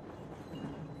time.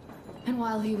 And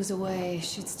while he was away,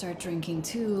 she'd start drinking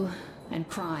too, and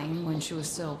crying when she was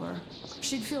sober.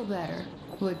 She'd feel better,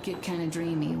 would get kind of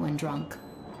dreamy when drunk.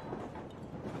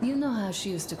 You know how she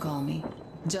used to call me?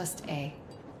 Just A.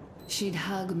 She'd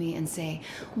hug me and say,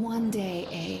 "One day,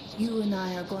 A, you and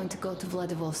I are going to go to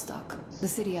Vladivostok, the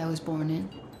city I was born in.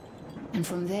 And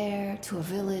from there to a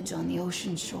village on the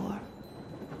ocean shore."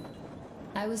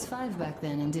 I was 5 back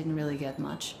then and didn't really get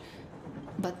much.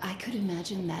 But I could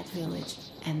imagine that village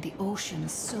and the ocean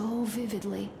so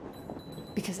vividly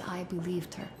because I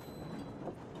believed her.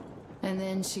 And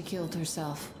then she killed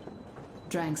herself.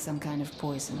 Drank some kind of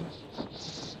poison.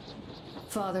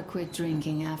 Father quit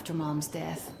drinking after Mom's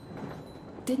death.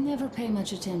 Didn't ever pay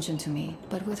much attention to me,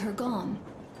 but with her gone,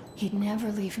 he'd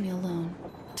never leave me alone.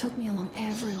 Took me along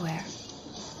everywhere.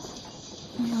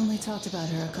 We only talked about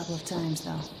her a couple of times,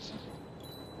 though.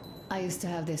 I used to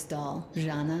have this doll,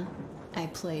 Jana. I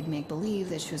played make-believe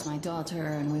that she was my daughter,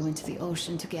 and we went to the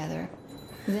ocean together.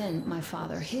 Then my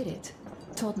father hid it,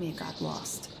 told me it got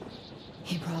lost.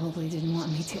 He probably didn't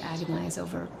want me to agonize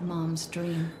over Mom's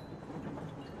dream.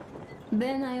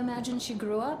 Then I imagined she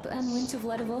grew up and went to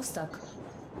Vladivostok.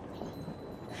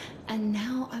 And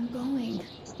now I'm going,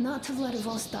 not to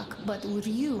Vladivostok, but with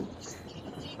you.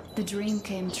 The dream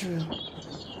came true.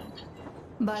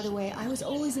 By the way, I was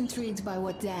always intrigued by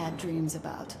what Dad dreams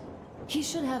about. He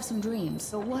should have some dreams,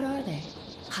 so what are they?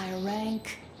 Higher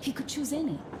rank? He could choose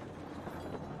any.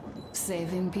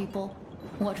 Saving people?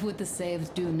 What would the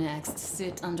saved do next?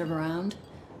 Sit underground?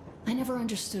 I never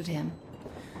understood him.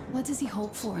 What does he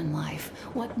hope for in life?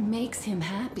 What makes him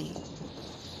happy?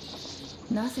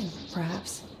 Nothing,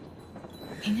 perhaps.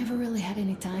 He never really had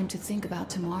any time to think about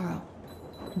tomorrow.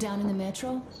 Down in the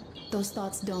metro, those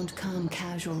thoughts don't come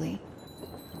casually.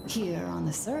 Here on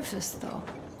the surface, though.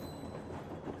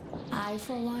 I,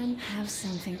 for one, have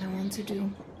something I want to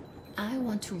do. I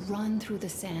want to run through the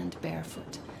sand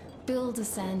barefoot. Build a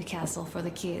sand castle for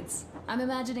the kids. I'm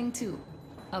imagining two.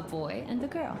 A boy and a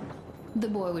girl. The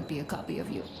boy would be a copy of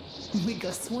you. We'd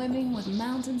go swimming with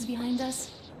mountains behind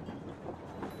us.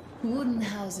 Wooden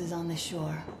houses on the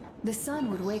shore. The sun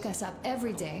would wake us up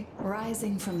every day,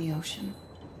 rising from the ocean.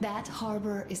 That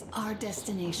harbor is our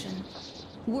destination.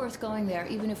 Worth going there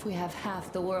even if we have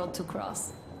half the world to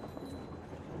cross.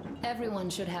 Everyone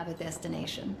should have a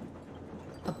destination.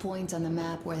 A point on the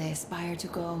map where they aspire to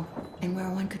go, and where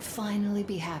one could finally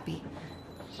be happy.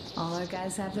 All our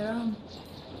guys have their own.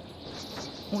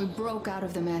 We broke out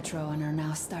of the metro and are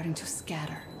now starting to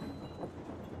scatter.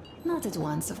 Not at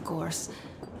once, of course.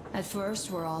 At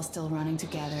first, we're all still running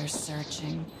together,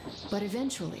 searching. But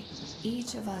eventually,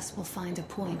 each of us will find a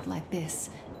point like this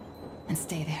and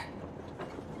stay there.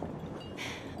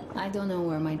 I don't know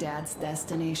where my dad's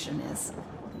destination is.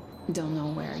 Don't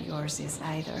know where yours is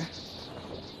either.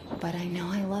 But I know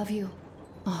I love you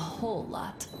a whole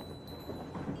lot.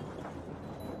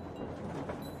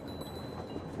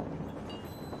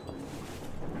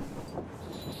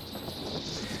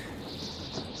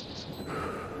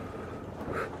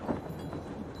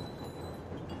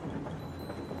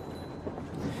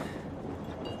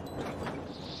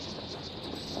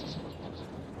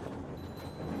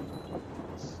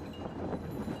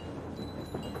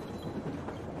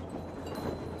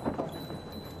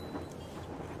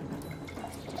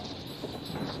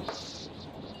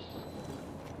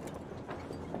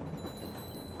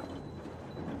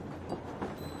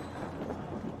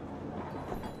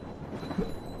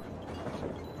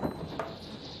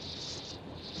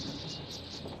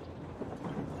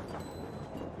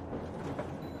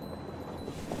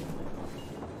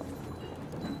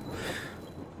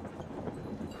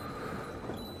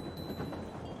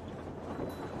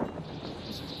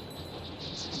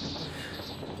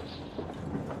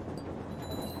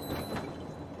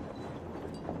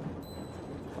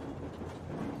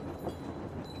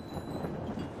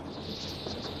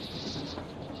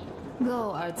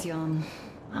 Go, Artyom.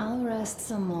 I'll rest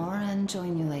some more and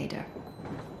join you later.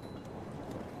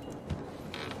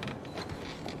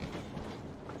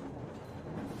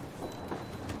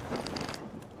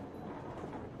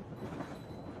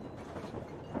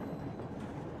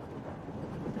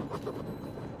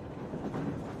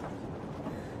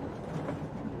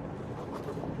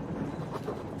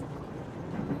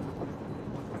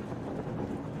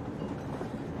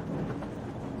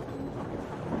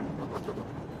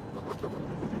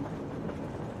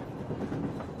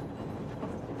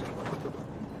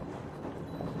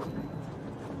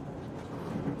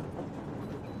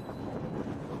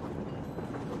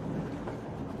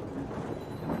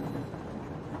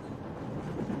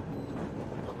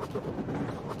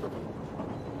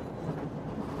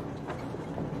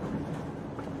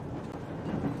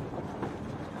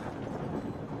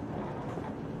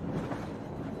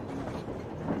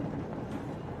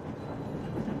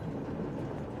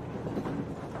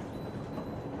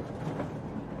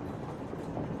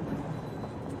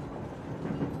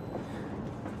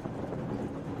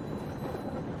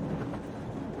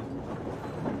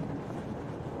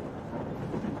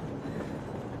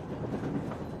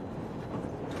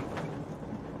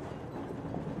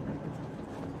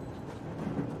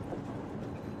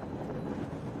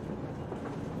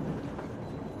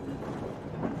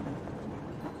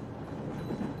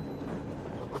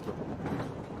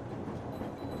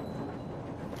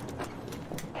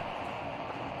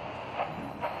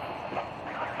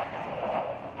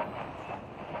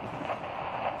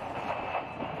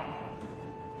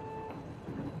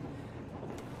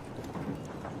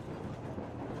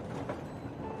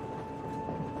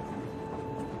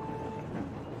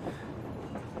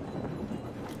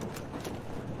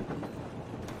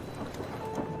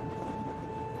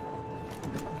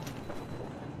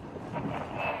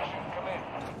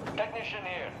 Station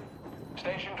here.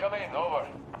 Station come in, over.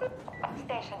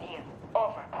 Station here.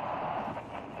 Over.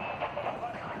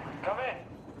 Come in.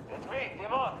 It's me,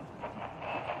 Timon.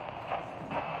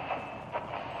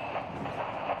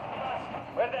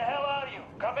 Where the hell are you?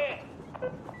 Come in.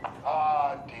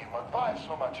 Ah, Demon, why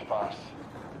so much fuss?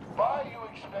 Why you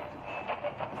expect...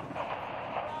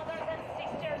 Brothers and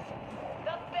sisters,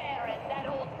 the Baron, that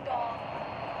old dog.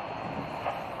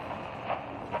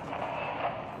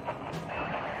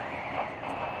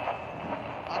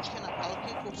 আজকে না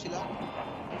কালকে করছিলাম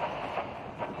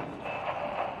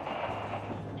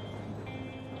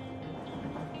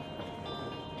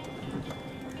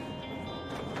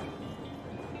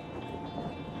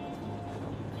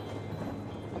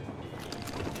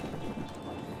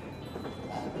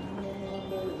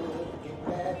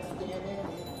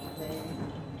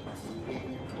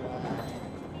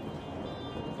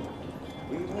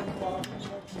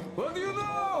What do you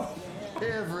know?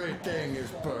 Everything is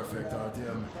perfect,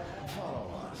 Artyom. Follow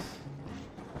us.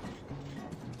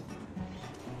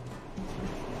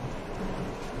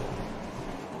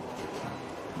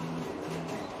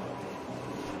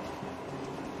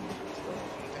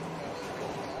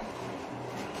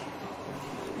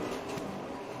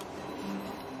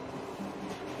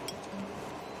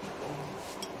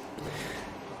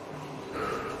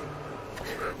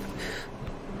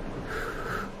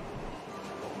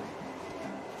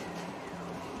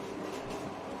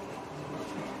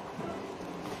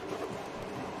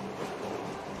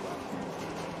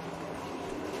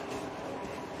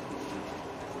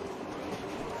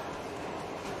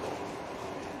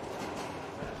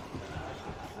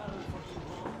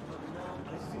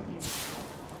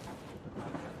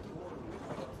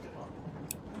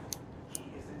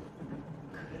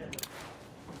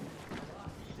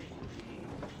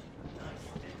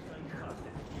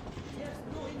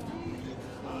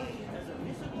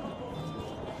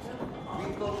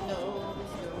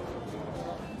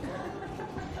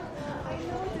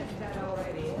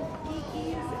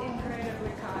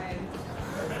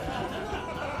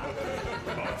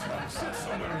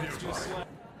 nearby.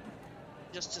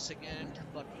 Just a second,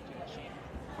 got me the machine.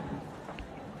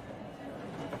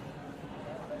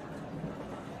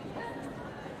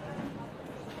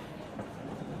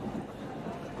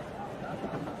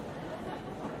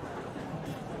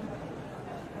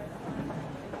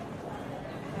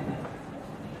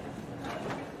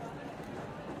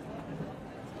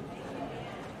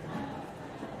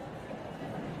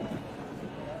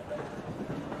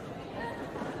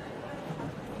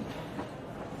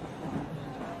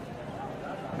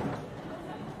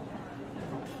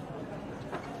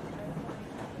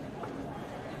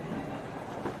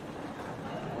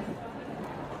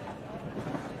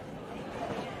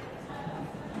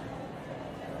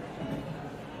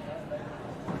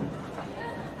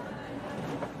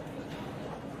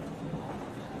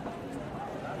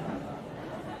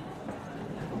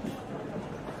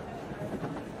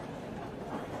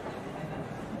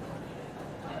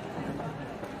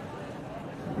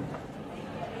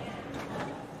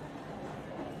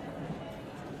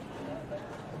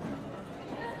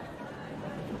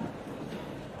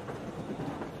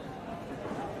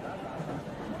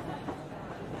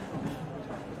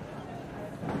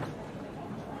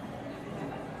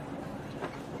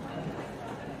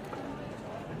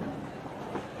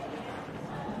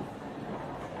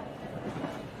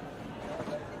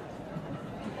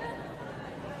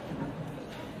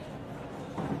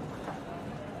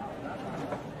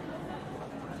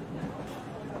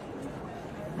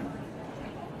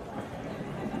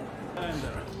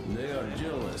 They are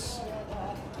jealous.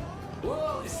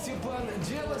 Well, Stepan,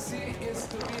 jealousy is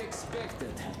to be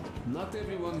expected. Not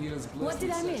everyone here is blessed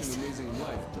with such an amazing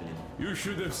wife. You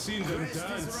should have seen them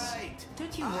dance. Right.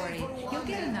 Don't you worry. You'll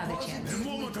get another chance. A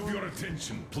moment of your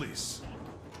attention, please.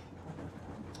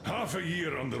 Half a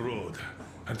year on the road,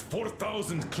 and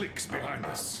 4,000 clicks behind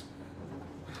us.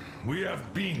 We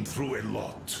have been through a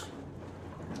lot.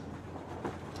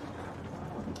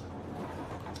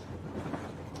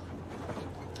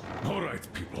 All right,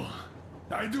 people.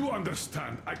 I do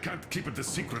understand I can't keep it a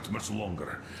secret much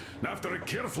longer. After a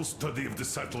careful study of the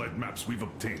satellite maps we've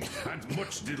obtained, and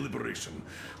much deliberation,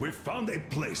 we've found a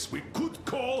place we could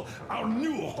call our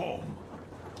new home.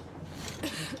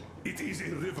 It is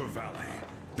a river valley.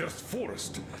 There's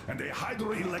forest and a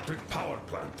hydroelectric power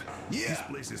plant. Yeah. This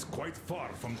place is quite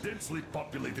far from densely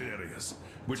populated areas,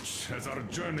 which, as our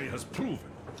journey has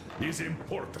proven, is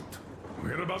important.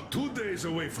 We're about 2 days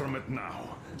away from it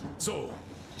now. So,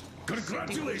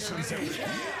 congratulations,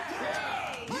 everyone.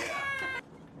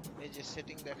 এই যে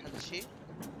setting দেখাচ্ছি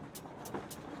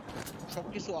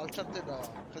সবকিছু আলট্রাতে দাও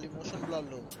খালি motion blur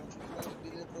লো motion blur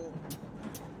দিলে তো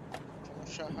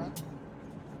সমস্যা হয়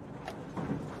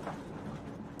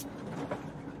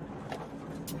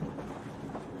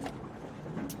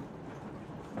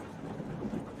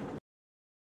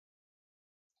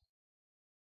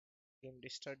গেম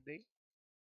রিস্টার্ট দেই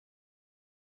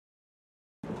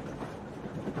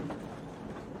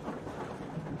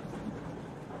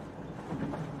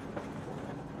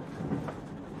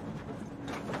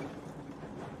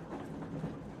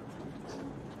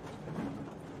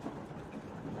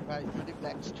ভাই যদি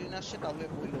ব্ল্যাক স্ক্রিন আসে তাহলে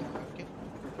বললো আমাকে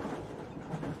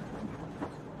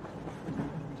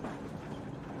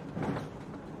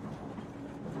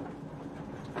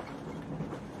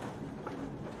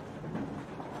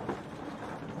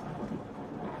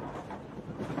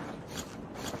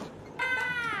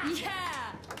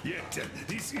Yet,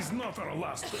 this is not our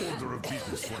last order of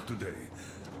business for today.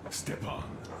 Stepan,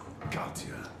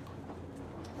 Katya.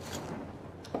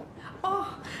 Oh,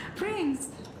 Prince!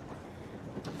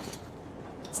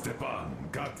 Stepan,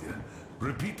 Katya,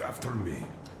 repeat after me.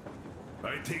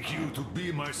 I take you to be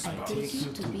my spouse. I take you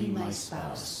to be my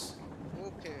spouse.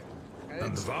 Okay.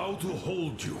 And vow to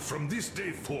hold you from this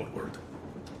day forward.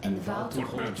 And vow to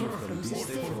hold you from this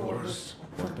day forward,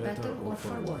 for better or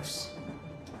for worse.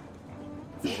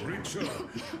 For richer,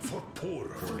 for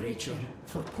poorer. For richer,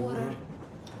 for poorer.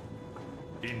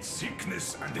 In sickness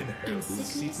and in health. In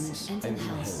sickness and in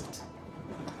health.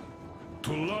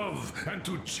 To love and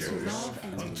to cherish,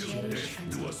 until death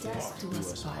do us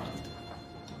part.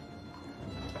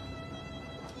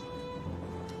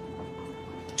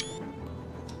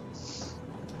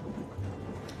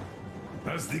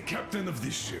 As the captain of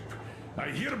this ship, I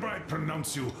hereby pronounce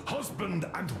you husband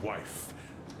and wife.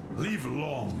 Live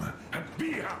long and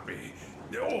be happy.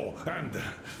 Oh, and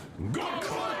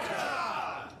Gorka!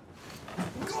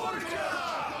 Gorka!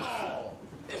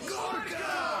 Gorka!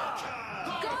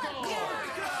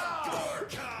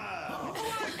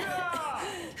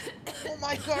 Oh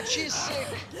my god, she's sick!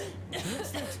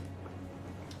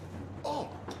 Oh!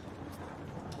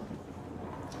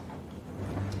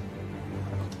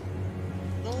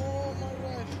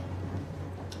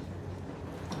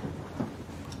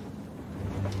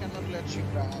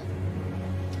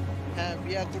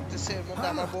 ইয়া করতেছে এর মধ্যে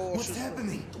আমার বউ অসুস্থ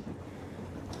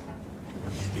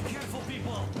Be careful,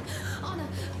 people! Anna,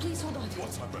 please hold on.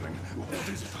 What's happening? What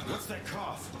is it? What's that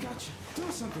cough? Gotcha. Do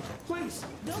something, please.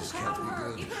 Don't cow her.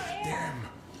 Give her air. Damn.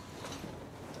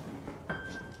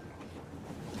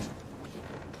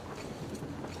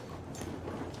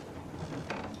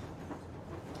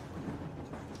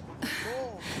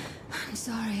 I'm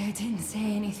sorry I didn't say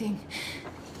anything.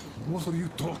 What are you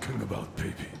talking about,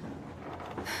 baby?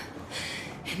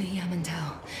 In the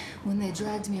𝚘𝚘𝚘𝚘𝚘𝚘𝚘, when they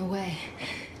dragged me away,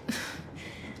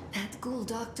 that ghoul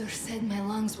doctor said my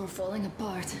lungs were falling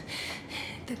apart.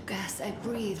 The gas I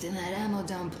breathed in that ammo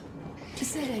dump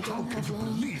said I don't have long. How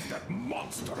could you believe that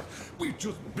monster? We've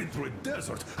just been through a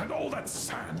desert and all that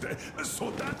sand, so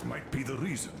that might be the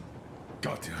reason.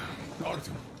 Katya,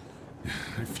 Artyom,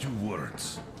 a few words.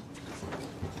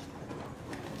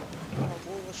 আমার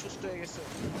বউ অসুস্থ হয়ে গেছে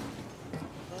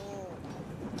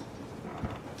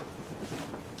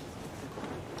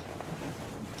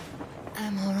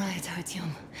I'm all right,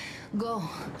 Artyom. Go.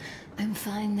 I'm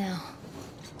fine now.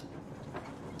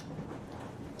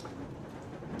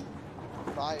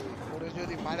 ভাই ওরে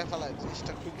যদি মারা ফেলায়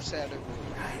জিনিসটা খুব স্যাড হবে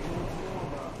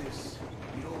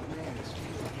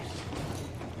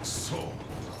So,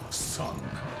 son,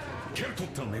 care to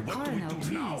tell me what do we Colonel, do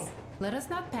please. now? Let us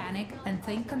not panic and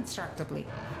think constructively.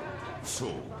 So,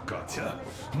 Katya,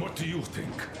 what do you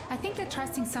think? I think that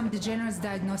trusting some degenerate's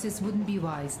diagnosis wouldn't be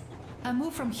wise. A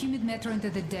move from humid metro into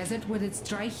the desert with its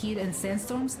dry heat and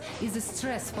sandstorms is a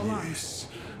stress for lungs. Yes,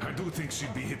 I do think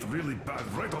she'd be hit really bad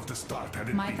right off the start had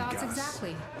it My been thoughts gas.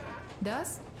 exactly. Thus,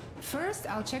 first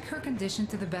I'll check her condition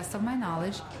to the best of my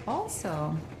knowledge. Also,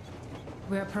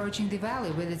 we're approaching the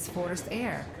valley with its forest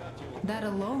air. That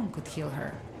alone could heal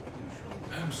her.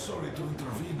 I'm sorry to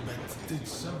intervene, but did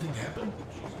something happen?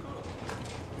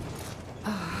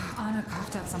 Anna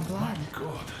coughed up some blood. My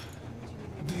God.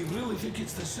 Do you really think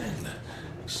it's the sand?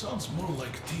 Sounds more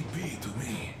like TB to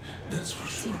me. That's for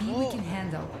sure. TB we can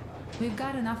handle. We've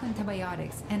got enough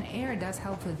antibiotics, and air does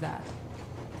help with that.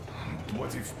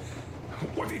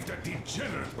 What if that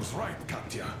degenerate was right,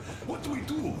 Katya? What do we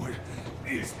do?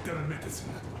 Is there a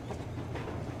medicine?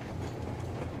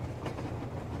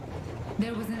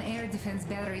 There was an air defense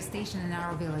battery station in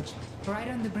our village. Right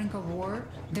on the brink of war,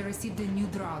 they received a new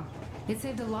drug. It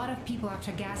saved a lot of people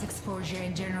after gas exposure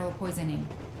and general poisoning.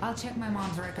 I'll check my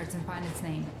mom's records and find its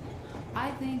name. I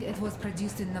think it was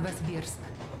produced in Novosibirsk.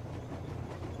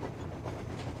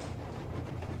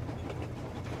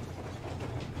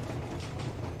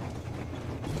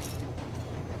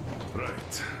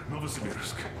 Right,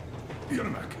 Novosibirsk.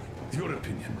 Yermak, your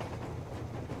opinion.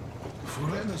 For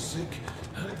Anna's sake,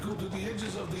 I'd go to the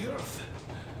edges of the earth.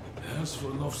 As for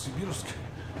Novosibirsk,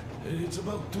 it's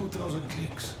about 2,000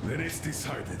 clicks. Then it's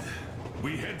decided.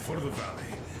 We head for the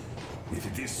valley. If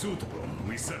it is suitable,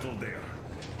 we settle there.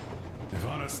 If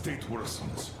Anna's state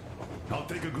worsens, I'll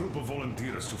take a group of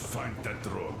volunteers to find that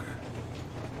drug.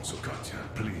 So Katya,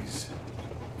 please,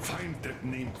 find that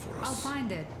name for us. I'll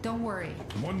find it, don't worry.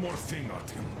 One more thing,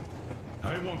 Artyom.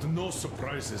 I want no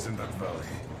surprises in that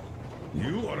valley.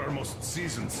 You are our most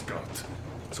seasoned scout,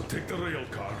 so take the rail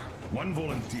car, one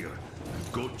volunteer,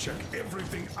 and go check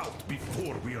everything out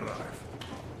before we arrive.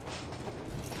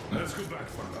 Let's go back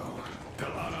for now.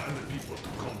 Tell Anna and the people to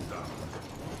calm down.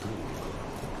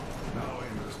 Now I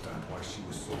understand why she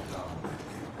was so down with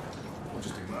me.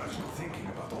 Just imagine thinking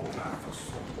about all that for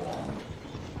so long.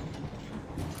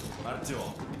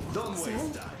 Artyom, don't So,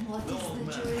 waste time. what The is old the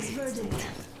man jury's hates verdict?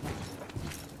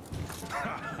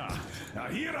 Now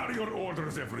here are your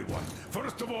orders, everyone.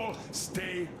 First of all,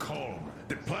 stay calm.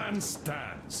 The plan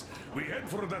stands. We head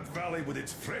for that valley with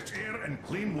its fresh air and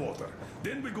clean water.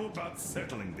 Then we go about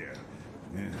settling there.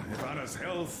 If Anna's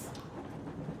health...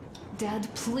 Dad,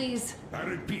 please. I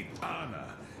repeat, Anna,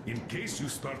 in case you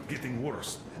start getting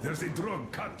worse, there's a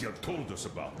drug Katya told us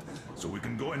about, so we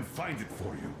can go and find it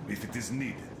for you, if it is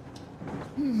needed.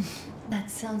 That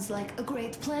sounds like a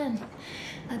great plan.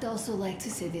 I'd also like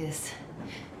to say this.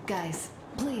 Guys,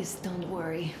 please don't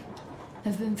worry.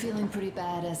 I've been feeling pretty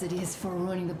bad as it is for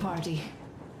ruining the party.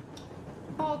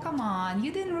 Oh, come on,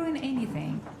 you didn't ruin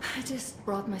anything. I just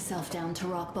brought myself down to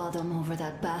rock bottom over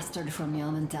that bastard from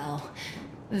𝚘𝚘𝚘𝚘𝚘.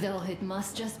 Though it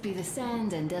must just be the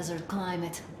sand and desert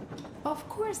climate. Of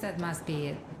course that must be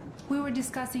it. We were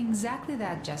discussing exactly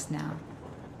that just now.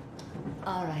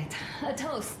 All right, a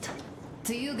toast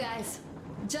to you guys.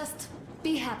 Just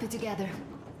be happy together.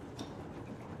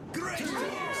 Great!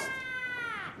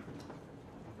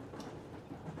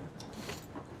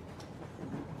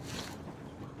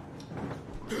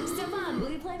 Stefan,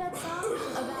 will you play that song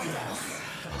about us?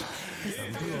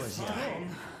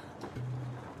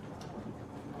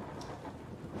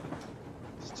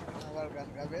 keluarkan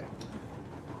KB.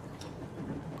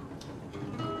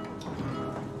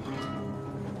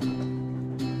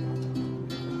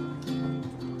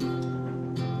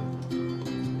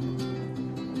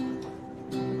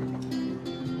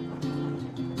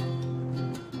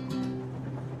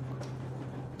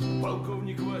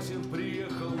 Полковник Васин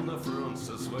приехал на фронт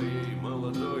со своей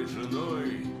молодой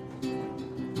женой.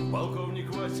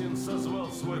 Полковник Васин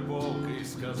созвал свой полк и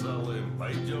сказал им: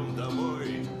 пойдем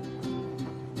домой.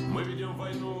 Мы ведем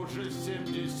войну уже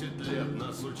 70 лет,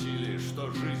 нас учили,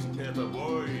 что жизнь это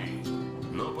бой.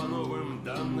 Но по новым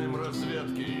данным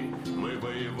разведки мы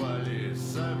воевали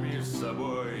сами с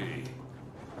собой.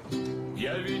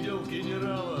 Я видел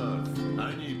генералов,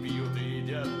 они пьют и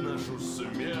едят нашу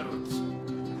смерть.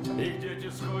 Их дети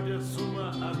сходят с ума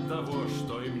от того,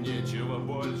 что им нечего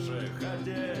больше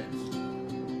хотеть.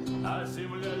 А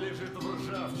земля лежит в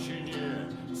ржавчине,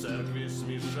 церкви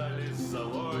смешались с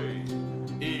золой.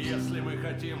 И если мы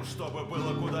хотим, чтобы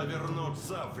было куда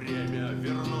вернуться, время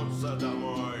вернуться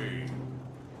домой.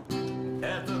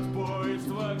 Этот поезд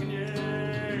в огне,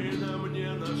 и нам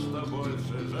не на что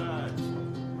больше жать.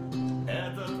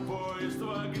 Этот поезд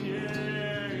в огне,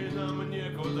 и нам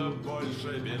некуда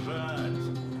больше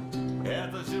бежать.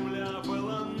 Эта земля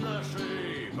была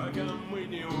нашей, пока мы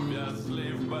не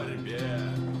увязли в борьбе.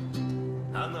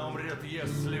 Она умрет,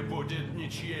 если будет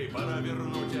ничьей, пора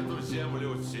вернуть эту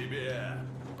землю себе.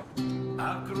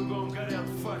 А кругом горят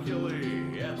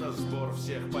факелы, это сбор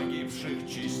всех погибших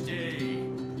частей.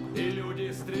 И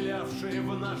люди, стрелявшие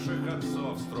в наших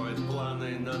отцов, строят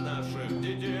планы на наших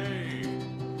детей.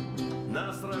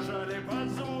 Нас сражали под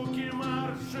звуки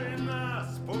маршей,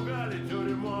 нас пугали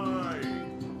тюрьмой.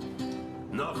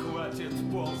 Но хватит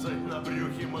ползать на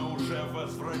брюхе, мы уже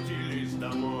возвратились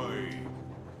домой.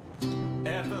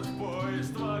 Этот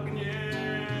поезд в огне,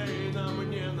 и нам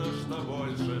не на что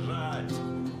больше жать.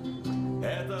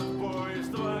 Этот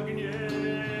поезд в огне,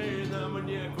 и нам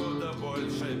некуда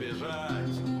больше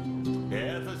бежать.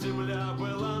 Эта земля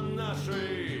была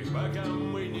нашей, пока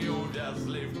мы не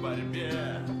увязли в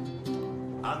борьбе.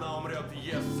 Она умрет,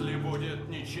 если будет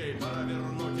ничей, пора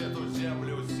вернуть эту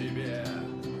землю себе.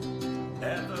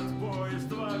 Этот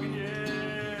поезд в огне,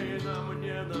 и нам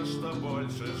не на что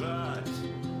больше жать.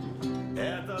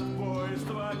 Этот поезд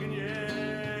в огне,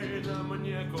 и нам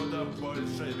некуда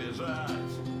больше бежать.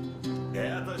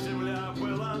 Эта земля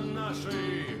была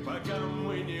нашей, пока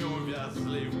мы не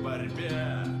увязли в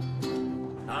борьбе.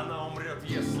 Она умрет,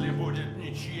 если будет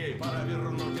ничьей, пора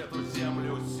вернуть эту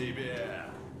землю себе.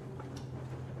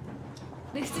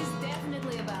 This is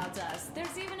definitely about us.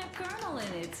 There's even a colonel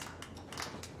in it.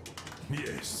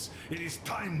 Yes, it is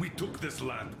time we took this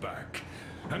land back.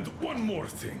 And one more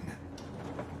thing.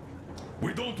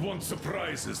 We don't want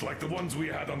surprises like the ones we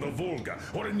had on the Volga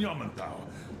or in Yamantau.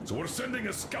 So we're sending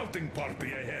a scouting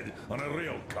party ahead on a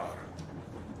rail car.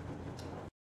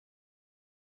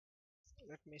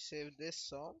 Let me save this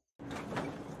song.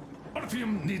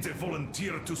 Artyom needs a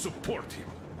volunteer to support him.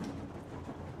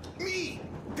 Me!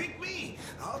 Pick me!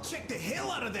 I'll check the hell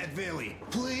out of that valley,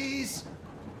 please!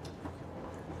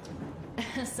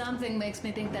 Something makes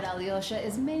me think that Alyosha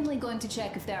is mainly going to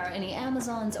check if there are any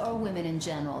Amazons or women in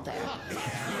general there.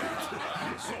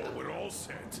 So we're all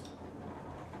set.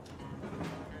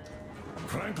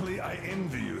 Frankly, I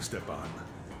envy you, Stepan.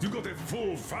 You got a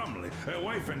full family, a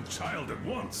wife and child at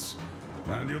once.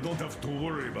 And you don't have to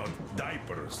worry about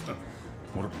diapers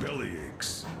or belly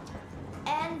aches.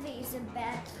 Envy is a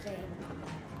bad thing.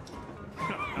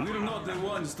 We're not the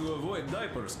ones to avoid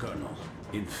diapers, Colonel.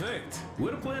 In fact,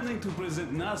 we're planning to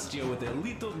present Nastya with a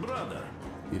little brother,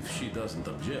 if she doesn't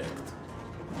object.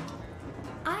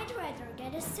 I'd rather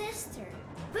get a sister.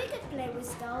 We could play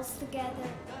with dolls together.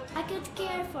 I could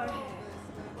care for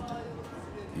her.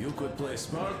 You could play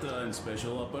Sparta in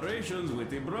special operations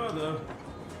with your brother.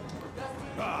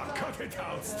 Ah, cut it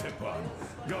out, Stepan.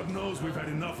 God knows we've had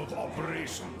enough of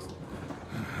operations.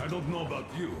 I don't know about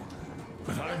you,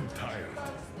 but I'm tired.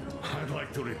 I'd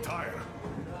like to retire.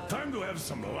 Time to have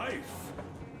some life.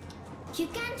 You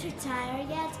can't retire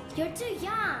yet. You're too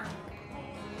young.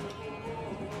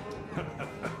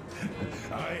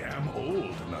 I am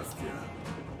old, Nastya.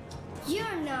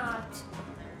 You're not.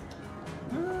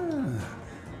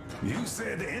 You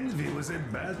said envy was a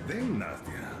bad thing,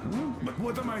 Nastya. But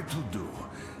what am I to do?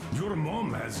 Your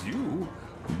mom has you,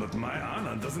 but my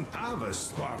Anna doesn't have a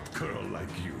smart girl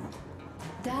like you.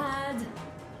 Dad!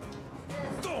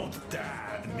 Don't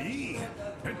dad me!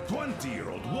 A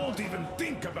 20-year-old won't even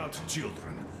think about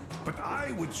children. But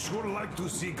I would sure like to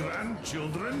see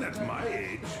grandchildren at my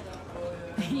age.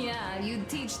 Yeah, you'd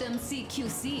teach them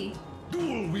CQC.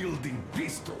 Dual-wielding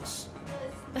pistols.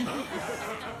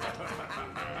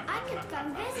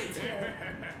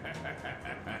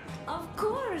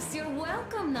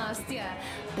 welcome, Nastya.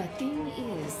 The thing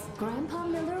is, Grandpa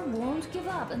Miller won't give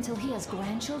up until he has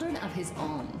grandchildren of his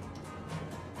own.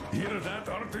 Hear that,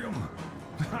 Artyom?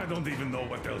 I don't even know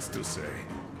what else to say.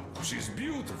 She's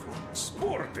beautiful,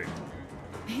 sporting.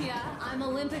 Yeah, I'm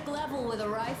Olympic level with a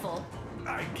rifle.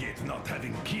 I get not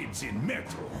having kids in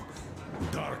Metro.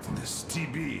 Darkness,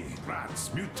 TB,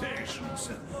 rats, mutations.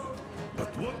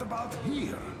 But what about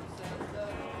here?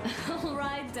 All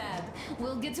right, Dad.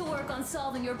 We'll get to work on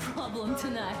solving your problem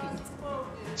tonight.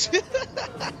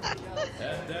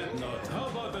 At that note, how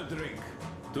about a drink?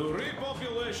 To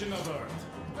repopulation of Earth.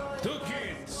 To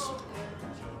kids.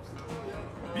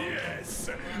 Yes,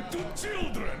 to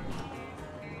children.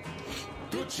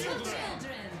 To children.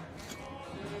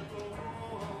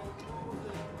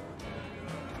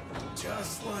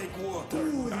 Just like water.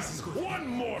 And one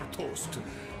more toast.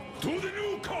 To the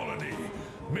new colony.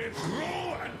 May it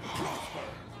grow and prosper.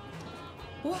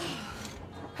 Wow.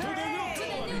 To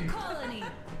the new colony.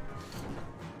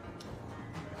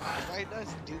 Why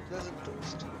does Duke doesn't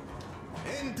toast?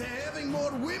 And to having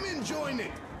more women join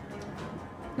it.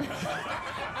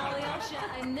 Alyosha,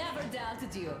 I never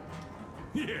doubted you.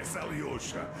 Yes,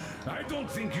 Alyosha. I don't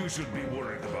think you should be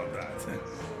worried about that.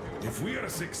 If we are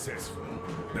successful,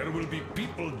 there will be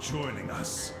people joining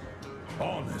us.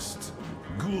 Honest,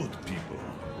 good people.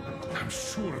 I'm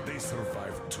sure they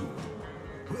survive too.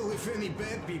 Well, if any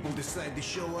bad people decide to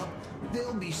show up,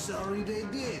 they'll be sorry they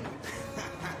did.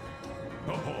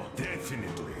 Oh,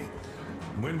 definitely.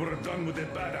 When we're done with the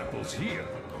bad apples here,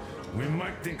 we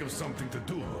might think of something to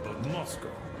do about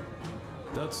Moscow.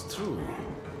 That's true.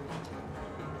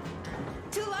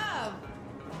 To love!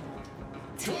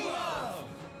 To love!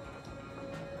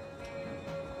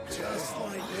 Just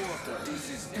like water. This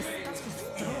is great!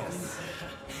 Yes!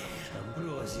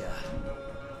 Ambrosia.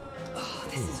 Oh,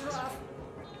 this is rough.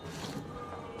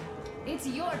 It's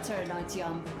your turn,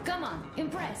 Artyom. Come on,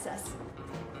 impress us.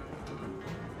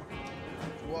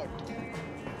 What?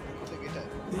 Take it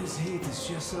out. This heat is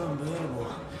just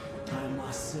unbearable, I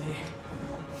must say.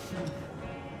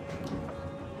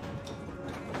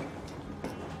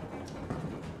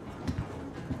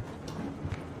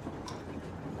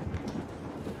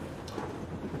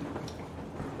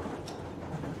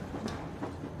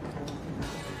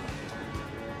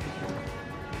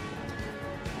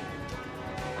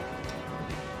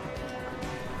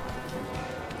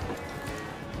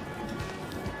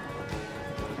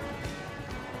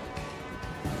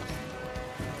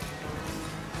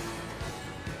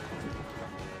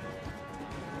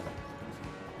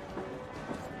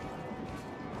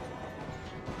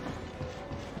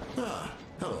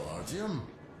 Hello, Artyom.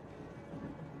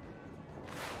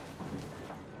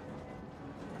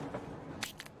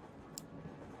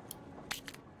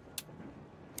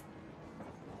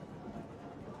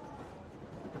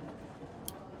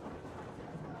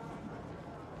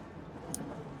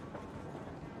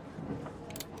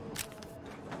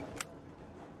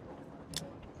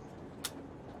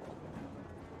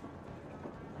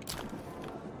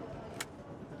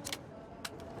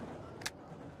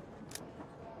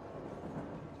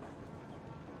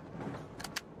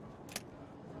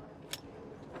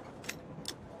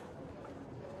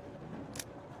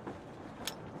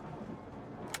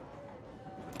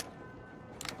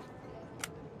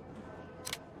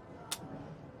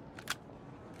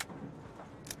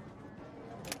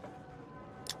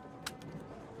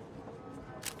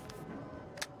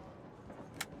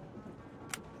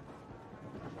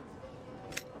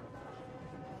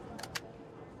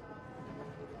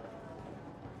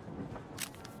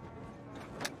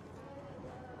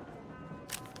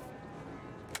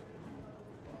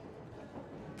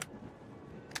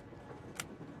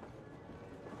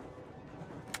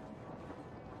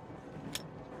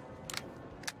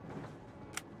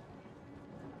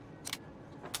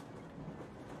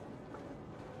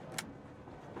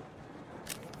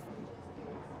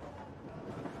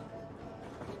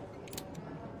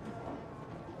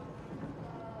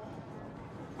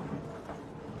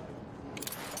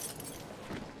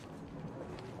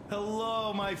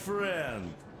 Hello, my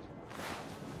friend.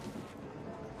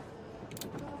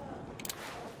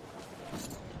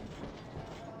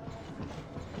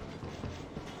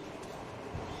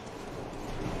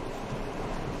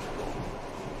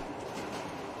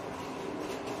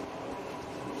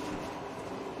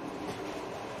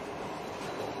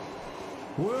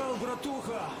 Well,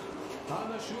 bratуха,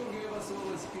 Anna sure gave us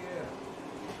all a scare.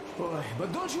 Boy,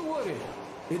 but don't you worry.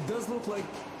 It does look like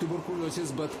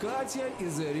tuberculosis, but Katya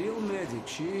is a real medic.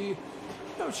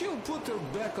 She'll put her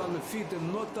back on the feet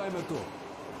in no time at all.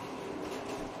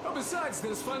 Oh, besides,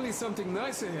 there's finally something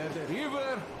nice ahead. A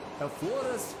river, a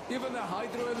forest, even a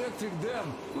hydroelectric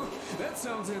dam. That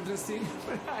sounds interesting,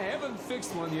 but I haven't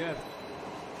fixed one yet.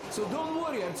 So don't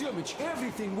worry, Артёмыч,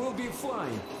 everything will be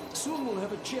fine. Soon we'll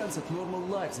have a chance at normal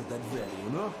lives at that valley, you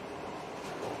know?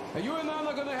 Are you and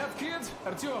Anna gonna have kids,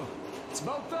 Артём? It's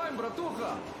about time,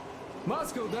 bratуха.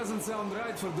 Moscow doesn't sound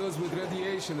right for those with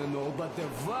radiation and all, but the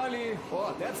valley,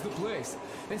 oh, that's the place.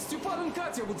 And Stepan and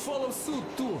Katya would follow suit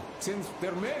too, since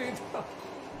they're married.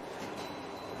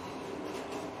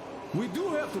 We do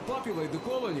have to populate the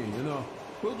colony, you know.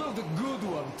 We'll build a good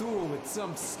one too, with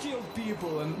some skilled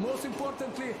people and, most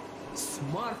importantly,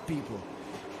 smart people.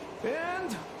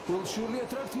 And we'll surely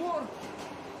attract more.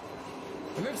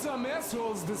 And if some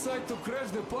assholes decide to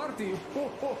crash the party,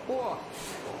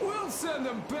 we'll send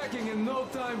them packing in no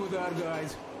time with our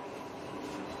guys.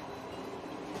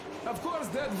 Of course,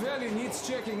 that valley needs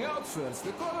checking out first.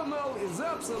 The colonel is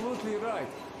absolutely right.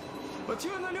 But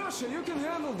you and Alyosha, you can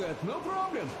handle that, no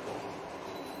problem.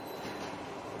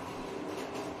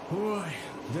 Boy,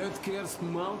 that cursed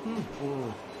mountain?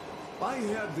 Oh, I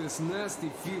had this nasty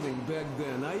feeling back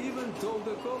then. I even told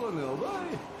the colonel, why?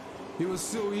 He was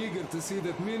so eager to see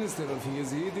that minister of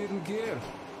his, he didn't care.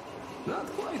 Not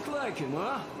quite like him,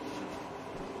 huh?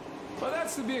 But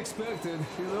that's to be expected,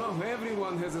 you know.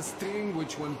 Everyone has a string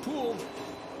which, when pulled,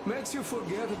 makes you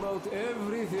forget about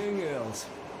everything else.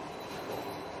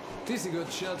 This he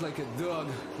got shot like a dog,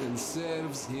 and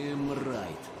serves him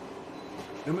right.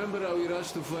 Remember how he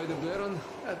rushed to fight the Baron?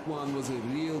 That one was a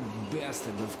real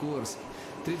bastard, of course.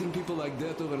 Treating people like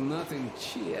that over nothing,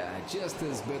 yeah, just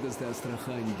as bad as the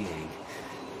Astrakhan gang.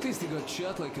 At least he got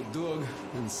shot like a dog,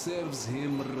 and serves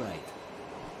him right.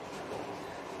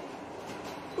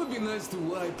 Would be nice to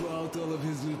wipe out all of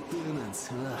his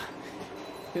lieutenants.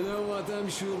 You know what, I'm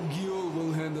sure Gil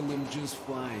will handle him just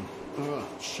fine.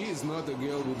 She's not a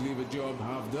girl who'd leave a job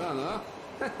half done,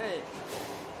 huh?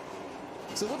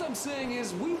 So what I'm saying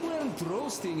is, we weren't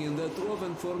roasting in that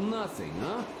oven for nothing,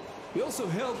 huh? We also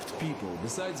helped people,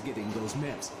 besides getting those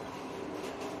maps.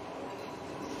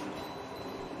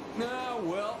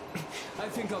 Well, I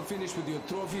think I'll finish with your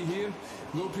trophy here.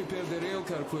 Go prepare the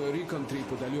railcar for a recon trip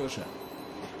with Alyosha.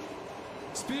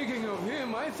 Speaking of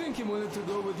him, I think he wanted to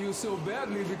go with you so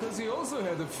badly because he also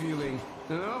had a feeling,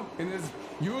 you know, in his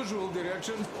usual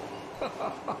direction.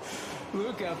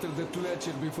 Look after the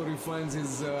𝙿𝚘𝚘𝚘𝚘 before he finds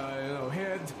his,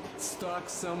 head stuck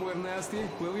somewhere nasty,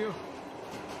 will you?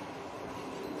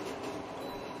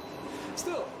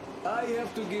 Still, I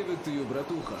have to give it to you,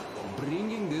 bratуха.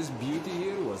 Bringing this beauty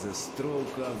here was a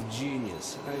stroke of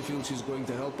genius. I feel she's going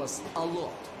to help us a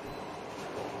lot.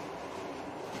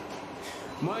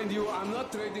 Mind you, I'm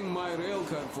not trading my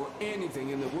railcar for anything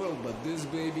in the world, but this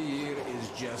baby here is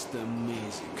just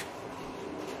amazing.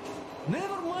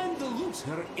 Never mind the looks,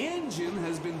 her engine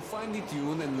has been finely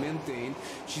tuned and maintained.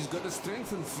 She's got a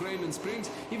strengthened frame and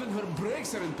springs, even her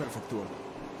brakes are in perfect order.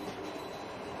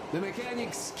 The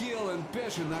mechanic's skill and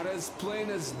passion are as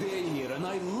plain as day here, and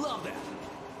I love that.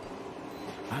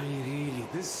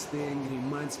 This thing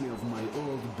reminds me of my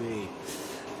old bay,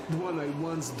 the one I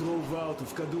once drove out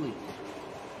of Kadui.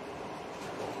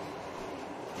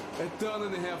 A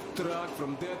 1.5-ton truck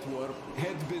from that war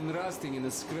had been rusting in a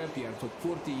scrapyard for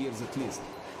 40 years at least.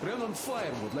 Ran on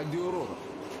firewood like the Aurora.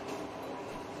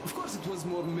 Of course it was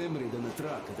more memory than a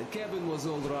truck. The cabin was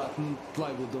all rotten,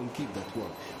 plywood don't keep that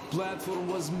well. Platform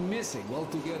was missing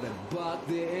altogether, but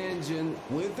the engine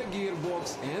with the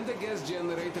gearbox and the gas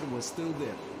generator was still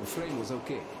there. The frame was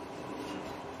okay.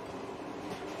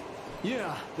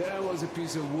 Yeah, that was a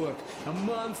piece of work. A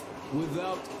month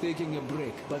without taking a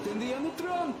break. But in the end it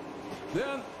ran.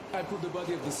 Then I put the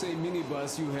body of the same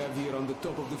minibus you have here on the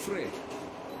top of the frame.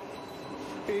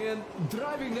 And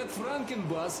driving that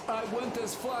Frankenbus, I went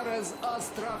as far as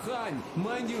Astrakhan.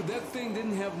 Mind you, that thing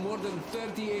didn't have more than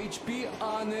 30 HP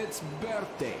on its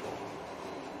birthday.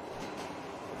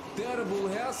 Terrible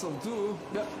hassle too.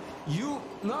 You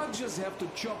not just have to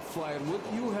chop firewood,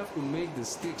 you have to make the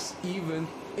sticks even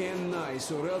and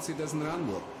nice, or else it doesn't run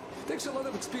well. Takes a lot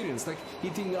of experience, like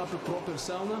heating up a proper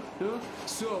sauna, you know?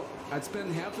 So, I'd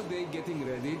spend half a day getting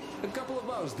ready, a couple of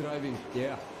hours driving,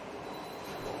 yeah.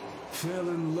 Fell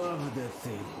in love with that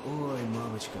thing. Oi,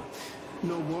 mamachka.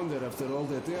 No wonder after all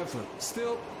that effort.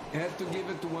 Still, had to give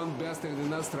it to one bastard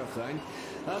in Astrakhan.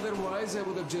 Otherwise, I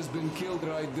would have just been killed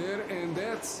right there, and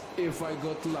that's if I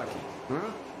got lucky,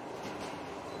 huh?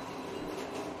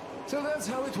 So that's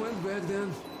how it went back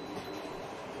then.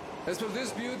 As for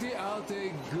this beauty, I'll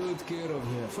take good care of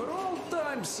her. For all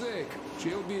time's sake,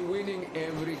 she'll be winning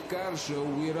every car show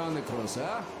we run across,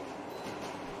 huh?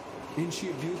 Ain't she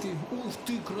a beauty? Ух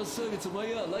ты, красавица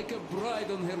моя, like a bride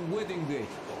on her wedding day.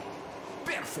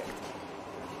 Perfect!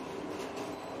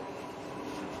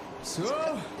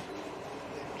 So,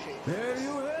 there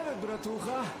you have it,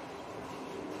 bratucha.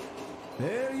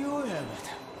 There you have it.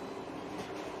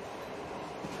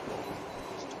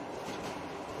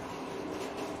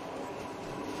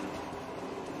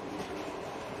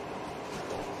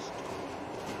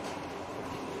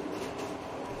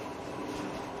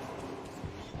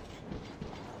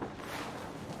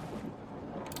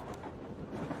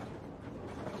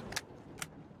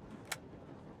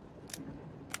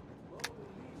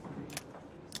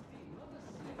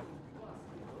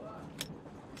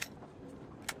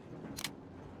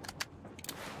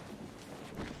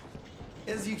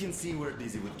 As you can see, we're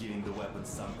busy with giving the weapons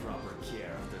some proper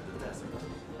care after the desert.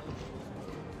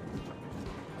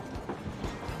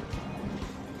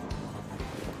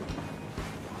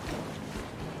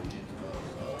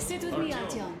 Sit with me,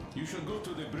 Artyom. You should go to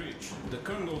the bridge. The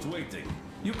colonel's waiting.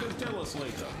 You can tell us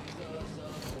later.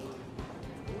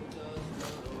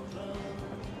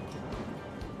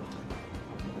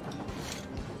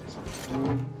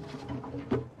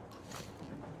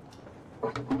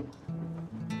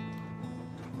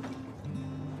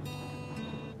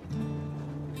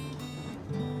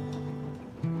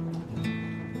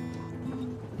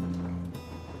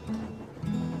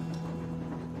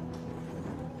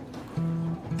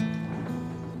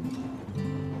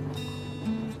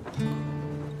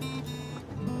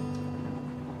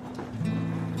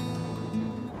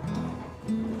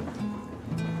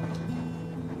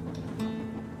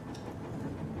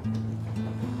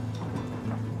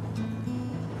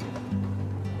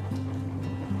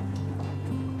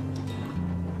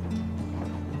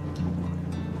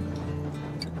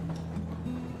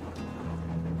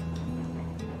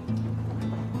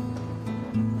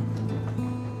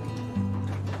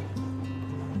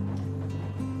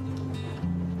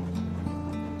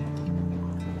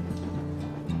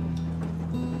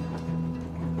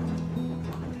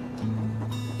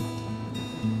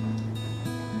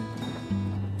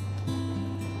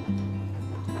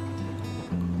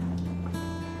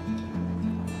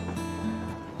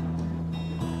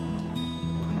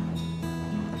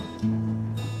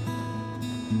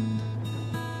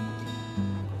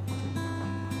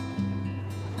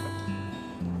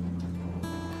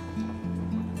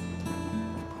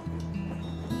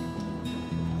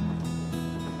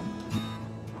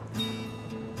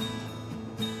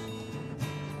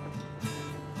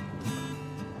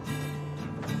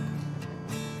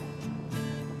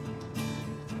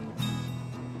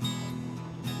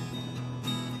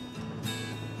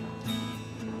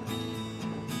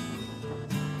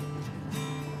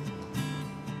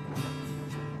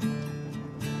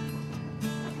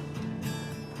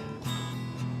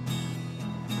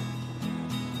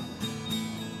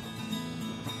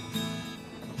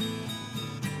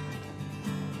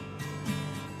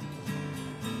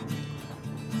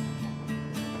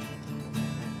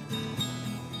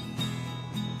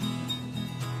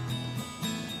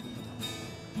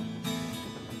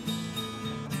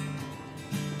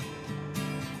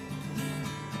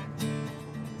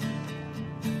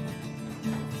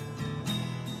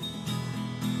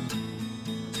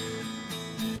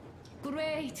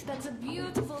 That's a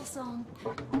beautiful song.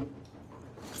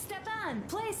 Stepan,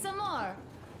 play some more.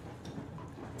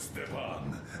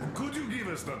 Stepan, could you give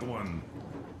us that one?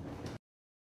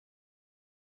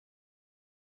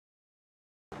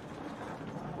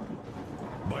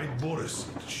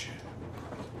 𝙼𝚘𝚘𝚘𝚘𝚘𝚘.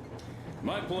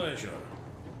 My pleasure.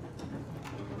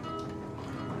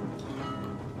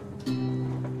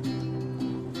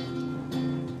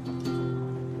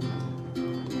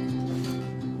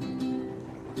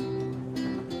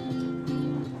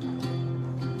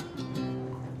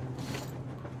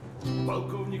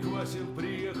 Полковник Васин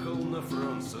приехал на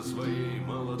фронт со своей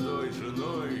молодой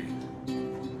женой.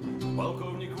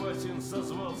 Полковник Васин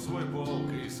созвал свой полк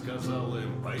и сказал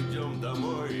им: пойдем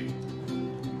домой.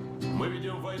 Мы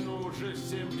ведем войну уже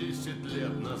 70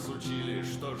 лет, нас учили,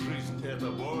 что жизнь это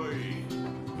бой.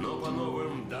 Но по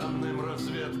новым данным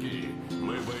разведки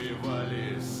мы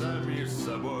воевали сами с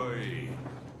собой.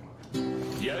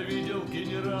 Я видел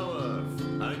генералов,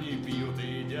 они пьют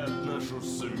и едят нашу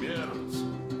смерть.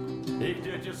 Их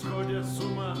дети сходят с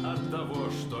ума от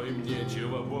того, что им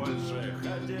нечего больше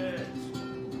хотеть.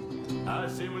 А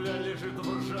земля лежит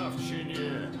в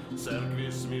ржавчине, церкви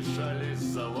смешались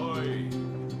с золой.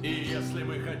 И если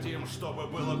мы хотим, чтобы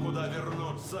было куда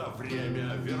вернуться,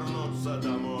 время вернуться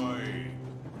домой.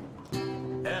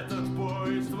 Этот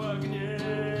поезд в огне,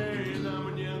 и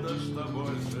нам не на что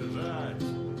больше жать.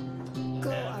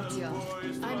 Этот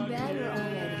поезд в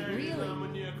огне,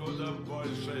 нам некуда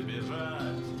больше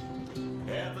бежать.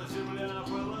 Эта земля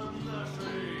была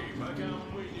нашей, пока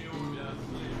мы не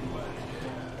увязли в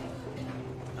войне.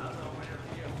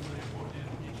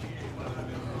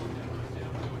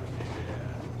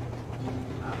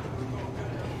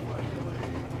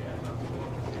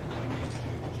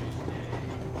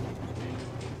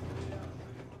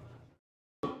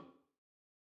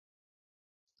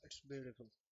 Beautiful.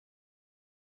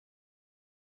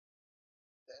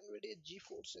 The NVIDIA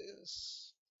GeForce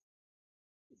is...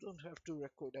 You don't have to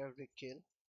record every kill.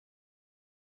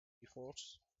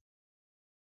 GeForce.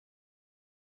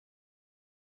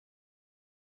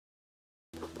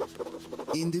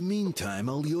 In the meantime,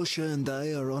 Alyosha and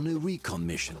I are on a recon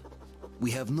mission.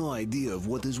 We have no idea of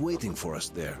what is waiting for us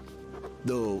there.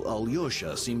 Though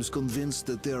Alyosha seems convinced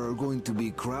that there are going to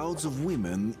be crowds of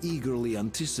women eagerly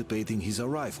anticipating his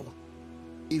arrival.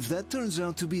 If that turns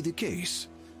out to be the case,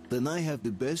 then I have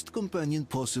the best companion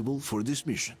possible for this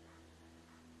mission.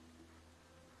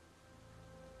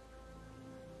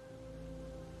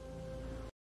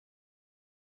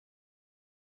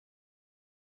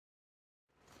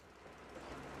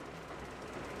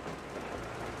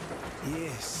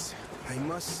 Yes, I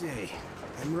must say,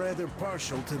 I'm rather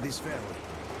partial to this valley.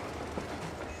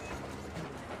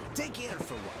 Take air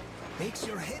for one. Makes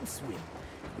your head swim.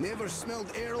 Never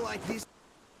smelled air like this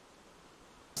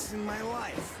in my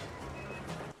life.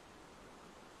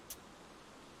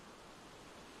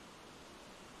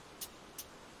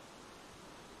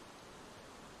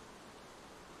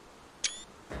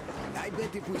 I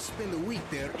bet if we spend a week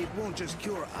there, it won't just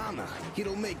cure Anna.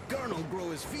 It'll make Colonel grow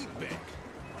his feet back.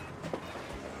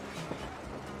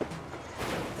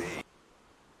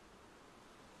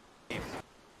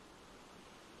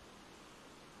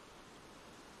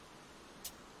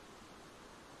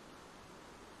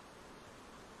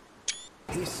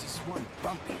 This is one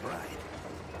bumpy ride.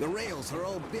 The rails are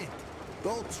all bent. The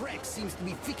whole track seems to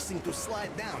be fixing to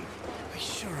slide down. I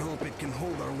sure hope it can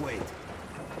hold our weight.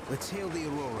 Let's hail the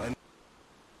Aurora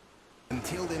and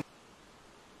tell them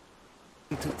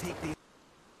to take the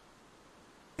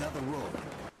other road.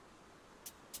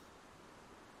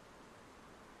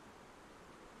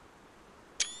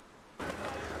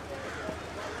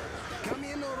 Come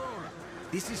in, Aurora.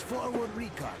 This is forward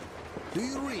recon. Do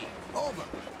you read? Over.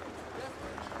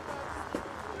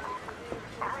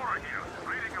 Aurora here,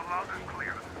 reading you loud and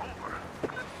clear. Over.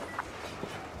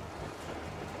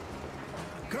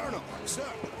 Colonel,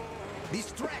 sir,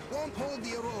 this track won't hold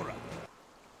the Aurora.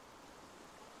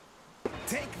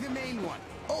 Take the main one.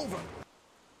 Over.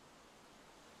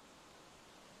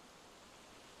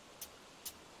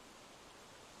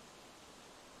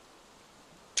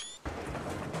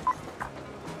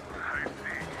 I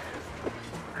see.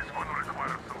 This one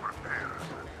requires some repairs.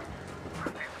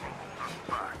 This will hold us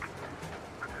back.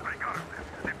 Regardless,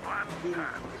 the plan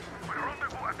stands. We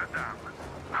rendezvous at the dam.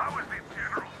 How is the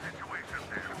general situation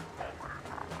there? Over.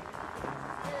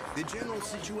 The general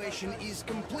situation is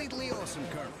completely awesome,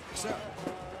 Colonel. Sir,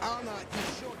 Anna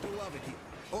is sure to love it here.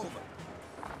 Over.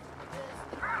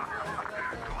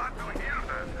 Glad to hear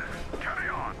that. Carry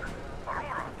on.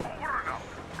 Aurora, over and out.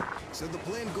 So the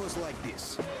plan goes like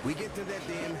this. We get to that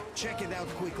dam, check it out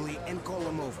quickly, and call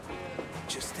them over.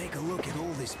 Just take a look at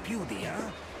all this beauty,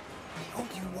 huh?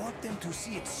 Don't you want them to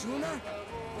see it sooner?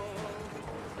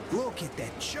 Look at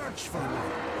that church for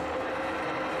one.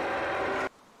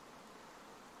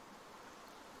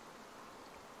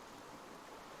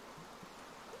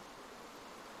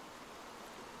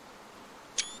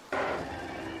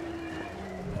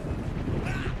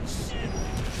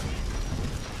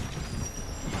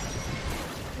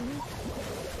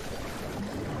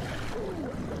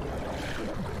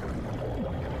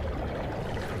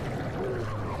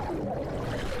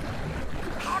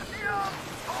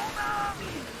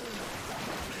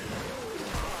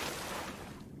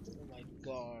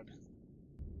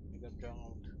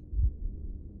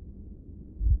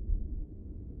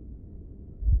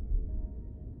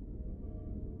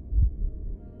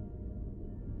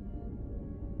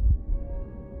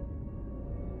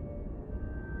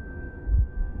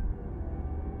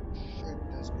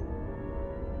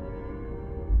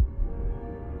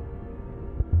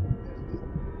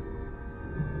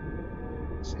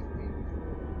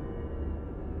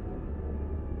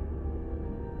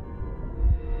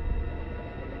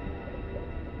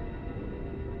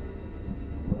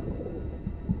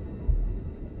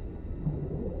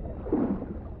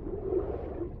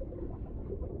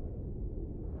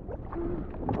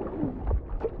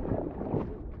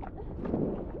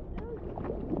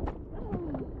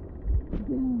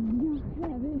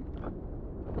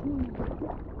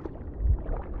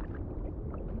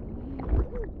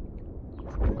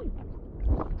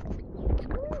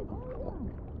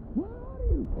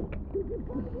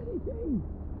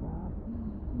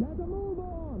 Gotta move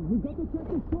on! We got to check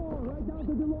the store right down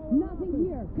to the lower. Nothing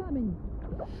here, coming!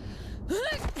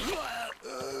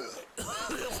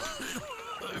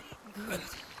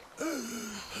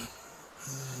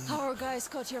 Our guys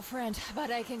caught your friend, but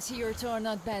I can see your two are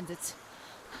not bandits.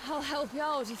 I'll help you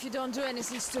out if you don't do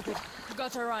anything stupid.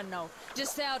 Gotta run now.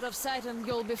 Just stay out of sight and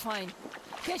you'll be fine.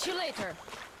 Catch you later.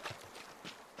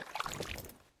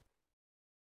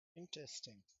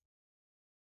 Interesting.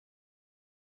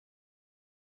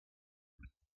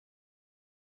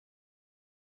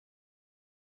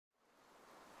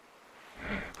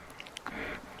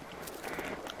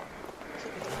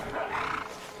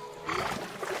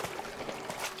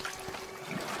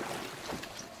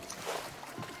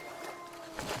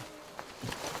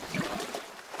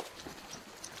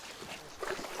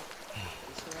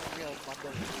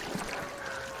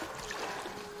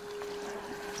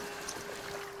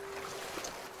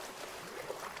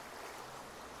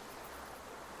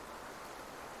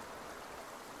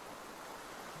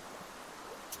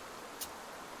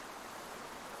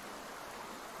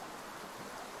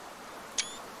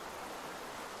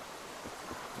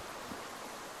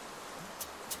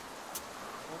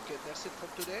 Okay, that's it for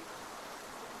today.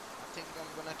 I think I'm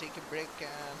gonna take a break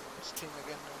and stream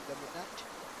again on the midnight.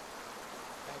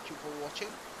 Thank you for watching.